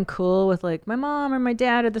think I'm cool with like my mom or my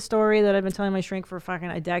dad or the story that I've been telling my shrink for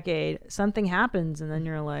fucking a decade, something happens, and then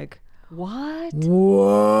you're like, what?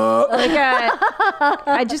 What? Like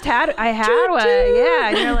I had one. Yeah,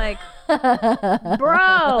 and you're like,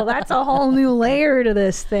 bro, that's a whole new layer to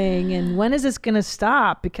this thing. And when is this gonna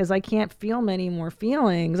stop? Because I can't feel many more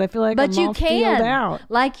feelings. I feel like I'm all feeled out.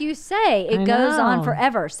 Like you say, it goes on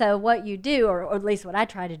forever. So what you do, or at least what I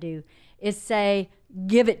try to do, is say,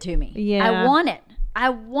 give it to me. Yeah. I want it. I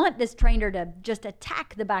want this trainer to just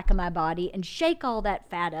attack the back of my body and shake all that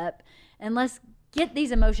fat up, and let's get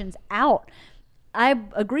these emotions out. I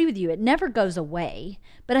agree with you. It never goes away.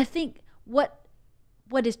 But I think what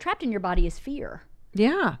is trapped in your body is fear.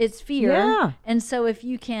 Yeah. It's fear. Yeah. And so if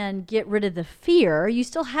you can get rid of the fear, you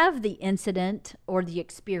still have the incident or the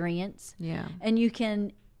experience. Yeah. And you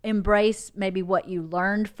can embrace maybe what you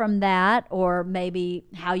learned from that, or maybe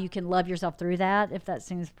how you can love yourself through that, if that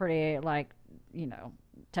seems pretty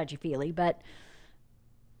touchy-feely. But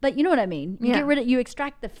you know what I mean? You get rid of, you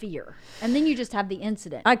extract the fear, and then you just have the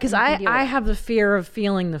incident. Because I have the fear of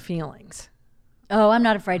feeling the feelings. Oh, I'm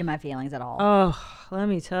not afraid of my feelings at all. Oh, let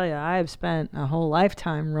me tell you, I have spent a whole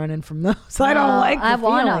lifetime running from those. I don't like the I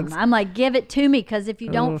want feelings. them. I'm like, give it to me, because if you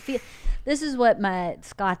don't feel... This is what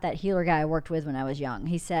Scott, that healer guy I worked with when I was young,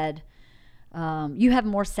 he said, you have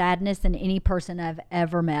more sadness than any person I've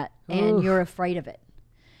ever met, and you're afraid of it.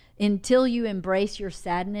 Until you embrace your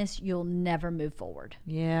sadness, you'll never move forward.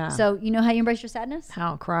 Yeah. So you know how you embrace your sadness?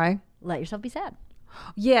 How? Cry? Let yourself be sad.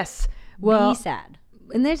 Yes. Well, be sad.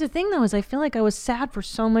 And there's the thing, though, is I feel like I was sad for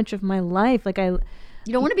so much of my life. Like you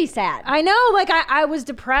don't want to be sad. I know. Like I was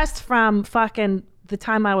depressed from fucking the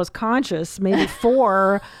time I was conscious, maybe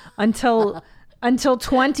 4 until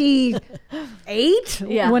 28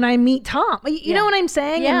 when I meet Tom. You know what I'm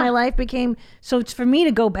saying? Yeah. And my life became, so it's for me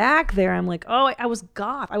to go back there, I'm like, oh, I was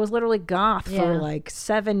goth. I was literally goth for like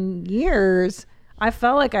 7 years. I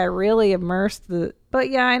felt like I really immersed but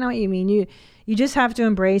yeah, I know what you mean. You just have to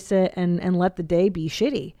embrace it and let the day be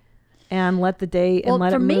shitty. And let the day and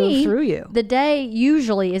let it move through you. The day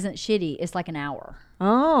usually isn't shitty. It's like an hour.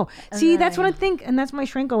 Oh, see, that's what I think. And that's my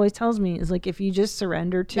shrink always tells me is like, if you just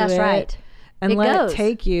surrender to it. Right. And it let goes. it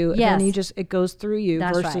take you, Yes. and then it goes through you.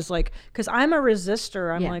 That's versus like, because I'm a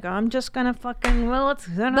resistor. I'm like, I'm just gonna fucking But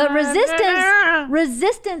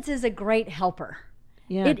resistance is a great helper.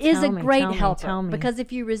 Yeah, it is a great helper. Tell me. Because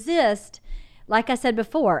if you resist, like I said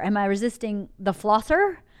before, am I resisting the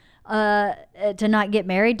flosser to not get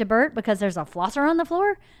married to Bert because there's a flosser on the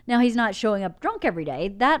floor? Now he's not showing up drunk every day.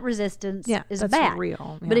 That resistance is that's bad.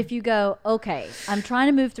 real. Yeah. But if you go, okay, I'm trying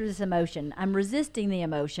to move through this emotion, I'm resisting the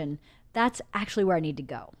emotion, that's actually where I need to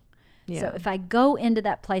go. Yeah. So if I go into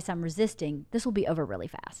that place I'm resisting, this will be over really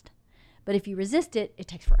fast. But if you resist it, it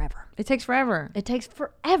takes forever. It takes forever. It takes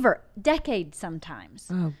forever, decades sometimes.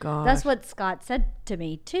 Oh, God. That's what Scott said to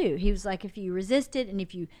me, too. He was like, if you resist it and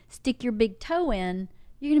if you stick your big toe in,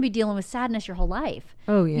 you're going to be dealing with sadness your whole life.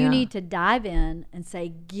 Oh, yeah. You need to dive in and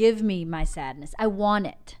say, give me my sadness. I want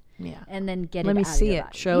it. Yeah. And then get Let it me out of see your it.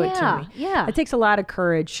 body. Show it to me. Yeah. It takes a lot of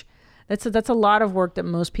courage. That's a lot of work that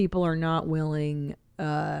most people are not willing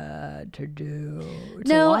to do.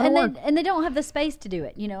 It's a lot of work. And they don't have the space to do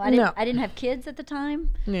it. You know, I didn't have kids at the time.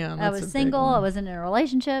 Yeah, I was single. I wasn't in a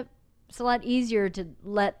relationship. It's a lot easier to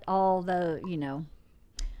let all the,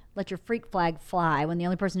 let your freak flag fly when the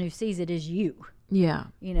only person who sees it is you. Yeah.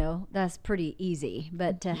 That's pretty easy.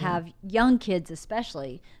 But to have young kids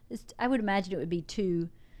especially, I would imagine it would be too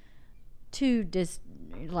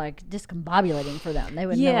discombobulating for them. They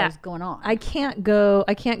wouldn't know what was going on. I can't go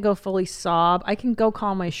fully sob. I can go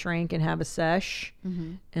call my shrink and have a sesh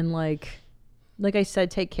and like I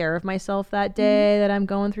said, take care of myself that day that I'm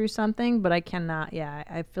going through something, but I cannot. Yeah.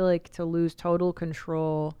 I feel like to lose total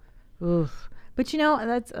control. Oof. But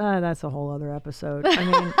that's a whole other episode. I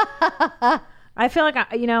mean, I feel like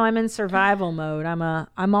I'm in survival mode.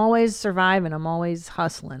 I'm always surviving. I'm always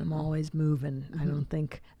hustling. I'm always moving. I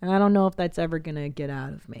don't know if that's ever gonna get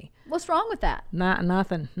out of me. What's wrong with that?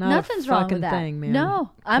 Nothing. Nothing's wrong with that. Thing, man. No,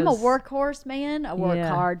 I'm a workhorse, man. I work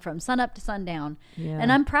hard from sun up to sundown,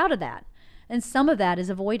 and I'm proud of that. And some of that is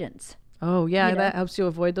avoidance. Oh yeah, that helps you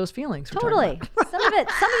avoid those feelings. Totally. Some of it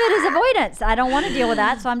is avoidance. I don't want to deal with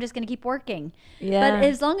that, so I'm just going to keep working. Yeah. But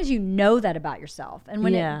as long as you know that about yourself, and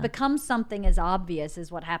when it becomes something as obvious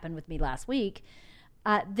as what happened with me last week,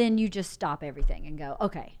 then you just stop everything and go,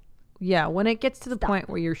 okay. Yeah, when it gets to the point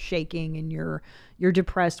where you're shaking and you're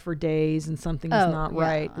depressed for days and something's not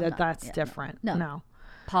right, that's different. No.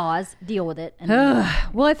 Pause, deal with it. And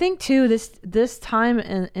well, I think too, this time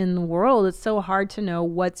in the world, it's so hard to know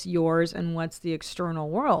what's yours and what's the external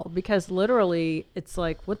world, because literally it's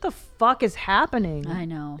like, what the fuck is happening? I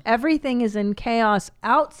know. Everything is in chaos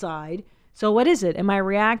outside. So what is it? Am I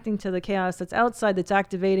reacting to the chaos that's outside that's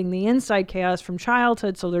activating the inside chaos from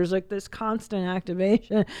childhood? So there's like this constant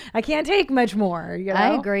activation. I can't take much more.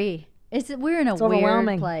 I agree. We're in a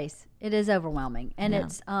weird place. It is overwhelming. And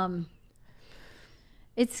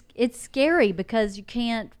it's scary because you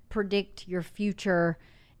can't predict your future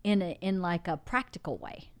in like a practical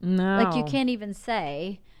way. No. Like you can't even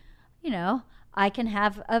say, I can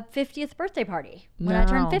have a 50th birthday party when I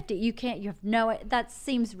turn 50. You have that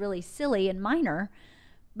seems really silly and minor,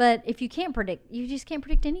 but if you can't predict, you just can't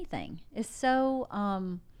predict anything. It's so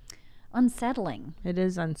unsettling. It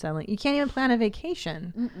is unsettling. You can't even plan a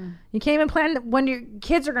vacation. You can't even plan when your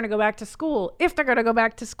kids are going to go back to school, if they're going to go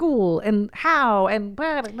back to school, and how, and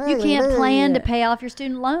blah, blah, blah, You can't blah, plan blah. to pay off your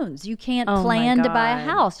student loans. You can't Oh, my plan to buy a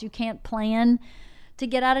God. house. You can't plan to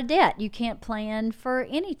get out of debt. You can't plan for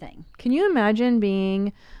anything. Can you imagine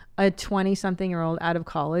being a 20-something-year-old out of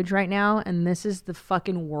college right now, and this is the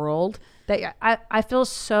fucking world that I feel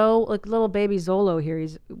so like little baby Zolo here.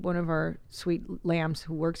 He's one of our sweet lambs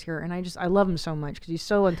who works here, and I love him so much because he's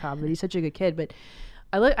so on top of it. He's such a good kid. But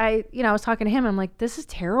I was talking to him. I'm like, this is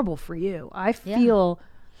terrible for you. I feel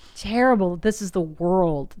terrible. This is the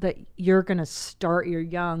world that you're gonna start your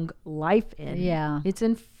young life in. Yeah. It's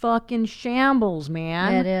in fucking shambles,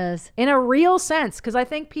 man. It is. In a real sense, because I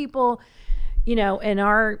think people, in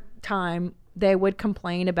our time, they would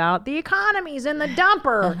complain about the economy's in the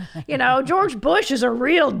dumper. George Bush is a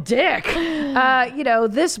real dick.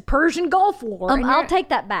 This Persian Gulf War. I'll take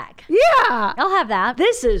that back. Yeah. I'll have that.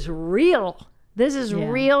 This is real. This is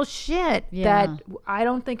real shit that I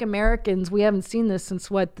don't think Americans, we haven't seen this since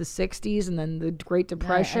the 60s and then the Great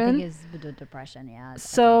Depression. I think it's the Depression, yeah.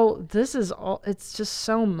 So this is all, it's just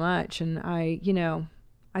so much. And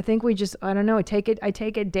I think we just, I don't know, I take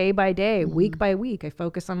it day by day, week by week. I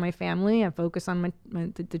focus on my family. I focus on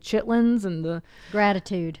the chitlins and the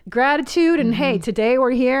gratitude. And hey, today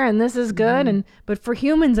we're here and this is good. But for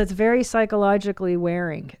humans, it's very psychologically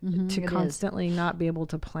wearing to constantly not be able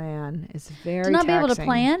to plan. It's very to not be able to taxing.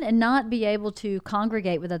 plan and not be able to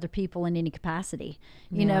congregate with other people in any capacity.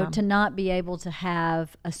 To not be able to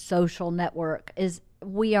have a social network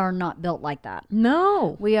we are not built like that.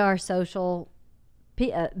 No. We are social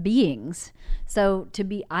beings. So to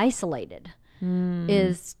be isolated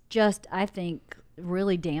is just, I think,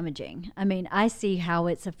 really damaging. I mean, I see how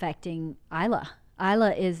it's affecting Isla.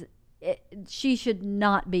 Isla she should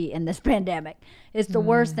not be in this pandemic. It's the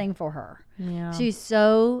worst thing for her. Yeah. She's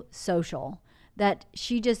so social that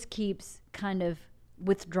she just keeps kind of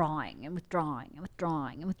withdrawing. And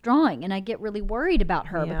I get really worried about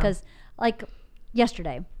her because, like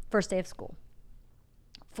yesterday, first day of school.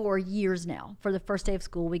 For years now, for the first day of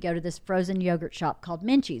school, we go to this frozen yogurt shop called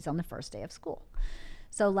Minchie's on the first day of school.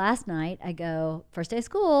 So last night I go, first day of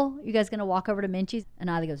school, you guys gonna walk over to Minchie's? And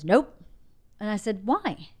Ida goes, nope. And I said,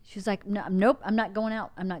 why? She was like, no, nope, I'm not going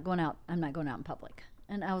out in public.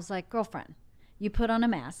 And I was like, girlfriend, you put on a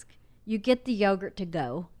mask, you get the yogurt to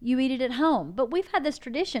go, you eat it at home. But we've had this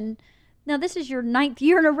tradition. Now, this is your 9th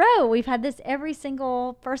year in a row. We've had this every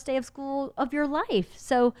single first day of school of your life.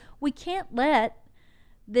 So we can't let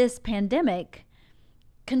this pandemic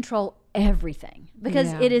control everything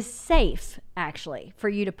because it is safe actually for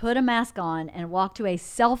you to put a mask on and walk to a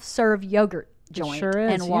self-serve yogurt joint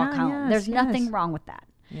and walk home. There's nothing wrong with that.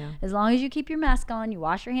 As long as you keep your mask on, you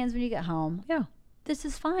wash your hands when you get home. This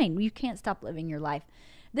is fine. You can't stop living your life.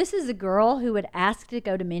 This is a girl who would ask to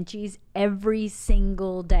go to Minchie's every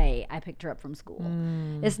single day I picked her up from school.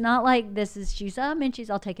 It's not like she's, Minchie's,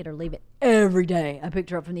 I'll take it or leave it. Every day I picked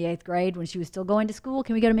her up from the 8th grade when she was still going to school.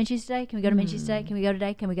 Can we go to Minchie's today? Can we go to Minchie's today? Can we go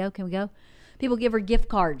today? Can we go? People give her gift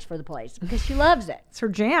cards for the place because she loves it. It's her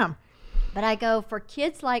jam. But I go, for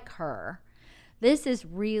kids like her, this is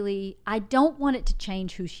really, I don't want it to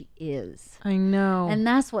change who she is. I know. And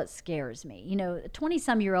that's what scares me. A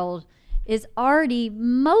 20-some-year-old is already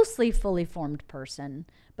mostly fully formed person,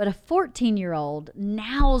 but a 14-year-old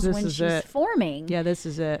now's when she's forming. Yeah, this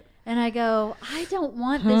is it. And I go, I don't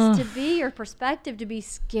want this to be your perspective, to be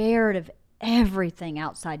scared of everything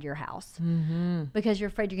outside your house because you're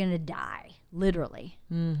afraid you're going to die, literally.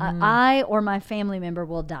 I or my family member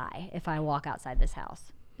will die if I walk outside this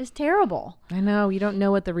house. It's terrible. I know. You don't know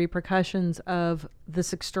what the repercussions of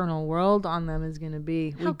this external world on them is going to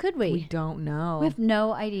be. How could we? We don't know. We have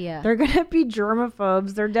no idea. They're going to be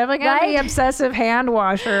germaphobes. They're definitely going to be obsessive hand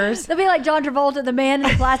washers. They'll be like John Travolta, the man in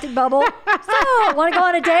the plastic bubble. So, want to go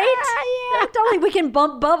on a date? Yeah. Totally, we can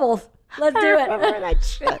bump bubbles. Let's do it. Remember that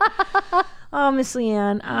shit. Oh, Miss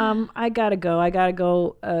LeeAnn, I gotta go. I gotta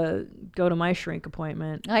go to my shrink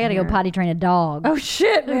appointment. I gotta go potty train a dog. Oh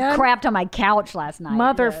shit, man! Crapped on my couch last night.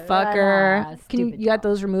 Motherfucker! You got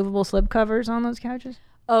those removable slip covers on those couches?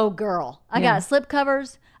 Oh, girl, I got slip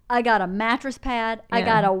covers. I got a mattress pad. I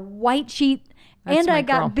got a white sheet. And I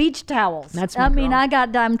got beach towels.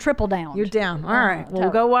 I'm triple down. You're down. All right. Well,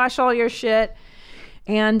 we'll go wash all your shit.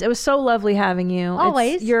 And it was so lovely having you.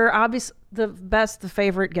 Always. You're obviously the best, the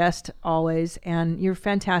favorite guest always. And you're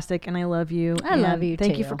fantastic. And I love you. I love you,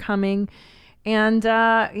 Thank you for coming. And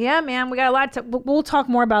yeah, man, we got a lot to, we'll talk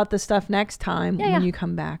more about this stuff next time when you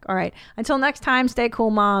come back. All right. Until next time, stay cool,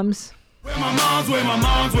 moms. Where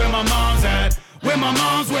my mom's at. Where my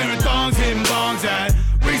mom's wearing thongs, hitting bongs at.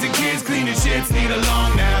 Raising kids, cleaning shits, need a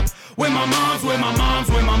long nap. Where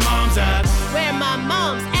my mom's at.